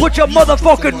right now, put your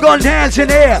motherfucking gun hands in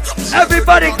the air.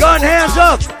 Everybody gun hands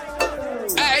up.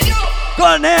 Hey, yo.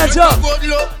 Gun hands up. My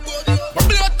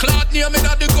blood clot near me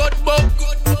that the good book.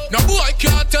 No boy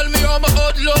can't tell me how my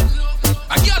odd look.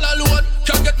 A girl alone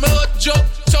can get my hot job.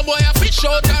 Some boy a fish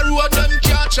out the road, them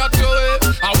can't chat away.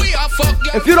 And we are fuck.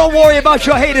 If you don't worry about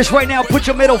your haters right now, put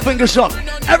your middle fingers up.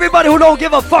 Everybody who don't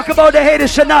give a fuck about the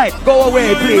haters tonight, go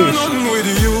away, please.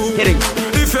 Kidding.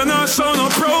 If you're not showing no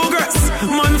progress,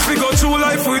 man, figure through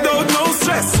life without no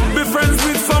stress. Be friends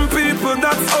with some people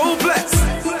that's hopeless.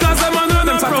 Cause them on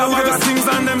them progress things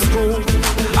and them school.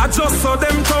 I just saw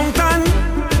them tongue tan.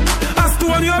 As to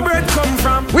when your bread come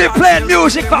from. We're playing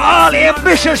music for all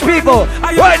ambitious people.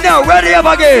 Right now, ready up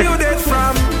again.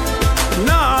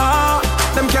 Nah,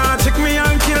 them can't trick me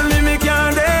and kill me, me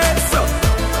can't date so.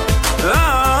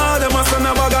 Ah, them must have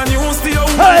never got news to your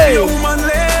woman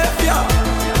left, yeah.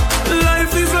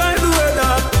 Life is like the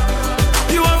weather.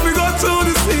 You have to go through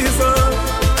the season.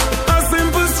 A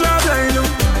simple struggle, you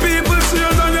people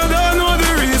change and you don't know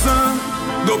the reason.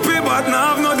 The people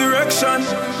now have no direction.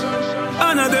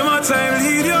 And them a time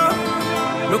lead you.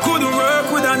 No couldn't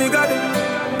work with a nigga.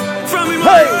 From him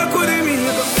work with him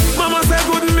evil. Mama said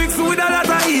couldn't mix with a lot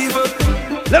of evil.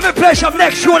 Let me play some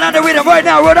next tune on the rhythm right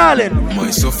now, Rhode Island. My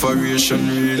sufferation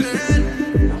real.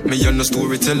 Me and no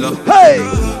storyteller. Hey!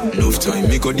 Enough time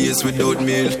me go days without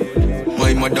meal.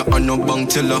 My mother and no bank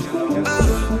teller.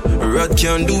 Rat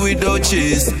can't do without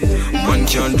cheese. Man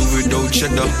can't do without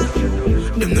cheddar.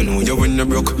 Them don't know you when you're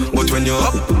broke, but when you're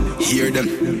up, hear them,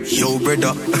 yo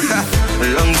brother.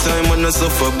 Long time when I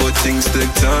suffer, but things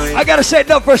take time. I gotta say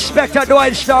enough respect to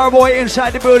Dwight Starboy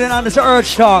inside the building on this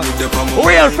Earthshock.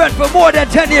 Real friend for more than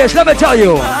 10 years, let me tell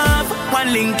you.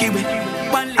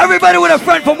 Everybody with a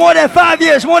friend for more than 5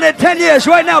 years, more than 10 years,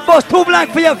 right now, boss, too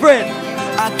blank for your friend.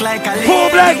 act like a lady. Full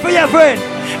black for your friend.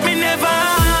 Me never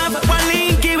have one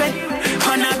linky way,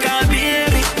 on a call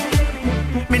baby.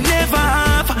 Me never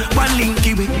have one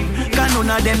linky way, cause none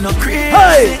of them no crazy.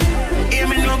 Hey! Hear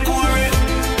me no quarry.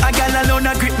 A girl alone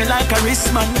a grip me like a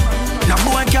wristman. No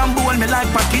boy can bowl me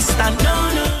like Pakistan. No.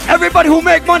 Everybody who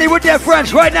make money with their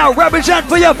friends right now, represent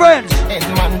for your friends.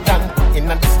 Edmonton, in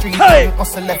the street, hey!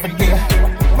 hustle every day.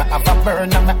 Me have a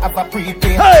burn and me have a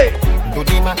prepaid. Hey! Do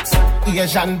the max,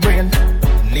 Asian brain.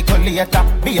 Little later,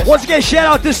 once again, shout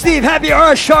out to Steve. Happy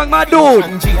Earth Strong, my dude.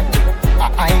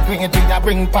 I grade me a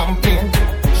bring pamphlet.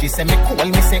 She say me cool,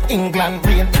 me say England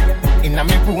rain. In a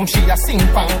me room, she a sing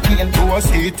pamphlet. Do a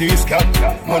CT scan,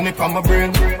 money pon my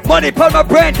brain. Money pon my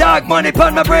brain, dog. Money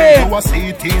pon my brain. Do a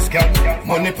CT scan,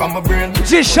 money pon my brain.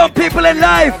 Just some people in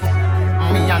life.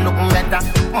 Me a look better,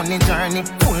 on the journey,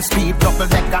 full speed, double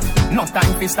decker. No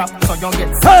time to stop, so you get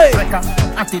wrecker.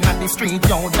 Acting at the street,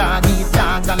 yo, dog eat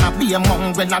dog, and I be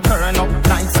among when I turn up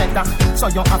like setter. So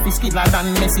you happy skiller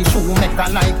than Messi shoemaker,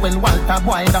 like when Walter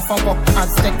Boy the fuck up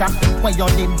as decker. When you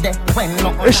did that, when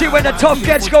no. You see when the tough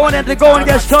gets going and the going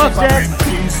gets tough, then.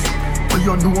 When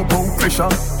you know about pressure.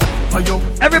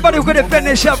 Everybody who could defend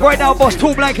this up right now, bust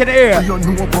 2 blank in the air.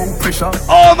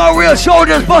 All my real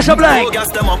soldiers, bust a blank.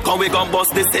 Gas them up, cause we gon'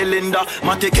 bust the cylinder.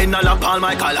 Matic in a lap, all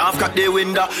my call half crack the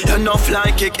window. You no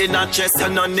fly kick in a chest, you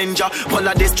no ninja. Pull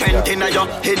of the strength in a your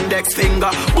index finger.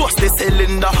 Bust the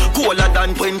cylinder, cooler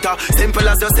than winter. Simple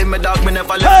as you see me dog, me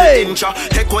never left the incha.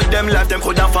 Take with them left, them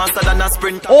coulda faster than a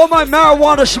sprinter. All my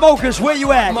marijuana smokers, where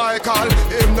you at? All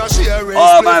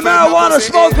my marijuana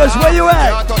smokers, where you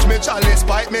at? Touch me chalice,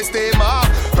 bite me steamer.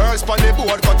 First on the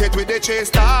board, cut it with the chase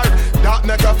star. That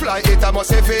make a fly, it a must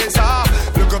say face off.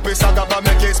 Look up his agava,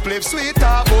 make it split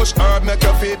sweeter. Bush herb, make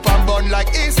your feet pan bun like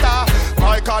Easter.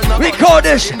 Michael, we call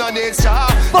this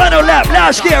final lap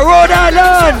last year, Rhode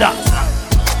Island.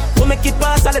 We make it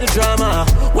pass a little drama.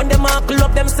 When them all pull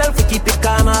up themselves, we keep it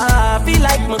calm. I feel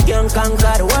like we can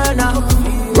conquer the world now.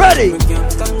 Ready? We can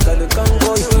conquer the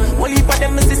Congo. One heap of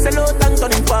them is this a lot and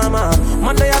turning farmer.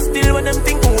 Monday are still when them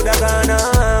think who da gonna.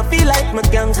 Feel like we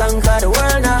can conquer the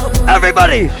world now.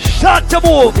 Everybody, start to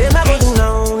move. They never do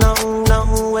now,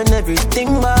 when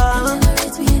everything bad.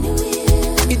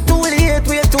 It's too late,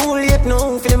 we're too late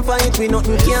now. For them fight, we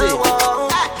nothing can walk.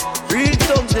 Real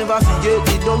thugs never forget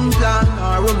the dumb plan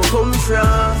or where we come from.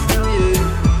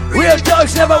 Yeah. Real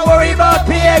thugs never worry about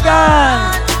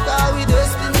pagan. Cause we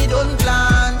destiny don't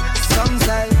plan. Some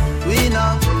say we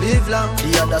not live long.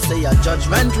 The other say a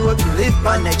judgment road to live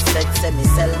by. Next set say me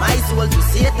sell my soul to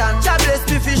Satan. God bless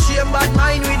me for shame, but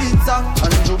mine with it song.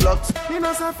 Andrew Blocks. You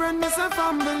know say friend, me say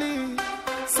family.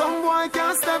 Some boy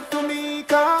can't step to me.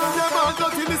 Cause them all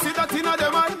dirty, me see that in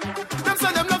them eye. Them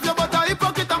say them love you, but I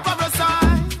hypocrite and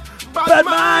parasite. Bad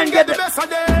man get the best of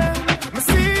them. Me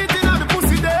see it in the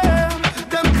pussy them.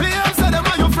 Them claims say them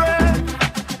are your friend.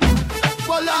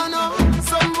 Well I know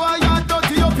some boy are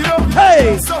dirty up here.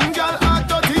 Hey. Some girl are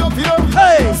dirty up here.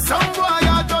 Hey. Some boy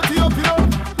are dirty up here.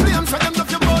 Claims say them love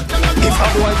you but them not. If a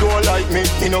boy don't like me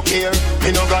no care.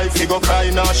 Me no guy fi go cry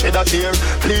nor shed a tear.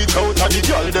 Bleach out a the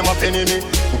girl them a penny me.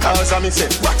 Cause I me say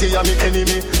Ratty a me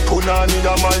enemy. Punani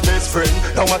a my best friend.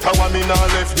 No matter what me nah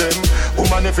left them.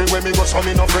 Woman everywhere me go so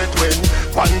me no fret when.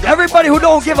 Everybody who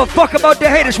don't give a fuck about their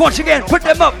haters, once again, put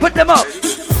them up, put them up.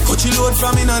 Put them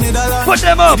up. Put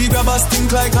them up.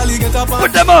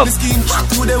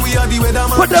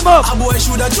 Put them up.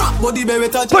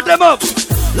 Put them up.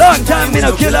 Long time me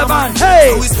no kill a man.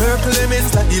 Hey.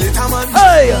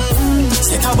 Hey.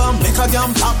 Set a bomb, make a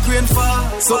damn pop rain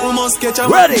fall. So we must catch a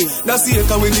man. Ready. That's the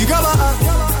echo when the grabber.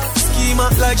 Schema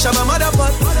like Shabba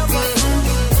Motherpot.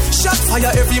 Shot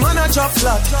fire, every man a drop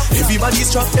flat. Everybody's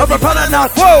trapped. Up upon a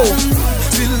knock, whoa.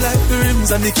 Feel like the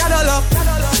rims and the Cadillac.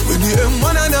 When the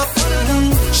M1 and up.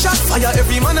 Shot fire,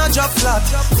 every man a drop flat.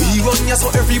 We run ya so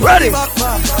everybody back.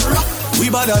 We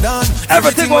badder than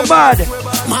everything we mad.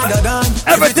 Madder than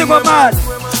everything we mad.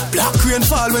 Black rain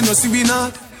fall when you see we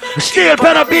not. Still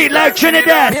better beat like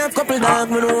Trinidad. Me have couple dog,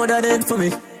 me know what I did for me.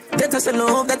 That I say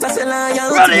love, that I say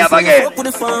loyalty. Ready up again. Fuck with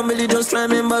the family, just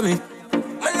remember me.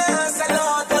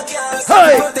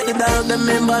 Hey. Take the dog, them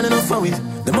member enough for it.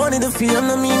 The money, the fame,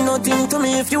 no mean nothing to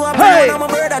me. If you are hey. I'm a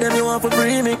brother, then you want to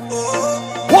free me.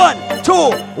 1,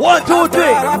 2, 1, 2, 3.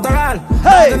 After all,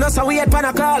 hey. That's how we had pan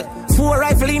a call. 4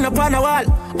 rifle in upon the wall.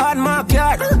 On my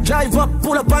yard, drive up,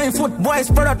 pull up on foot. Boys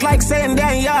spread out like saying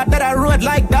damn yard. That I road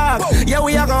like dog. Yeah,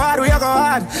 we are go hard, we are go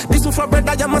hard. This is for bread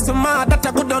that you must mad. That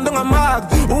I could don't do a mag.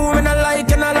 Who me not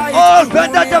like and I like. Oh,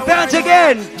 bend out the pants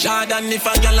again. Jordan, if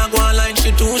a girl a go online,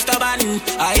 she too stubborn.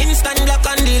 I instant block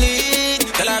and delete.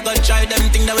 Tell her go try them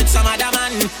thing that with some other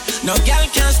man. No girl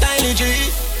can style it.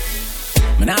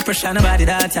 Man, I pressure nobody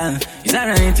that time. It's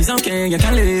alright, it's okay, you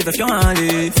can live if you want to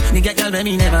live. Nigga, girl,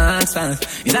 baby, never ask for.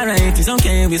 It's alright, it's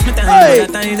okay, waste my time,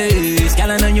 but that time is. Girl,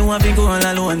 I know you want to go all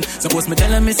alone. Suppose me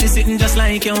tell her, me see sitting just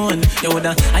like your own. You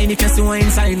woulda hide if you see one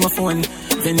inside my phone.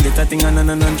 Vendetta thing and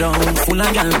no drown, full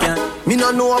of girl can. Me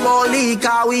no know about league,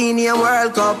 cause we need a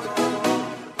World Cup.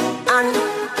 And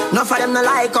no for them no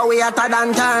like how we hotter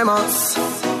than thermos.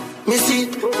 Me see,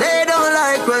 they don't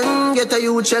like when get a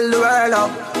youth shell the world up.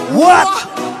 What?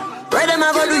 Where them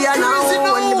a go do ya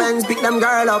now? When the men pick them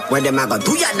girl up. Where them a go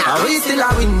do ya now? Are we still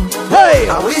a win? Hey!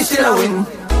 Are we still a win?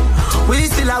 We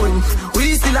still a win.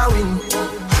 We still a win.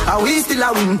 Are we still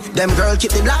a win? Them girl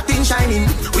keep the black thing shining.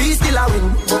 We still a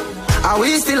win. Are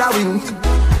we still a win?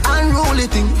 Unruly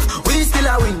thing. We still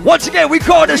a win. Once again, we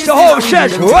call this the whole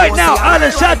session right now on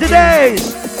the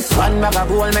Saturdays. One bag of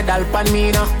gold medal pan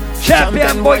me now.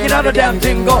 Champion boy, you know the damn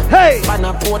thing go. Hey! Man,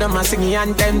 I pour them a singing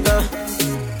and temper.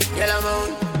 Yellow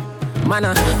moon. Man,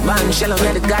 man, shell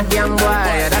on the goddamn boy.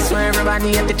 That's why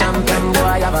everybody at the champion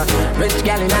boy. Have a rich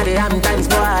gal in the Hamptons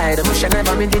boy. The bush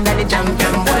never been in the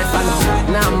champion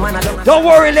boy. Now, man, I don't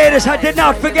worry, ladies, I did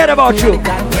not forget about you.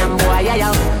 Goddamn boy,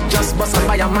 yeah. Just bust up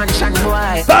by a mansion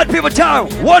boy. Bad people town,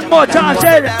 one more time,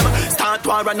 say it. Start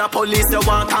war and the police they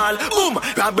want call. Boom,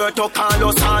 Roberto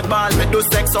Carlos hardball. Me do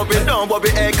sex up with down, but we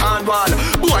a can wall.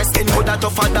 Boy skin could that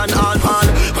tougher than all ball.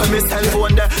 When me cell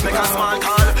phone there, make a small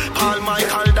call. Paul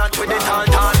Michael that with the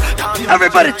tall.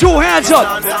 Everybody, 2 hands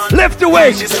up. Lift the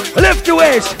weights, lift the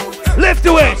weights, lift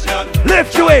the weights,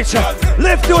 lift the weights,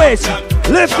 lift the weights,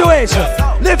 lift the weights,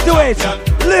 lift the weights,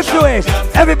 lift the weights.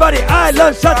 Everybody, I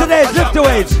love Saturdays, lift the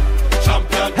weights.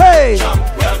 Hey!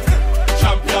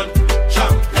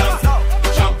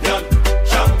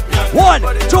 1,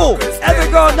 2,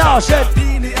 every girl now said.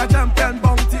 Beanie a champion,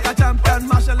 Bounty a champion,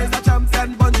 Marshall is a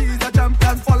champion, Bungie is a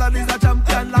champion, Folland is a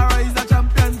champion, Lara is a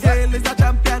champion, Gail is a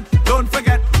champion. Don't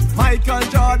forget, Michael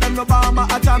Jordan, Obama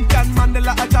a champion,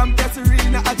 Mandela a champion,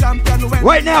 Serena a champion.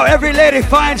 Right now, every lady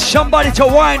finds somebody to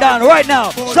wind on. Right now,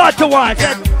 start to wind.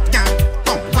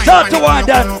 Start to wind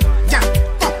on.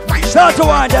 Start to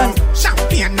wind on.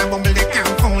 Champion, the bumble they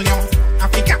can't call you.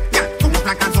 Africa, come up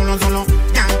like a solo.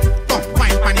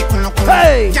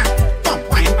 Hey!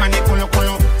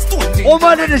 Oh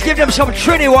man, just give them some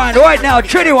Trini wine right now,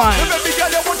 Trini wine. Baby girl,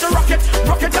 you want to rock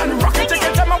it and rock it. Take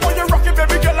your time, I want you rock it,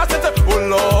 baby girl. I said, oh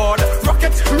Lord, rock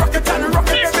it and rock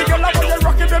it, baby girl. I want you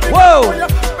rock it, baby girl. Whoa!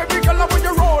 Baby girl, I want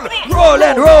you roll. Roll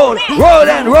and roll, roll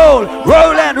and roll,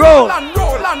 roll and roll,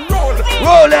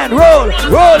 roll and roll,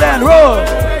 roll and roll.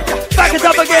 Back it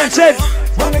up again, Sid.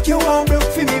 Wanna make you one block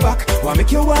for me back. Wanna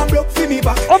make you one block for me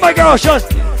back. Oh my gosh,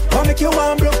 just. Wanna make you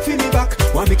one block for me back.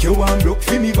 Wanna make you one block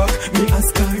for me back. Me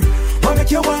ask her. Wanna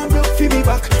make you one block for me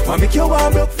back. Wanna make you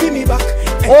one block for me back.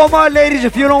 All my ladies,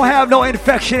 if you don't have no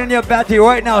infection in your body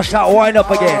right now, start wind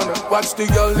up again. Watch the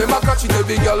girl, them a catch it,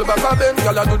 every girl back of them.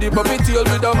 Girl a do the puppy tail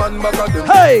with a man back of them.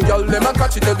 Hey! Girl, them a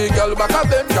catch it, every girl back of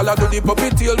them. Girl a do the puppy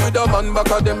tail with a man back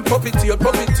of them. Puppy tail,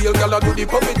 girl a do the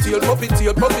puppy tail, puppy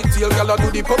tail. Girl a do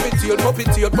the puppy tail, puppy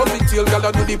tail. Girl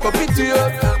a do the puppy tail.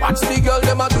 Watch the girl,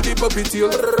 them a do the puppy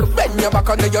tail. Bend your back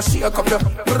and then you shake up your.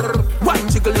 Wine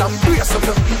jiggle and brace up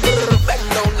your. Bend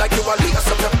down like you a lace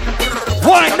up your.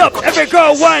 Wind up, every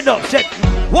girl, wind up, set.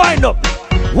 Wind up,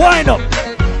 wind up,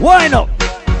 wind up,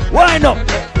 wind up,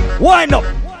 wind up,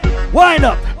 wind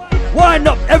up, wind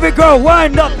up, every girl,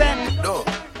 wind up, then. No.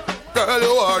 Girl, you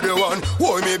are the one.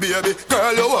 Hold me, baby.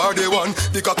 Girl, you are the one.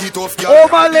 The cocky tough girl. All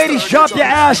my ladies, drop your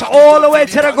ass all the way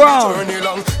to the ground.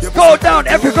 Go down,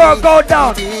 every girl, go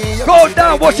down. Go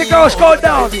down, watch the girls go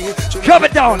down. Drop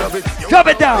it down, drop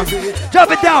it down, drop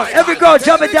it down. Every girl,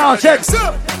 drop it down, set.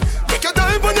 Take your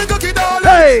time on the cocky, darling.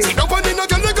 Hey. Sit down on the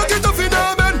girl, the cocky tough in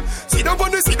her man. Sit down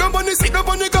on the, sit down on the, sit down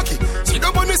on the cocky. Sit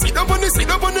down on the, sit down on the, sit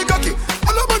down on the cocky.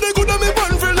 All about the good of me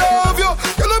born for love you.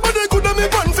 All about the good of me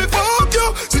born for fuck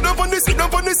you. Sit down on the, sit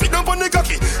down on the, sit down on the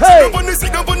cocky. Sit down on the,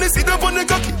 sit down on the, sit down on the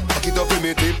cocky. Cock it up with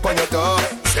me tip on your top.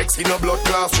 Sexy no blood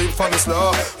class strip for me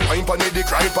slow. Wine pan it, the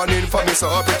cry pan in for me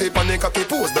so. Pretty pan the cocky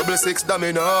pose, 6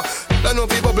 domino. Let no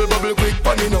be bubble quick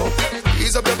pan it now.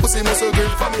 Ease up your pussy muscle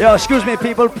grip for me. Yo, excuse me,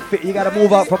 people. You gotta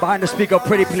move out from behind the speaker,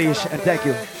 pretty please, and thank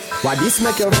you. Why this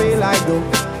make you feel like though?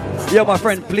 Yo, my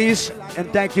friend, please,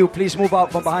 and thank you. Please move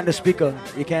out from behind the speaker.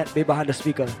 You can't be behind the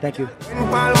speaker. Thank you.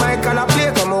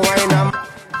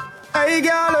 Hey,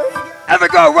 girl. Every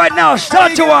girl right now,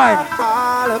 start to whine.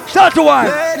 Start to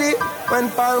whine. When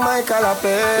Paul Michael a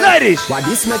play. Ladies. Why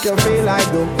this make you feel like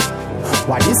though?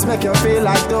 Why this make you feel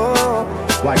like though?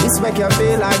 Why this make you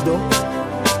feel like though?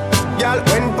 Girl,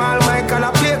 when Paul Michael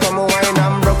a play, come wine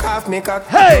and broke broke off me cock.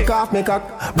 Hey. Broke off me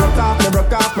cock. Broke off me,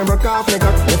 broke off me, broke off me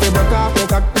cock. If you broke off me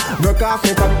cock, broke off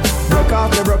me cock. Broke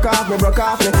off me, broke off me, broke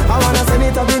off me. I wanna send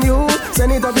it up in you,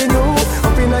 send it up in you.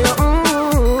 Up in your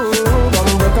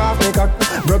come broke off me cock.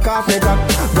 Broke off me cock.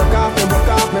 Broke off me, broke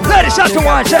off me. Ladies, shut to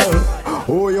watch it.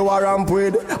 Who you are ramp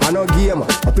with? I no game.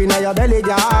 Up in your belly,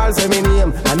 girl, say me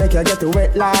name. I make you get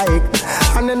wet like.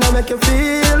 And then I make you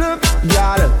feel,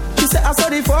 girl. She say I saw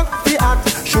the fuck, the act.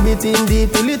 Should be team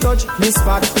deep till it touch this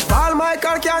spot. All my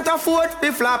car can't afford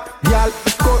the flap. Girl,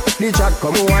 cut the chat,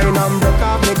 come wine and broke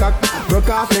off me cock. Broke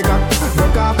off me cock.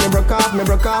 Broke off me, broke off me,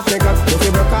 broke off me cock. If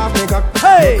you broke off me cock,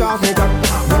 hey. Broke off me cock.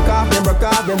 Broke off me, broke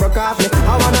off me, broke off me.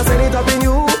 I wanna send it up in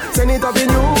you, send it up in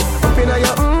you. Up in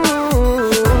your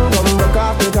come broke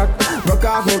off me cock. Broke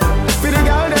off me, for the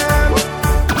girl them.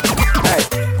 Hey.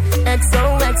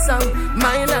 XOXO,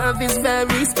 my love is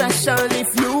very special.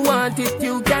 If you want it,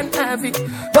 you can have it.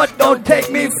 But don't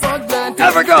take me for granted.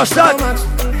 Ever go, son.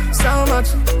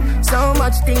 So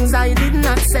much things I did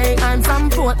not say. I'm from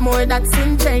Portmore, that's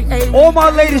in JA. All my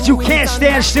ladies, you can't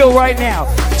stand still right now.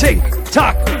 Tick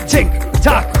tock, tick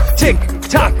tock, tick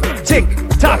tock, tick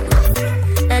tock.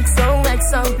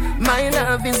 XOXO, my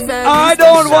love is very I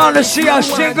don't want to see a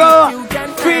single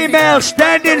female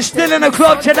standing still in the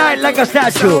club tonight like a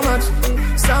statue.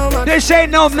 This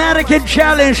ain't no mannequin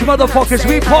challenge, motherfuckers.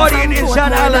 We partying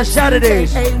inside Island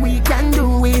Saturdays. We can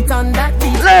do it on that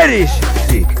beat. Ladies,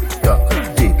 tick tock,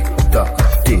 tick tock,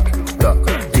 tick tock,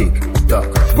 tick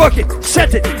tock. Rock it,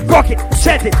 set it, rock it,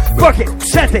 set it, rock it,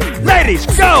 set it. Ladies,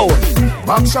 go!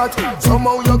 Back shot,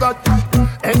 somehow you got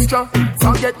extra,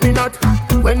 forget me not.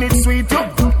 When it's sweet, you,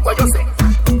 what you say?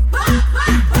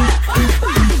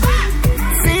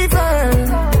 Fever,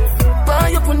 buy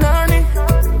your punani.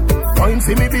 Wine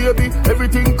see me baby,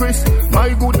 everything crisp. My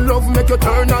good love make you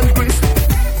turn and crisp.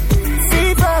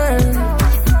 Fever,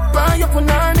 buy your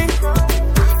punani.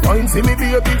 Wine see me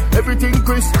baby, everything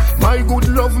crisp. My good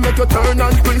love make you turn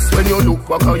and crisp. When you look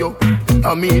back at you,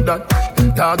 I mean that.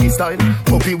 Doggy style,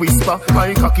 puppy whisper.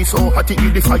 My cocky so hot it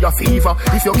give the fire fever.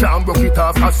 If you can't broke it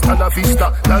off, hasta la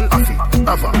vista. Lal afi,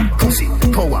 ava, pussy,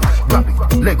 power, grab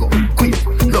it, Lego, quick,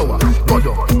 lower,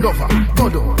 godo, lover,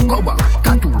 godo, cover,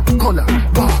 tattoo, color,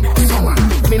 bomb, summer.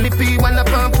 Millipede, wanna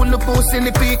pump, pull up,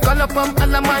 silly pea, color pump,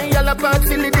 all of my yellow bug,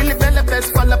 silly dilly bella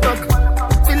best, fall apart.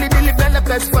 Silly dilly bella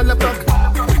best, fall apart.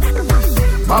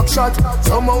 Back shot,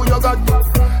 somehow you got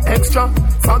extra,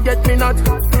 forget me not.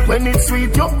 When it's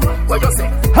sweet, yo, what you say?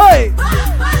 Hey!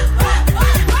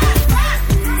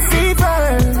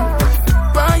 Fever,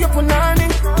 buy your punani.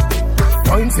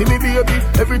 Wine see me baby,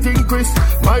 everything crisp.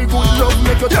 My good love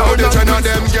make you turn on. Yo, none of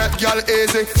them get girl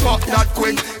easy. Fuck that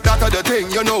quick, that are the thing.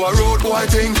 You know a road boy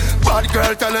thing. Bad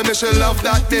girl telling me she love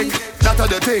that dick. That are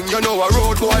the thing, you know a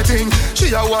road boy thing.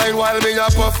 She a wine while me a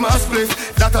puff my split.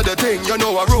 That are the thing, you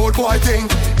know a road boy thing.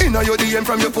 Inna your DM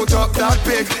from you put up that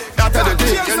pig. That are the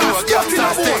thing, you know a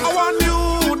gangsta thing. I want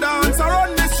you dance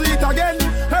around the street again.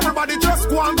 Everybody just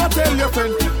go and go tell your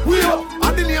friend. We up,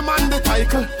 and the name and the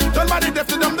title. Somebody deaf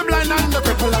to them, the blind and the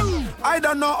cripple. I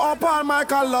don't know how Paul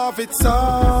Michael love it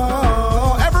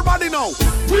so. Everybody know.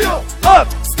 We up,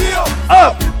 stay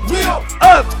up, we up,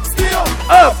 stay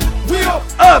up, we up,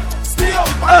 stay up.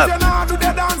 And if you know do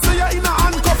the dance, you're in a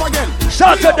handcuff again.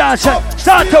 Start to dance,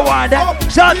 start to wind up,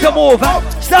 start to move,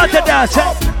 start to dance.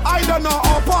 I don't know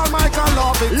how Paul Michael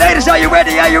love it. Ladies, are you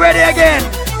ready? Are you ready again?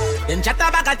 Them chat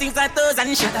about things like toes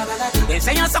and shit. They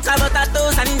say you suck about that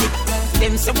toes and dick.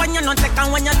 Them say when you not take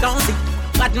and when you don't see.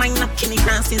 Bad mind not Kenny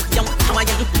Grant since young. How are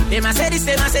you? They must say this,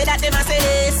 they must say that, they must say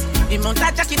this. The mount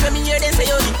that jacket when me hear them say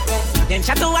yo. Them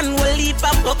chat to one will leave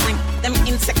up buckling. Them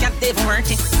insecure they've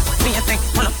working. Me a think,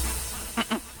 hold up.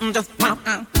 Just hold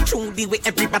up. Through the way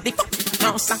everybody fuck.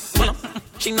 No sir, hold up.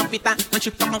 She no fit when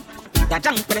she come up. That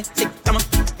junk with it, sick, come up.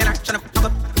 And I shut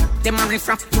up. Them a riff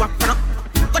raff, you up, run up.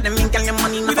 Got them in, girl, your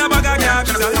money with a bag of gas,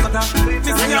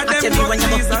 this is your them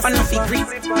if I no feel green.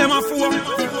 Them a fool.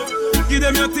 Give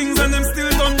them your things and them still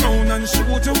don't round and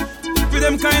shoot you. With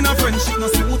them kind of friendship no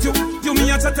suit you. You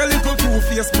me a chat a little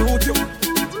two-faced brute you.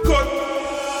 Good.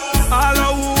 All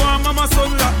of who want mama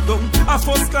son locked down. A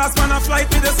first class man a flight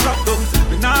with a strap down.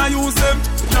 Me nah use them,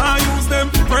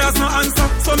 prayers no answer,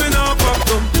 so me nah pop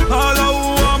them. All of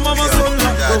who want mama son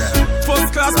locked down.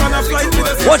 First class man a flight with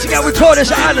a strap. Once again we call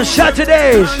this Island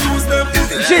Saturdays.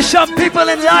 You see some people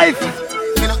in life.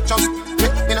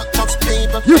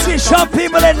 You see some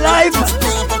people in life.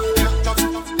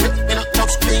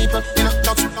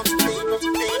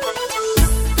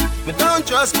 Me don't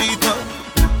trust people.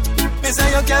 Me say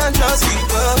you can't trust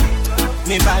people.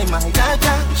 me buy my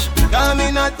cash. Cause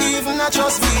me not even a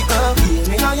trust vehicle.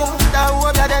 Yeah, me know you, that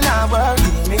hope that they not work.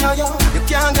 Yeah, me know you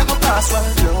can't get my password.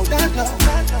 No, that no.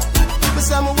 Me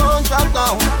say me won't drop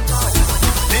down.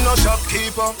 Me no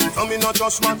shopkeeper, so me no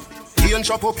trust man. He ain't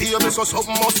shop up here, me so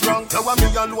something must wrong. Tell me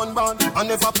alone man, I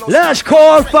never plus. Last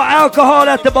call for alcohol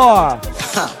at the bar.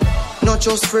 No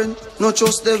trust friend, no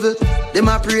trust devil. Them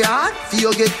a pray hard, for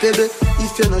you get pebble.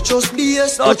 If you no trust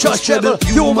BS, no trust trouble.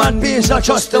 Human beings are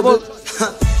trustable.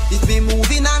 If me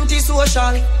moving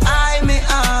anti-social, I me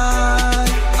I.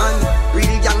 And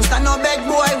real gangsta no beg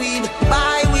boy weed.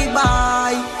 Buy we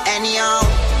buy. Anyhow,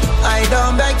 I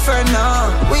don't beg for now.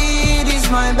 Weed is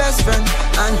my best friend.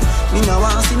 And me no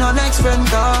want see no next friend.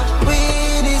 Cause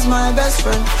weed is my best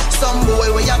friend. Some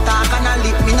boy where you talk and a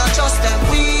lip, me no trust them.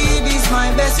 Weed is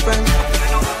my best friend.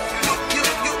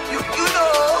 You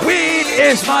know. Weed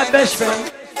is my best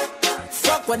friend.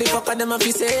 Fuck what the fuck are them a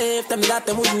fi safe. Tell me that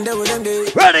them wouldn't do with them day.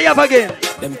 Ready up again.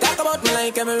 Them talk about me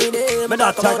like every day. But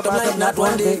not talk about them not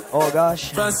one day. Oh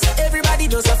gosh. Plus everybody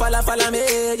just a follow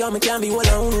me. Yo, me can't be one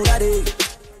on who that day.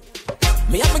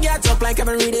 Me have to get up like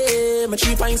every day. My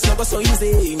 3 pints not go so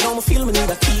easy. Now me feel me need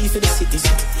a key for the city.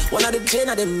 One of the gen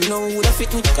of them know who that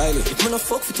fit me. Kylie, if me no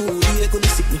fuck for 2 days, could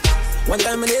sick me. One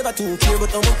time I never too care,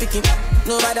 but I'm picking.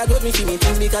 Nobody got me feeling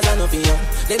things because I know for you.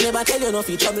 They never tell you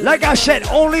nothing trouble. Like I said,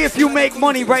 only if you make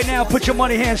money right now, put your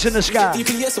money hands in the sky.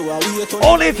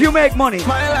 Only if you make money.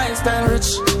 My lifestyle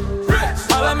rich.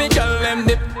 All of me girl them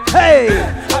dip. Hey.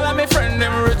 All of me friend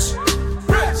them rich.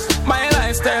 My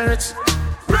lifestyle rich.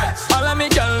 All of me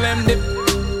girl them dip.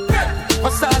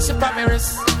 What's that shit on me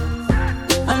wrist?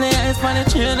 And the eyes on the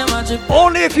chain them a drip.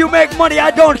 Only if you make money.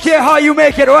 I don't care how you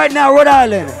make it right now, Rhode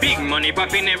Island. Big money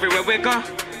popping everywhere we go.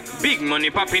 Big money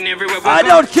popping everywhere we go. I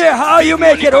don't care how you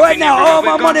make it right now. All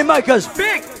my money makers.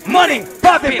 Big money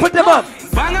popping. Put them up.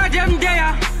 Bang of them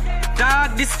there.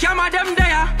 Dog, the scam of them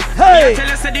there. Hey.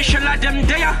 Tell us the shell of them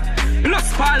there.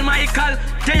 Plus Paul Michael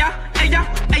there. Eya.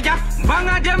 Bang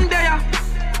of them there.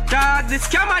 Dog, the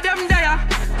scam of them there.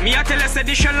 Me a tell us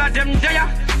the shell of them there.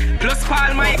 Plus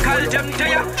Paul Michael them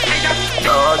there.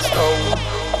 Touchdown.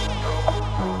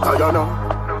 I don't know.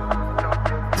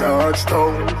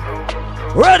 Touchdown.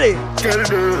 Ready. Tell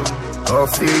them I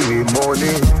feel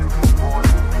money.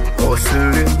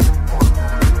 Hustling.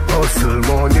 Hustle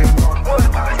money.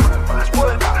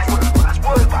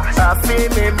 I feel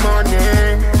me money.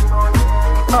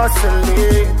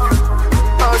 Hustling.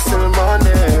 Hustle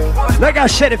money. Like I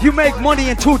said, if you make money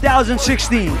in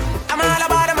 2016. I'm all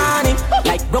about the money.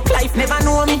 Like broke life never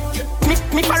know me.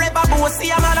 Me forever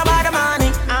bossy. I'm all about the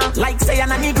money. Like say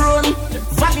I'm a Negro me.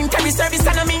 Voluntary service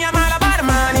and me. I'm all about the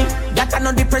money. That I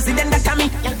know the president that I me.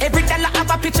 Every dollar have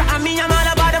a picture of me. I'm all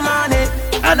about the money.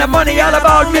 And the money all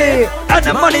about me. And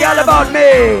the money all about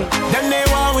me. Then they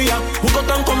want we are. Who got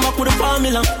and come back with the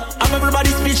formula. I'm everybody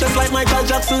speechless like Michael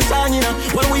Jackson song, you know.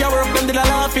 When we are work, them did a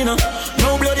laugh, you know.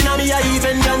 No blood in me, I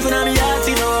even dance in me heart,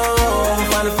 you know.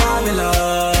 For the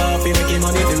formula, we making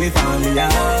money for me family, yeah,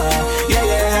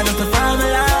 that's the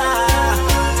formula.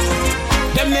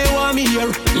 Them they want me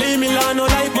here, leave me alone, no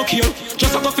like muck here.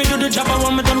 Just a go fi do the job, I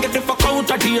want me done get the fuck out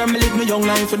of here. Me live my young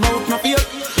life without no fear.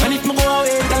 And if me go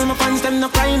away, tell my fans them no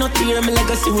cry, no tear. Me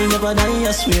legacy will never die,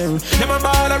 I swear. Never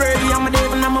ball already, I'm a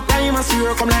devil, I'm a prime, I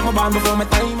swear. Come like my band before my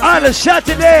time. Island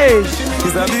Saturdays.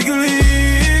 It's a big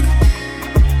league.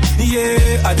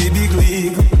 Yeah, I the big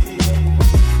league.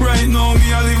 Right now,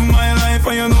 me I live my life,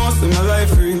 and you know, see my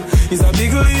life real. It's a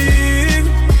big league.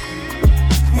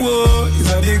 Whoa, it's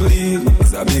a big league.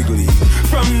 It's a big league.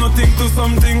 From nothing to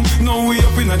something, now we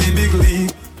up in a the big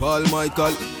league. Paul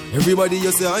Michael, everybody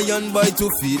you say iron by 2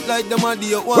 feet like them are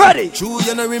the one. Ready. True,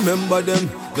 you know remember them.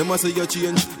 Them a say you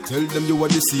change. Tell them you are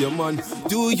the same man.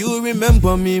 Do you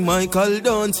remember me, Michael?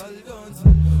 Don't.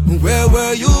 Where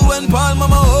were you when Paul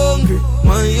Mama hungry?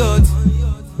 My yacht.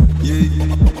 Yeah.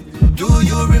 Do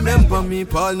you remember me,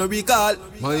 Paul? No recall,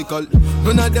 Michael.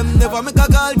 None of them never make a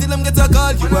call till them get a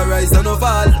call. You are rise and no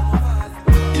fall.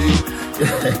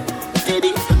 Yeah.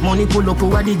 Money pull up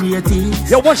over the greatest.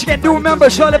 Yo, once again, do remember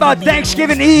it's all about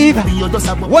Thanksgiving Eve.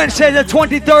 Wednesday the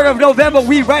 23rd of November,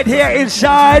 we right here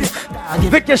inside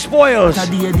Victor Spoils.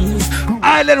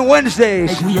 Island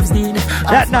Wednesdays.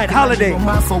 That night, holiday.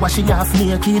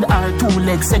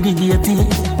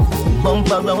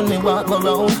 Bump around me, walk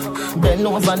around. Bend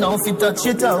over now if you touch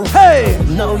it out. Hey!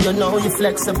 Now you know you're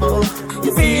flexible.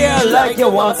 You feel like you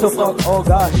want to fuck. Oh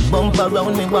gosh. Bump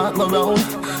around me, walk around.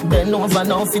 Bend over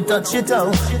now if you touch it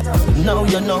out. Now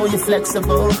you know you're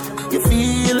flexible. You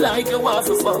feel like you want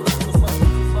to fuck.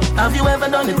 Have you ever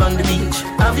done it on the beach?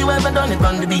 Have you ever done it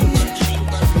on the beach?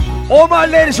 All my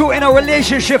ladies who are in a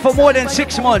relationship for more than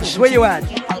 6 months, where you at?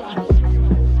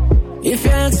 If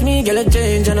you ask me, girl, I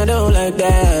change and I don't like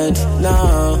that.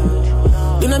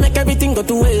 No. Do not make everything go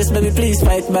to waste, baby, please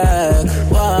fight back.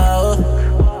 Wow.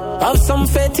 Have some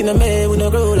faith in a man, we don't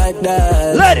grow like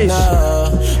that. Ladies!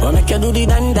 No. Or make you do the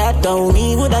done that, don't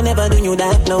me, would I never do you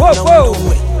that? No, whoa, no,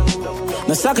 whoa.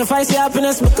 No sacrifice your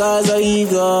happiness because of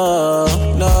ego.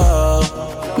 No.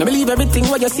 No believe everything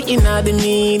what you see in the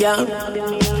media.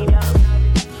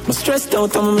 I'm stressed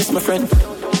out, I'm miss my friend.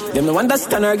 Them no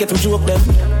understand or get them joke them.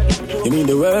 You mean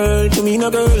the world to me, no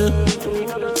girl.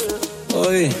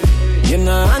 Oi, you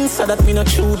no answer that me not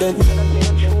true then.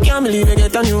 Can't believe you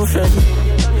get a new friend.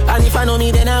 And if I know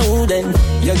me then I wouldn't.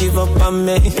 You give up on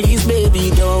me, please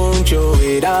baby don't throw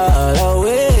it all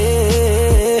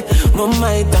away. Mom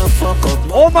might have fuck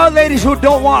up. All my ladies who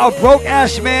don't want a broke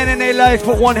ass man in their life,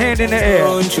 put one hand in the air.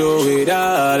 Don't throw it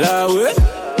all away.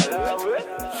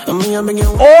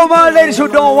 All my ladies who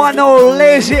don't want no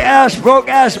lazy ass, broke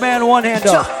ass man, one hand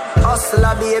up.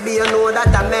 Hustler, baby, you know that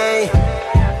I may.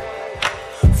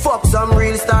 Fuck some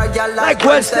real star girl like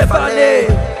Gwen Stefani.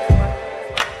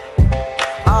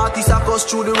 Artists across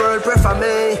through the world prefer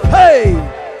me. Hey!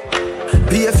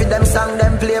 Pay for them song,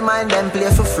 them play mine, them play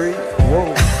for free.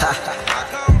 Whoa.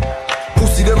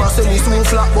 Pussy them a say me soon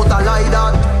flat, but I like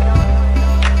that.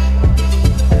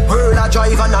 Pearl a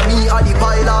drive and a me a the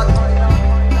pilot.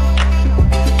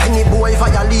 Any boy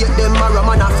violate them, a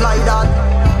man a fly that.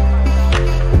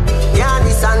 Yeah,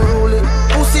 this unruly.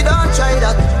 Pussy don't try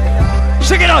that.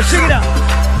 Shake it out, shake it out.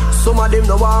 Some of them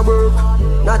no want work,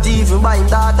 not even buying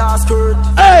that skirt.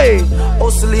 Hey!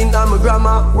 Hustling on my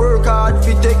grandma, work hard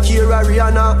fi take care of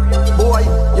Rihanna. Boy,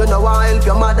 you know I help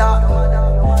your mother,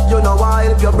 you know I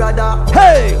help your brother.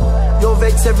 Hey! You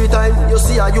vex every time you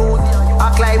see a youth,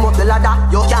 I climb up the ladder.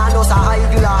 You can't just a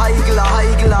higgle.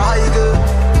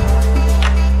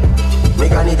 Me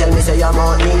granny tell me say you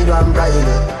might need one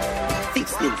bridle.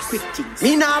 Fix things, quick things.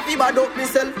 Me nah fi bad up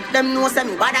myself. Them know say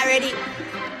me bad already.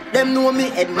 Them know me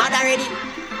head mad already.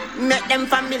 Make them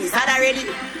families had already.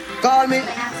 Call me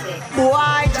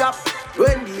boy drop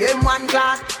when the M1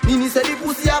 class. Nini say the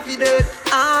pussy a fi dead.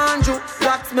 Andrew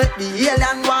blacks make the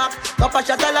alien walk. Papa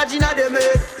shot a lodge inna them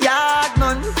head. Yard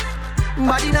man,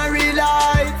 bad in a real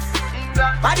life.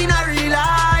 Bad in a real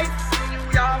life.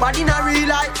 Bad in a real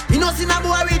life. You know see na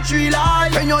boy with 3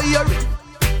 life. When you hear it.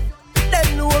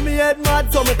 Them know me head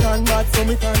mad, so me turn bad, so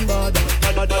me turn bad.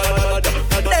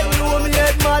 Them know me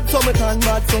head mad, so me turn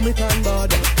bad, so me turn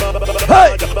bad.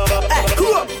 Hey,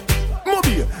 come on.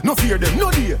 Mobile, no fear them,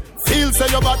 no dear. Feel say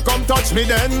your bad, come touch me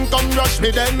then, come rush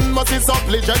me then. Must is up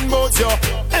legend boats yo.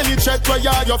 Any check where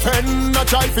you're your friend, a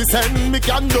try fi send me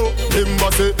can do. Him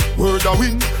must say word a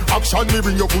win. Action me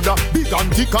bring your coulda big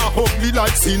and thick and ugly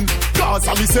like sin. Cause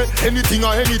I me say anything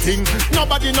or anything.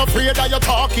 Nobody not afraid that you're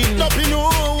talking. Nothing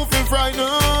know fi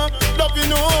frightened. Nothing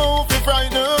know fi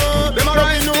frightened. Them a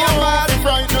right know fi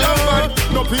frightened.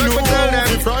 Nothing know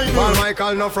fi frightened. Paul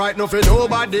Michael no fright no for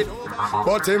nobody,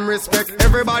 but him respect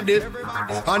everybody,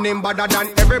 and him better than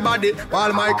everybody.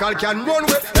 Paul Michael can run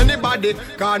with anybody,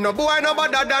 cause no boy no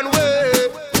better than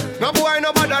we. No boy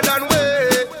no better than we.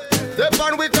 Step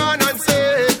on we can and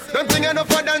say them thing enough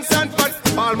for dance and fun.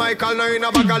 Paul Michael no in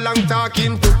a bag of long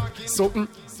talking to something,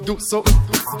 do something,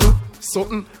 do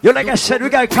something. Yo, like I said, we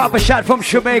got a copper shot from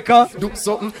Jamaica. Do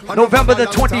something. November the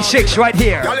 26th, right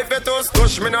here. Girl, if you toast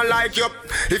touch, me no like you.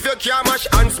 If you can't mash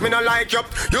hands, me no like you.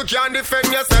 You can't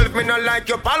defend yourself, me no like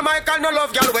you. Paul Michael no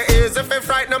love girl, we easy if you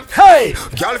frighten them. Hey!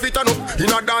 Girl, if you turn up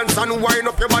in a dance and wind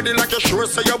up your body like you sure,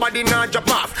 so your body not jump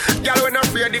off. Girl, when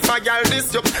afraid if a girl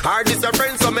this you, or this your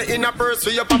friend, so me in a purse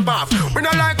for you pop off. We no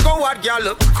like coward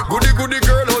girl, goody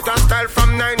girl out of style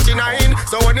from 99.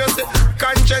 So when you say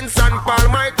Conscience and Paul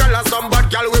Michael or some bad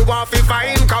girl, we want to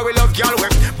find, cause we love girl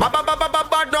with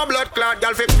no blood clot,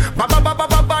 girl fit. No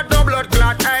blood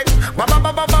clot, hey. No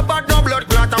blood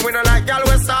clot, and we no like girl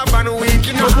with soft and weak,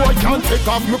 you know. No boy can't take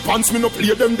off my pants, me no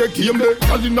play them the game there.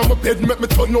 Girl inna my bed, make me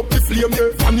turn up the flame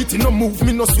there. Vanity no move,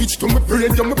 me no switch to my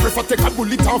brain. Yeah, me prefer take a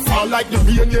bullet and fall like the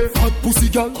rain, yeah. Hot pussy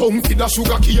girl, come feed a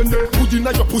sugar cane there. Put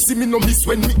inna your pussy, me no miss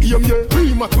when me aim, yeah.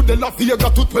 Prima to the La Vega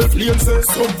to 12 lanes, yeah.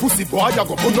 Some pussy boy, I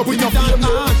go burn up in your flame,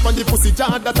 yeah. When the pussy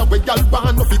jar that a way girl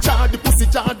born, no fi jar the pussy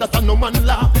jar that a no man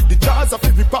laugh. The jars of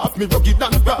every part, me rugged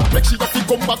and raw. Make sure you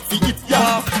come back for it,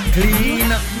 yeah.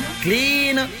 Clean.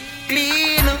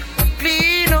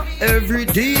 Every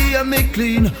day I make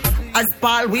clean. As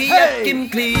Paul we make him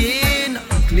clean.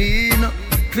 Clean.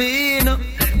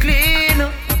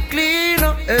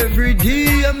 Every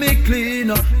day I make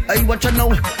clean. I watch you now.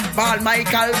 Paul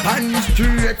Michael pan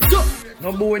straight.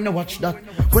 No boy no watch that.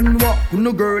 When walk with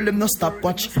no girl, them no stop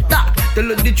watch. That tell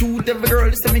her the truth, every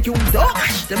girl say me cute.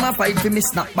 Dash, them a fight for me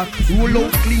snap back. Roll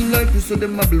out clean like this, so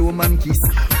them a blow man kiss.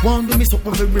 Want to me suck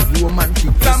every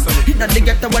romantic. Fam, inna they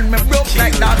get the one me broke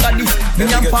like that and this. Me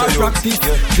and Paul practice.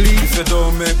 If you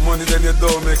don't make money, then you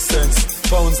don't make sense.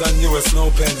 Pounds and US, no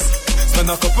pence. Spend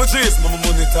a couple G's, my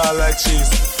money tall like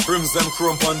cheese. Rims them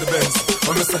chrome on the Benz.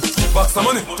 When me say, box of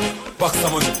money, box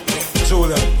of money.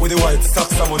 Julia with the white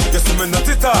stocks of money. You see me not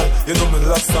it all, you know me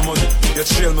lots of money. You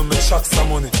trail me chucks of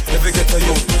money. If you get a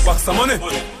youth, box of money,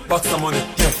 box of money.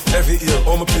 Yeah, every year,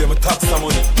 all me pay me tax of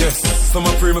money. Yes, some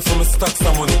I pray me for me stocks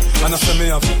of money. And I say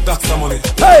me have tax of money.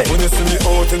 Hey. When you see me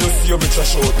out and you see you bitch a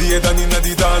show. The head and inna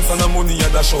the dance and the money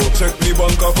at the show. Check me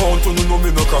bank account, you know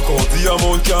me no crack out. The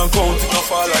amount can't count, it no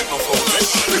fall like no fall.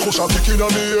 The cushion kick inna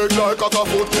me head like a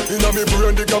foot. Inna me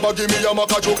brain the gabba give me a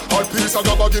maca joke. Hard piece of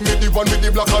gabba give me the one with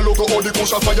the black and logo. All the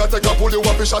cushion fire take a pull you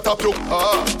up and shut up look.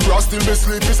 Grass till me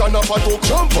sleep is an apple talk.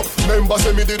 Jump up, member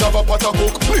say me did have a pot of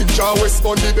cook. Ninja West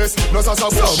on the best, no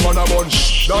sasa bush. Man a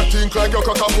bunch, that think like your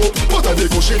cock a poke. But I the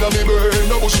cushion inna me brain,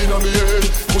 no bush inna me head.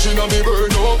 Cushion inna me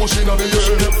brain, no bush inna me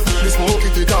head. Me smoke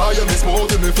it high, me smoke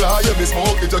it me fly, me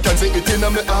smoke it you can see it inna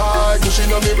me eye.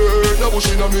 Cushion inna me brain, no bush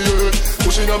inna me head.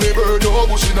 Cushion inna me brain, no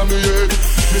bush inna me head.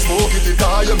 Me smoke it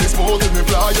high, me smoke it me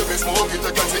fly, me smoke it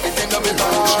you can see it inna me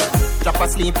eye. Drop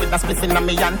asleep with a spliff inna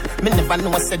me hand. Me never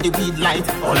know said the weed light.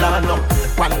 All I know,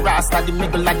 one rasta the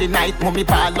middle of the night, mommy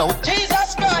ball out.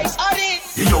 Jesus Christ, Adi.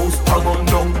 The house a run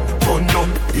down, run down.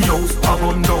 The house a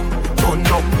run down, run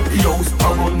down. The house a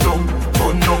run down,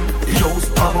 run down. The house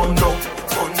a run down,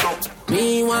 run down.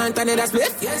 Me want another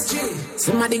split? Yes, G.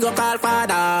 Somebody go call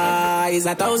father. Is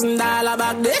 $1,000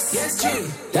 back this? Yes, G.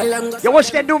 Tell them. Yo,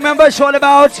 what's gonna do, remember? It's all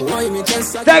about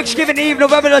Thanksgiving Eve,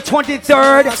 November the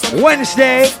 23rd,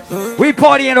 Wednesday. We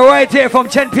partying right here from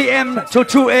 10 p.m. to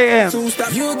 2 a.m.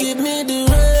 You give me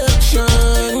direction.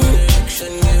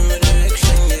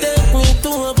 Take me to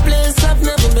a place I've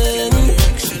never been.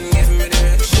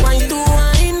 Why do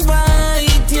I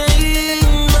invite you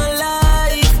in my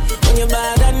life when you're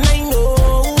bad and I know?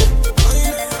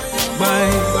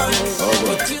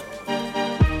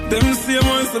 Them same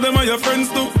ones, so them are your friends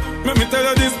too. Let me tell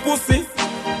you this pussy.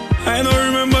 I don't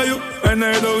remember you, and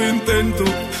I don't intend to.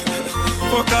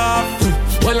 Fuck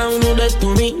off. Well, I know that to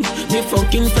me. Me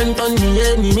fucking friend on me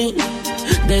enemy.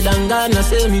 Dead and gone a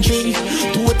cemetery.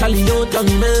 Totally out of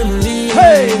me memory.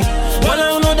 Hey! Well,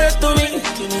 I know that to me.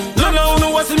 No,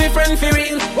 no, what's me friend for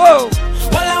real. Whoa!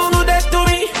 Well, I know that to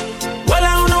me. Well,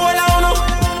 I know.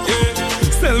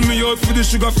 Yeah. Sell me out for the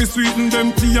sugar fi sweeten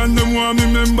them tea and them want me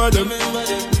remember them.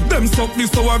 Them suck this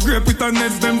sour grape with a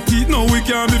nets them teeth. Now we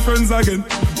can't be friends again.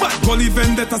 Bad gully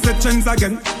vendetta set trends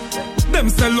again. Them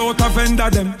sell out a vendor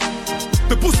them.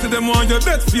 The pussy them want your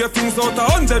dead fear things out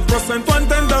 100% one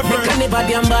tender friend. Make a never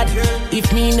damn bad. If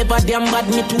me never damn bad,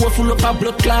 me too full up a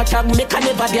blood clot tag. Make a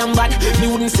never damn bad. Me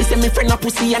wouldn't see me friend a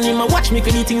pussy and him a watch me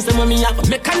for the things them me have.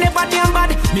 Make a never damn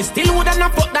bad. Me still woulda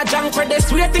not put that junk for this.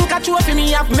 We think I chew for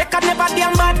me have. Make a never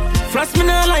damn bad. Frost me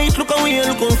no light. Look away,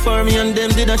 looking for me and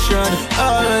them did a shred.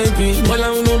 R.I.P. Well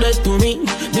I know that to me.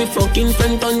 The fucking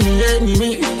friend on me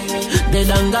enemy.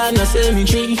 Dead and gone a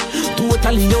cemetery.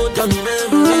 Totally out of me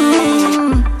memory.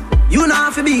 You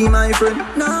not fi be my friend,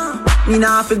 no. Me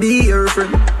not fi be your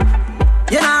friend.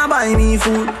 You not buy me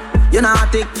food. You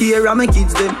not take care of my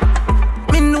kids them.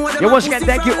 Yo, once again,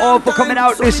 thank you all for coming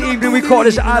out this evening. We call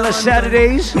this Island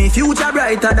Saturdays. Me future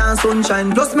brighter than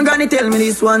sunshine. Plus me gonna tell me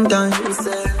this one time.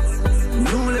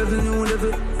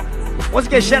 Once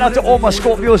again, shout out to all my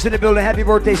Scorpios in the building. Happy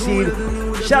birthday, Steve.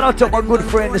 Shout out to my good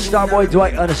friend, the Starboy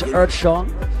Dwight on his Earth song.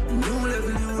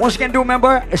 Once again, do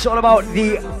remember, it's all about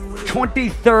the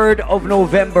 23rd of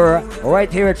November,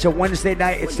 right here. It's a Wednesday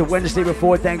night. It's the Wednesday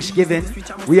before Thanksgiving.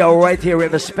 We are right here. We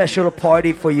have a special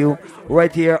party for you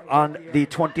right here on the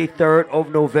 23rd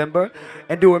of November.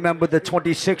 And do remember the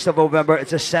 26th of November.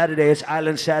 It's a Saturday. It's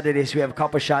Island Saturdays. We have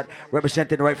Copper Shot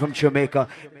represented right from Jamaica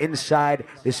inside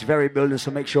this very building. So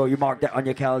make sure you mark that on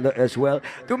your calendar as well.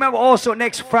 Do remember also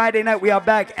next Friday night we are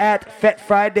back at Fete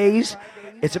Fridays.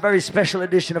 It's a very special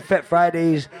edition of Fete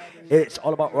Fridays. It's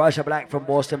all about Raja Black from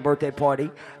Boston birthday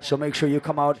party. So make sure you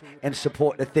come out and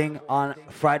support the thing on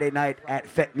Friday night at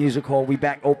Fete Music Hall. We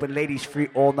back open, ladies free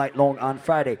all night long on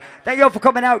Friday. Thank you all for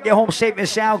coming out. Get home safe and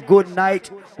sound. Good night,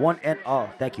 one and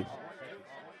all. Thank you.